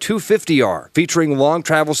WR250R, featuring long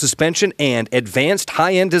travel suspension and advanced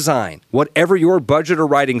high-end design. Whatever your budget or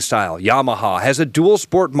riding style, Yamaha has a dual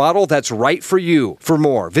sport model that's right for you. For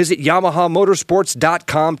more, visit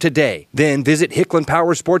YamahaMotorsports.com today. Then visit Hicklin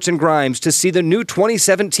Power Sports and Grimes to see the new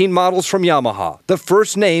 2017 models from Yamaha, the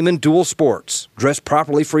first name in dual sports. Dress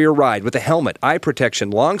properly for your ride with a helmet, eye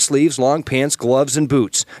protection, long sleeves, long pants, gloves, and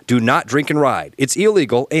boots. Do not drink and ride. It's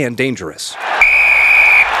illegal and dangerous.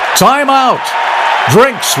 Time out!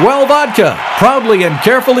 Drink Swell Vodka, proudly and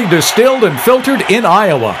carefully distilled and filtered in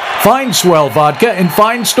Iowa. Find Swell Vodka in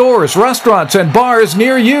fine stores, restaurants, and bars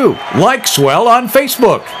near you. Like Swell on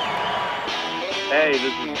Facebook. Hey,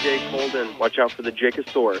 this is Jake Holden. Watch out for the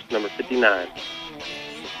Jacosaurus, number 59.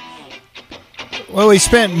 Well, we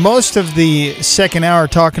spent most of the second hour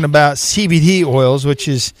talking about CBD oils, which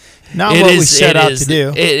is not what we set out to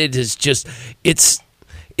do. It is just, it's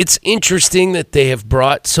interesting that they have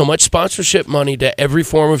brought so much sponsorship money to every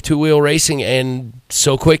form of two-wheel racing and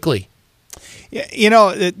so quickly. You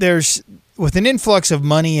know, there's, with an influx of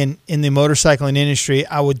money in the motorcycling industry,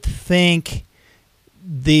 I would think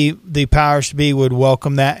the powers to be would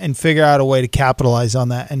welcome that and figure out a way to capitalize on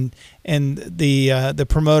that. And the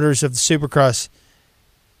promoters of the Supercross,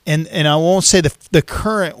 and I won't say the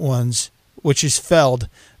current ones, which is Feld,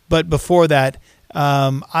 but before that,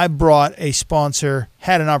 I brought a sponsor,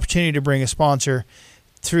 had an opportunity to bring a sponsor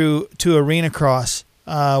to Arena Cross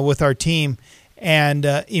with our team, and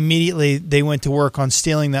immediately they went to work on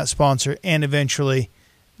stealing that sponsor, and eventually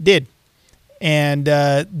did. And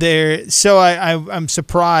I'm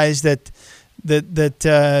surprised that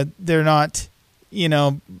they're not, you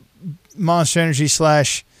know, Monster Energy /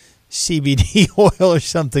 CBD oil or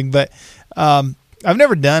something. But I've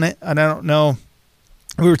never done it, and I don't know.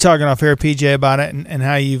 We were talking off air, PJ, about it and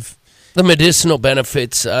how you've... The medicinal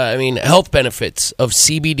benefits, health benefits of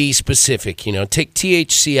CBD specific. You know, take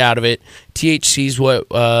THC out of it. THC is what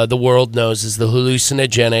the world knows as the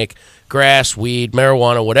hallucinogenic, grass, weed,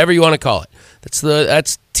 marijuana, whatever you want to call it.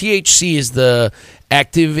 That's THC is the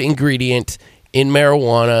active ingredient in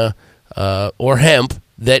marijuana or hemp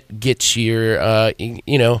that gets your,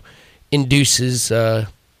 induces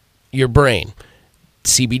your brain.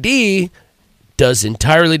 CBD does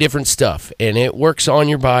entirely different stuff, and it works on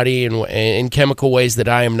your body in chemical ways that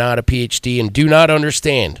I am not a PhD and do not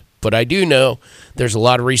understand. But I do know there's a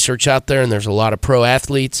lot of research out there, and there's a lot of pro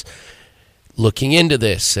athletes looking into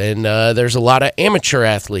this, and there's a lot of amateur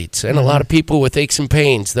athletes and a lot of people with aches and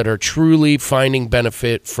pains that are truly finding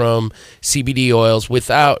benefit from CBD oils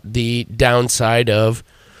without the downside of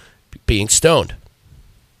being stoned.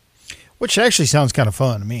 Which actually sounds kind of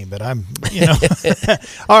fun to me, but I'm.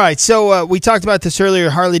 All right, so we talked about this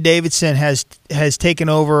earlier. Harley-Davidson has taken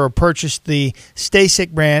over or purchased the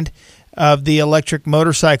Stasic brand of the electric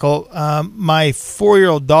motorcycle. My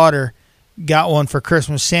 4-year-old daughter got one for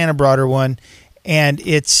Christmas. Santa brought her one, and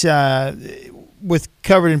it's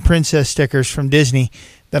covered in princess stickers from Disney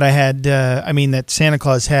that I had. That Santa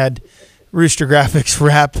Claus had Rooster Graphics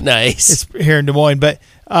wrap. Nice. It's here in Des Moines, but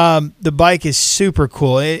the bike is super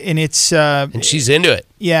cool, and it's and she's into it.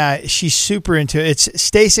 Yeah, she's super into it. It's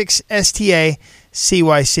Stasic,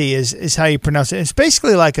 STACYC is how you pronounce it. It's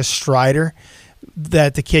basically like a Strider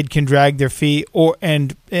that the kid can drag their feet,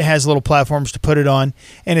 and it has little platforms to put it on,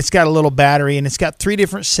 and it's got a little battery, and it's got 3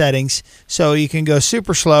 different settings, so you can go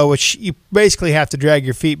super slow, which you basically have to drag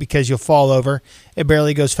your feet because you'll fall over. It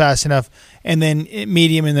barely goes fast enough, and then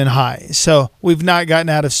medium, and then high. So we've not gotten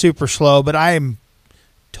out of super slow, but I am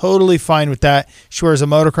totally fine with that. She wears a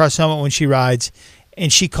motocross helmet when she rides,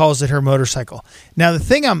 and she calls it her motorcycle. Now the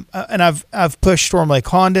thing I've pushed Storm Lake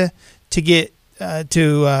Honda to get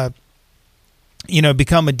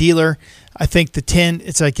become a dealer. I think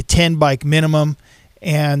it's like a 10 bike minimum,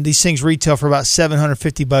 and these things retail for about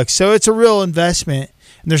 $750. So it's a real investment,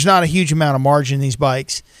 and there's not a huge amount of margin in these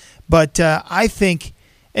bikes. But I think,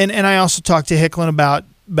 and I also talked to Hicklin about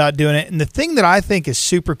doing it. And the thing that I think is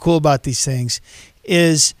super cool about these things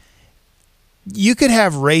is you could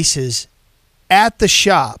have races at the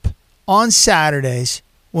shop on Saturdays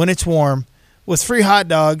when it's warm with free hot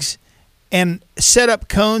dogs and set up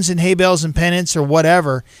cones and hay bales and pennants or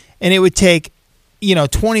whatever, and it would take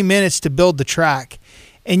 20 minutes to build the track,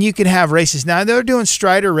 and you could have races. Now they're doing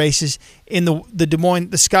Strider races in the Des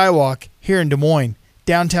Moines, the Skywalk here in Des Moines,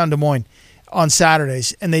 downtown Des Moines, on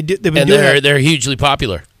Saturdays, and they've been doing that. They're hugely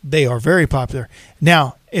popular. They are very popular.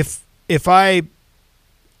 Now,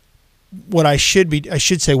 what I should be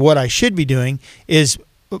doing is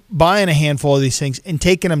buying a handful of these things and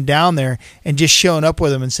taking them down there and just showing up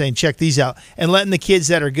with them and saying, check these out, and letting the kids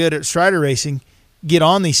that are good at Strider racing get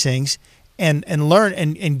on these things and learn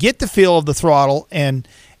and get the feel of the throttle. And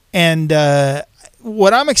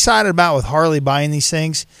what I'm excited about with Harley buying these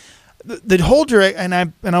things, the whole and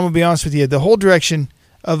I'm going to be honest with you, the whole direction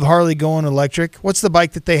of Harley going electric. What's the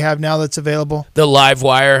bike that they have now that's available? The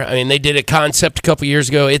Livewire. I mean, they did a concept a couple years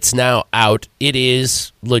ago. It's now out. It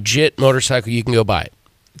is legit motorcycle. You can go buy it.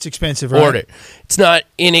 It's expensive, right? Order it. It's not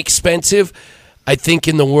inexpensive. I think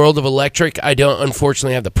in the world of electric, I don't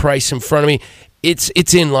unfortunately have the price in front of me.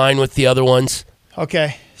 It's in line with the other ones.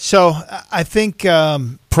 Okay. So I think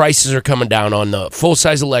prices are coming down on the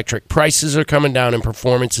full-size electric. Prices are coming down and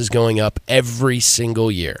performance is going up every single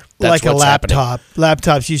year. That's like a laptop. Happening.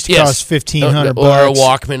 Laptops used to cost $1,500. Or a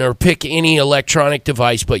Walkman, or pick any electronic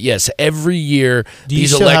device. But yes, every year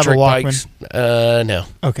these electric bikes. No.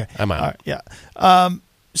 Okay. I'm out. Right, yeah.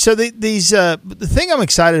 So the thing I'm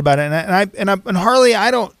excited about it, and Harley,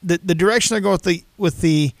 the direction they're going with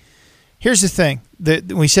the. Here's the thing.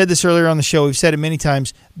 We said this earlier on the show. We've said it many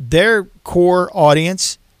times. Their core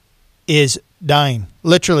audience is dying.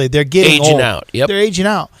 Literally, they're getting aging old. Out. Yep. They're aging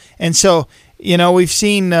out, and so we've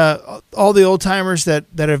seen all the old timers that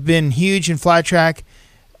have been huge in flat track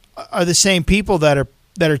are the same people that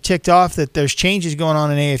are ticked off that there's changes going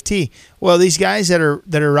on in AFT. Well, these guys that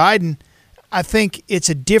are riding, I think it's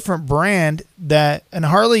a different brand and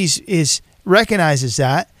Harley's recognizes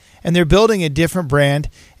that. And they're building a different brand,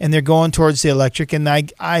 and they're going towards the electric. And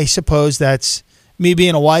I suppose that's me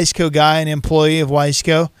being a Wiseco guy, an employee of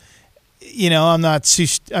Wiseco. I'm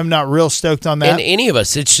not real stoked on that. And any of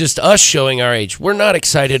us, it's just us showing our age. We're not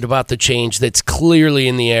excited about the change that's clearly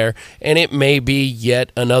in the air, and it may be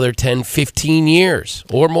yet another 10, 15 years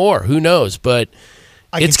or more. Who knows? But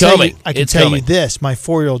it's coming. I can tell you this: my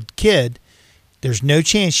 4-year-old kid, there's no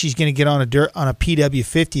chance she's going to get on a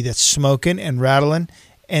PW50 that's smoking and rattling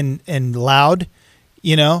and loud.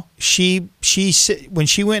 She when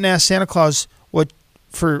she went and asked Santa Claus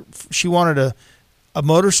she wanted a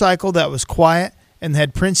motorcycle that was quiet and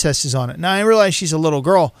had princesses on it. Now I realize she's a little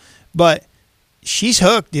girl, but she's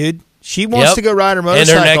hooked, dude. She wants to go ride her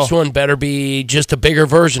motorcycle. And her next one better be just a bigger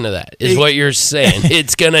version of that, is what you're saying.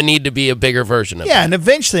 It's going to need to be a bigger version of that. Yeah, and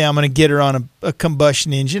eventually I'm going to get her on a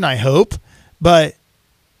combustion engine, I hope. But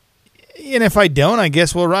And if I don't, I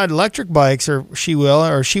guess we'll ride electric bikes, or she will,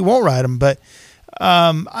 or she won't ride them. But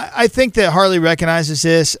I think that Harley recognizes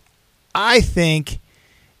this. I think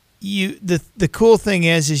the cool thing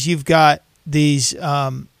is you've got these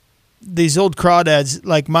old crawdads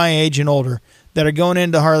like my age and older that are going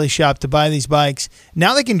into Harley shop to buy these bikes.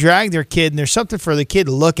 Now they can drag their kid, and there's something for the kid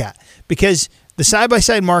to look at, because the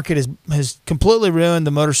side-by-side market has completely ruined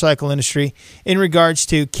the motorcycle industry in regards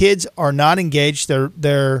to kids are not engaged.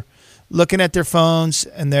 They're looking at their phones,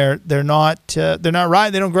 and they're not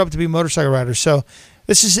riding. They don't grow up to be motorcycle riders. So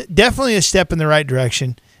this is definitely a step in the right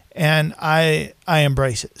direction, and I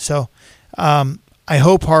embrace it. So I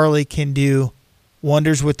hope Harley can do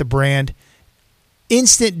wonders with the brand.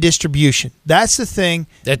 Instant distribution. That's the thing.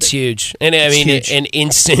 That's huge. And I mean, and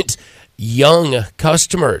instant young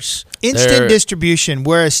customers. Instant distribution,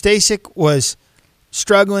 whereas Stasic was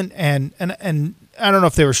struggling, and I don't know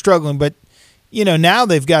if they were struggling, but now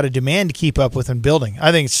they've got a demand to keep up with and building.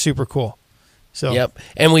 I think it's super cool. So yep,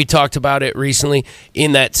 and we talked about it recently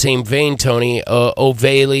in that same vein, Tony.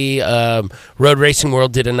 O'Vailey, Road Racing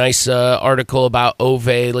World did a nice article about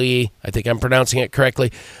O'Vailey. I think I'm pronouncing it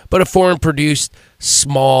correctly, but a foreign-produced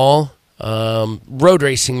small road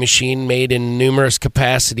racing machine made in numerous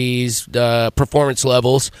capacities, performance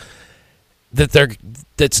levels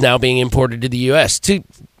that's now being imported to the U.S. to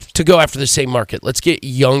go after the same market. Let's get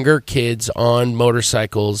younger kids on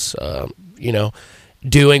motorcycles,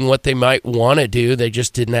 doing what they might want to do. They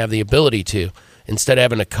just didn't have the ability to. Instead of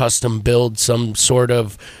having a custom build some sort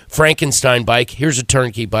of Frankenstein bike, here's a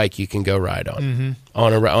turnkey bike you can go ride on,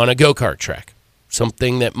 on a go-kart track.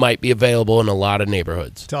 Something that might be available in a lot of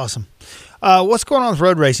neighborhoods. It's awesome. What's going on with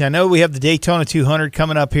road racing? I know we have the Daytona 200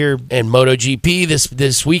 coming up here. And MotoGP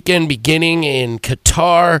this weekend, beginning in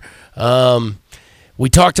Qatar. We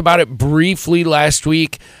talked about it briefly last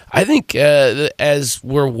week. I think as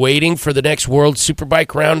we're waiting for the next World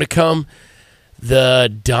Superbike round to come,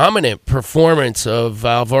 the dominant performance of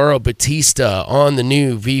Alvaro Bautista on the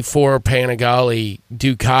new V4 Panigale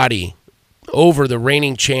Ducati over the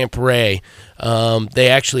reigning champ Ray. They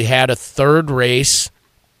actually had a third race.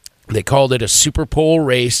 They called it a Super Pole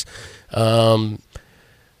race. So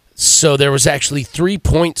there was actually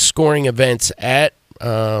 3-point scoring events at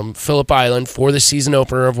Phillip Island for the season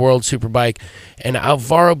opener of World Superbike, and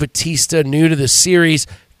Alvaro Bautista, new to the series,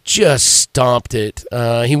 just stomped it.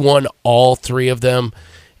 He won all 3 of them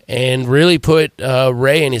and really put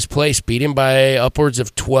Ray in his place, beat him by upwards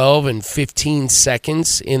of 12 and 15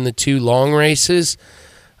 seconds in the 2 long races.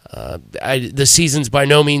 The season's by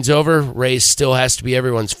no means over. Ray still has to be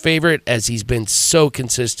everyone's favorite, as he's been so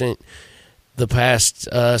consistent the past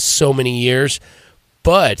so many years.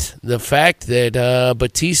 But the fact that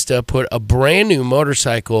Bautista put a brand new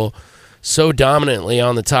motorcycle so dominantly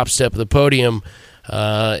on the top step of the podium,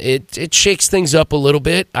 it shakes things up a little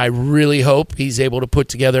bit. I really hope he's able to put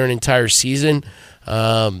together an entire season.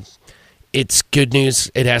 It's good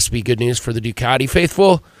news. It has to be good news for the Ducati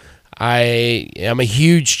faithful. I am a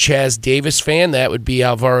huge Chaz Davis fan. That would be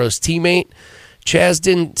Alvaro's teammate. Chaz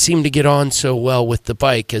didn't seem to get on so well with the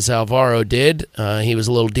bike as Alvaro did. He was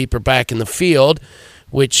a little deeper back in the field,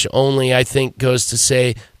 which only, I think, goes to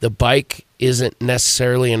say the bike isn't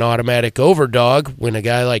necessarily an automatic overdog when a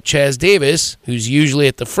guy like Chaz Davis, who's usually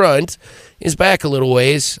at the front, is back a little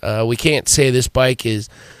ways. We can't say this bike is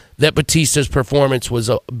that Bautista's performance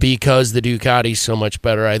was because the Ducati's so much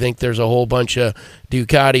better. I think there's a whole bunch of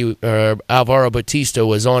Ducati. Alvaro Bautista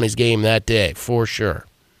was on his game that day, for sure.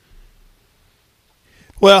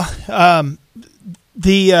 Well,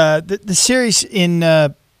 the series in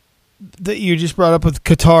that you just brought up with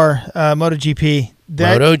Qatar, MotoGP.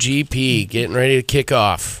 MotoGP getting ready to kick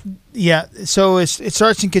off. Yeah, so it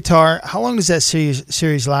starts in Qatar. How long does that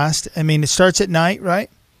series last? I mean, it starts at night,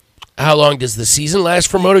 right? How long does the season last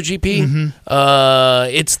for MotoGP?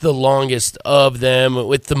 Mm-hmm. It's the longest of them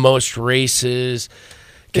with the most races.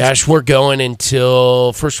 Gosh, we're going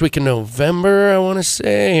until first week in November, I want to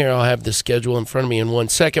say. Here, I'll have the schedule in front of me in 1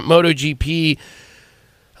 second. MotoGP,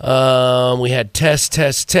 we had test.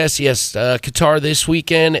 Yes, Qatar this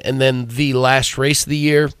weekend, and then the last race of the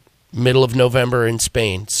year, middle of November in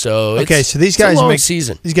Spain. So so these guys make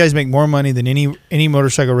season. These guys make more money than any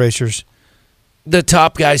motorcycle racers. The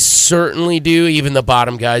top guys certainly do. Even the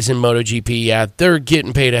bottom guys in MotoGP, yeah, they're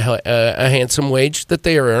getting paid a handsome wage that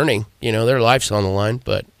they are earning. Their life's on the line,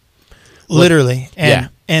 but literally, and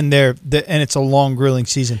yeah. and it's a long grilling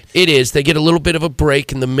season. It is. They get a little bit of a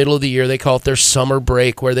break in the middle of the year. They call it their summer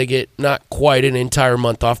break, where they get not quite an entire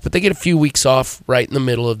month off, but they get a few weeks off right in the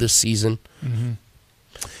middle of this season.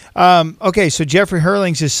 Mm-hmm. Okay, so Jeffrey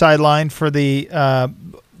Hurlings is sidelined for the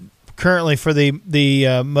currently for the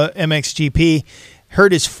MXGP,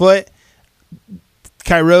 hurt his foot.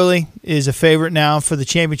 Cairoli is a favorite now for the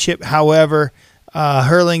championship. However,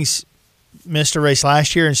 Hurling's missed a race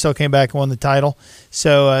last year and still came back and won the title.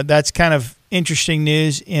 So that's kind of interesting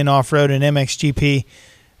news in off-road and MXGP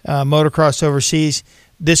motocross overseas.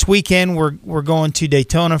 This weekend we're going to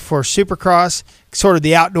Daytona for Supercross, sort of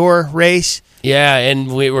the outdoor race. Yeah,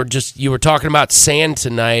 and you were talking about sand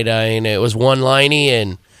tonight, and it was one-liney,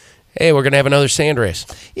 and hey, we're going to have another sand race.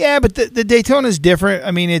 Yeah, but the Daytona is different.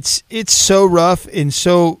 I mean, it's so rough in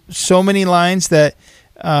so many lines that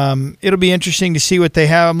it'll be interesting to see what they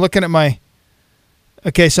have. I'm looking at my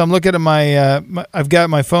I've got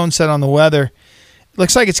my phone set on the weather.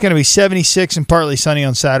 Looks like it's going to be 76 and partly sunny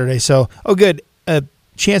on Saturday. So, good. A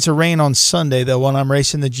chance of rain on Sunday though when I'm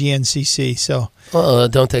racing the GNCC. So,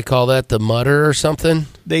 don't they call that the mutter or something?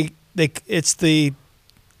 It's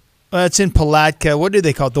in Palatka. What do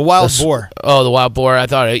they call it? The wild boar. Oh, the wild boar. I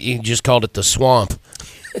thought you just called it the swamp.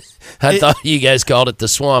 I thought you guys called it the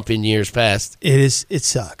swamp in years past. It is. It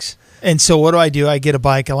sucks. And so what do? I get a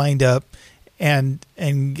bike lined up and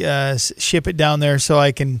ship it down there so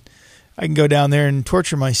I can go down there and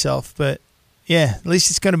torture myself. But yeah, at least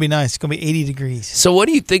it's going to be nice. It's going to be 80 degrees. So what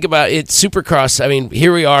do you think about it? Supercross, I mean,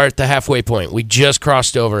 here we are at the halfway point. We just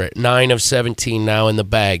crossed over it. 9 of 17 now in the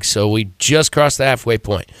bag. So we just crossed the halfway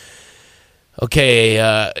point. Okay,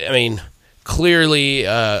 I mean, clearly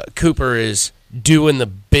Cooper is doing the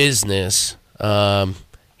business.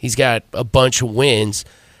 He's got a bunch of wins.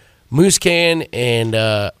 Muscan and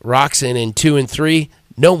Roczen in 2 and 3,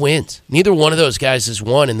 no wins. Neither one of those guys has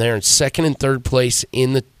won, and they're in second and third place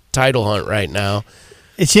in the title hunt right now.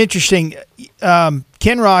 It's interesting. Ken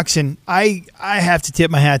Roczen, I have to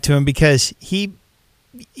tip my hat to him because to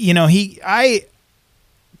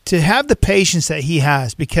have the patience that he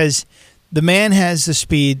has, because the man has the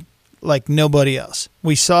speed like nobody else.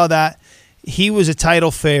 We saw that. He was a title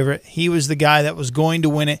favorite. He was the guy that was going to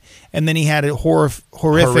win it, and then he had a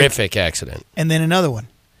horrific accident. And then another one.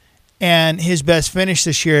 And his best finish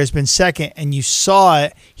this year has been second, and you saw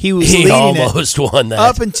it. He leading almost won that.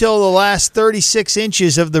 Up until the last 36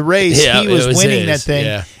 inches of the race, he was winning that thing.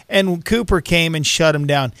 Yeah. And Cooper came and shut him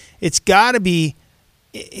down. It's got to be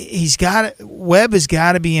Webb has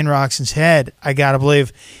got to be in Roczen's head. I got to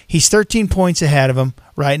believe he's 13 points ahead of him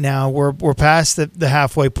right now. We're past the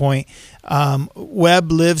halfway point.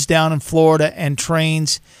 Webb lives down in Florida and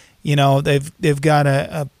trains. You know, they've got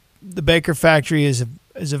the Baker factory is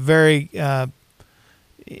a very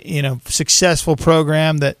successful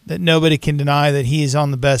program that nobody can deny that he is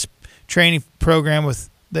on the best training program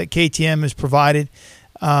that KTM has provided.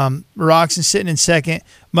 Roczen sitting in second.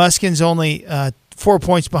 Muskin's only 4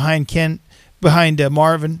 points behind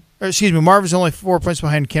Marvin. Marvin's only 4 points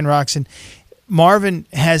behind Ken Roczen. Marvin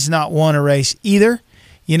has not won a race either.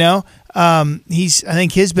 You know, I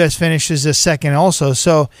think his best finish is a second also.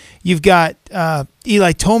 So you've got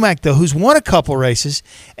Eli Tomac though, who's won a couple races,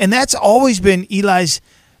 and that's always been Eli's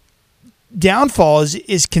downfall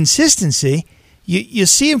is consistency. You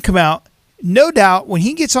see him come out, no doubt. When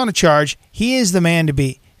he gets on a charge, he is the man to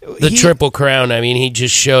beat. The Triple Crown, I mean, he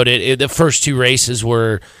just showed it. The first two races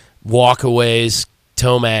were walkaways.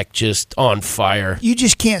 Tomac just on fire. You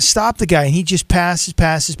just can't stop the guy, and he just passes,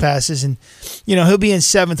 and he'll be in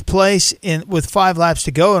seventh place with 5 laps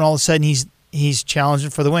to go, and all of a sudden he's challenging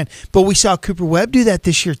for the win. But we saw Cooper Webb do that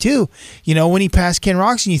this year too. You know, when he passed Ken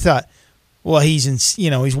Roczen, you thought, well,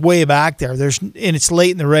 he's way back there. and it's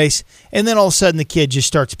late in the race, and then all of a sudden the kid just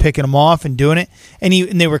starts picking him off and doing it, and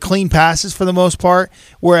they were clean passes for the most part.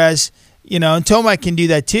 Whereas and Tomac can do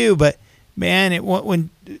that too, but man, when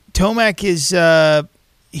Tomac is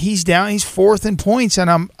he's down, he's fourth in points,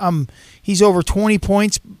 and he's over 20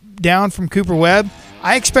 points down from Cooper Webb.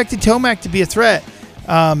 I expected Tomac to be a threat,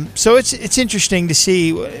 so it's interesting to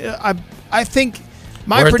see. I think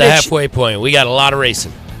we're at the halfway point. We got a lot of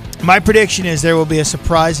racing. My prediction is there will be a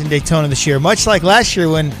surprise in Daytona this year, much like last year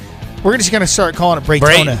when we're just going to start calling it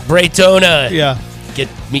Braytona. Braytona. Yeah. Get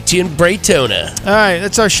me to Braytona. All right,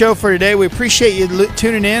 that's our show for today. We appreciate you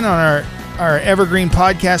tuning in on our Evergreen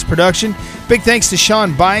podcast production. Big thanks to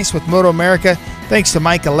Sean Bice with Moto America. Thanks to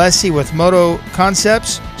Mike Alessi with Moto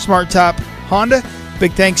Concepts, Smart Top Honda.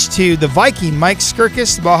 Big thanks to the Viking, Mike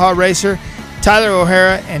Skurkis, the Baja Racer, Tyler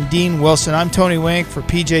Ohara, and Dean Wilson. I'm Tony Wink for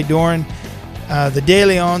PJ Doran, the De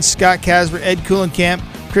Leon, Scott Casper, Ed Kuhlenkamp,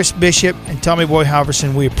 Chris Bishop, and Tommy Boy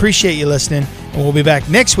Halverson. We appreciate you listening, and we'll be back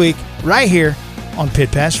next week right here on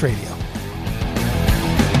Pit Pass Radio.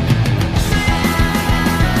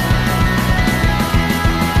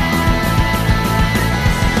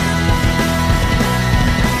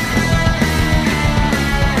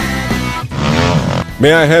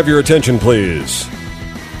 May I have your attention, please?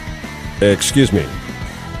 Excuse me.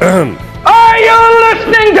 Are you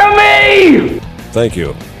listening to me? Thank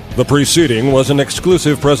you. The preceding was an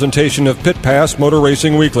exclusive presentation of Pit Pass Motor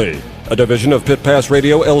Racing Weekly, a division of Pit Pass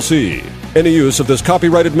Radio LC. Any use of this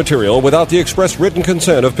copyrighted material without the express written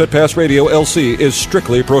consent of Pit Pass Radio LC is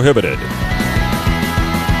strictly prohibited.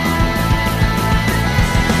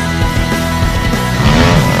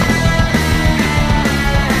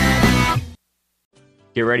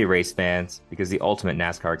 Get ready, race fans, because the ultimate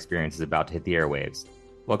NASCAR experience is about to hit the airwaves.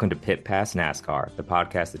 Welcome to Pit Pass NASCAR, the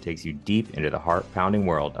podcast that takes you deep into the heart-pounding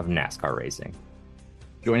world of NASCAR racing.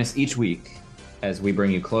 Join us each week as we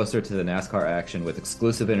bring you closer to the NASCAR action with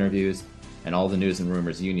exclusive interviews and all the news and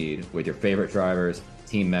rumors you need with your favorite drivers,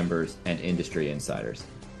 team members, and industry insiders.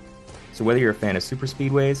 So whether you're a fan of super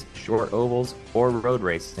speedways, short ovals, or road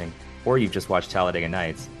racing, or you've just watched Talladega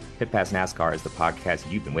Nights, Pit Pass NASCAR is the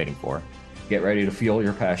podcast you've been waiting for. Get ready to fuel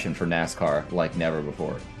your passion for NASCAR like never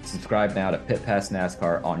before. Subscribe now to Pit Pass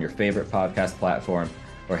NASCAR on your favorite podcast platform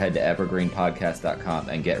or head to evergreenpodcast.com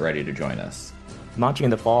and get ready to join us. Launching in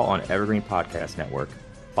the fall on Evergreen Podcast Network.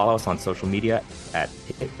 Follow us on social media at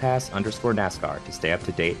PitPass_NASCAR to stay up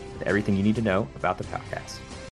to date with everything you need to know about the podcast.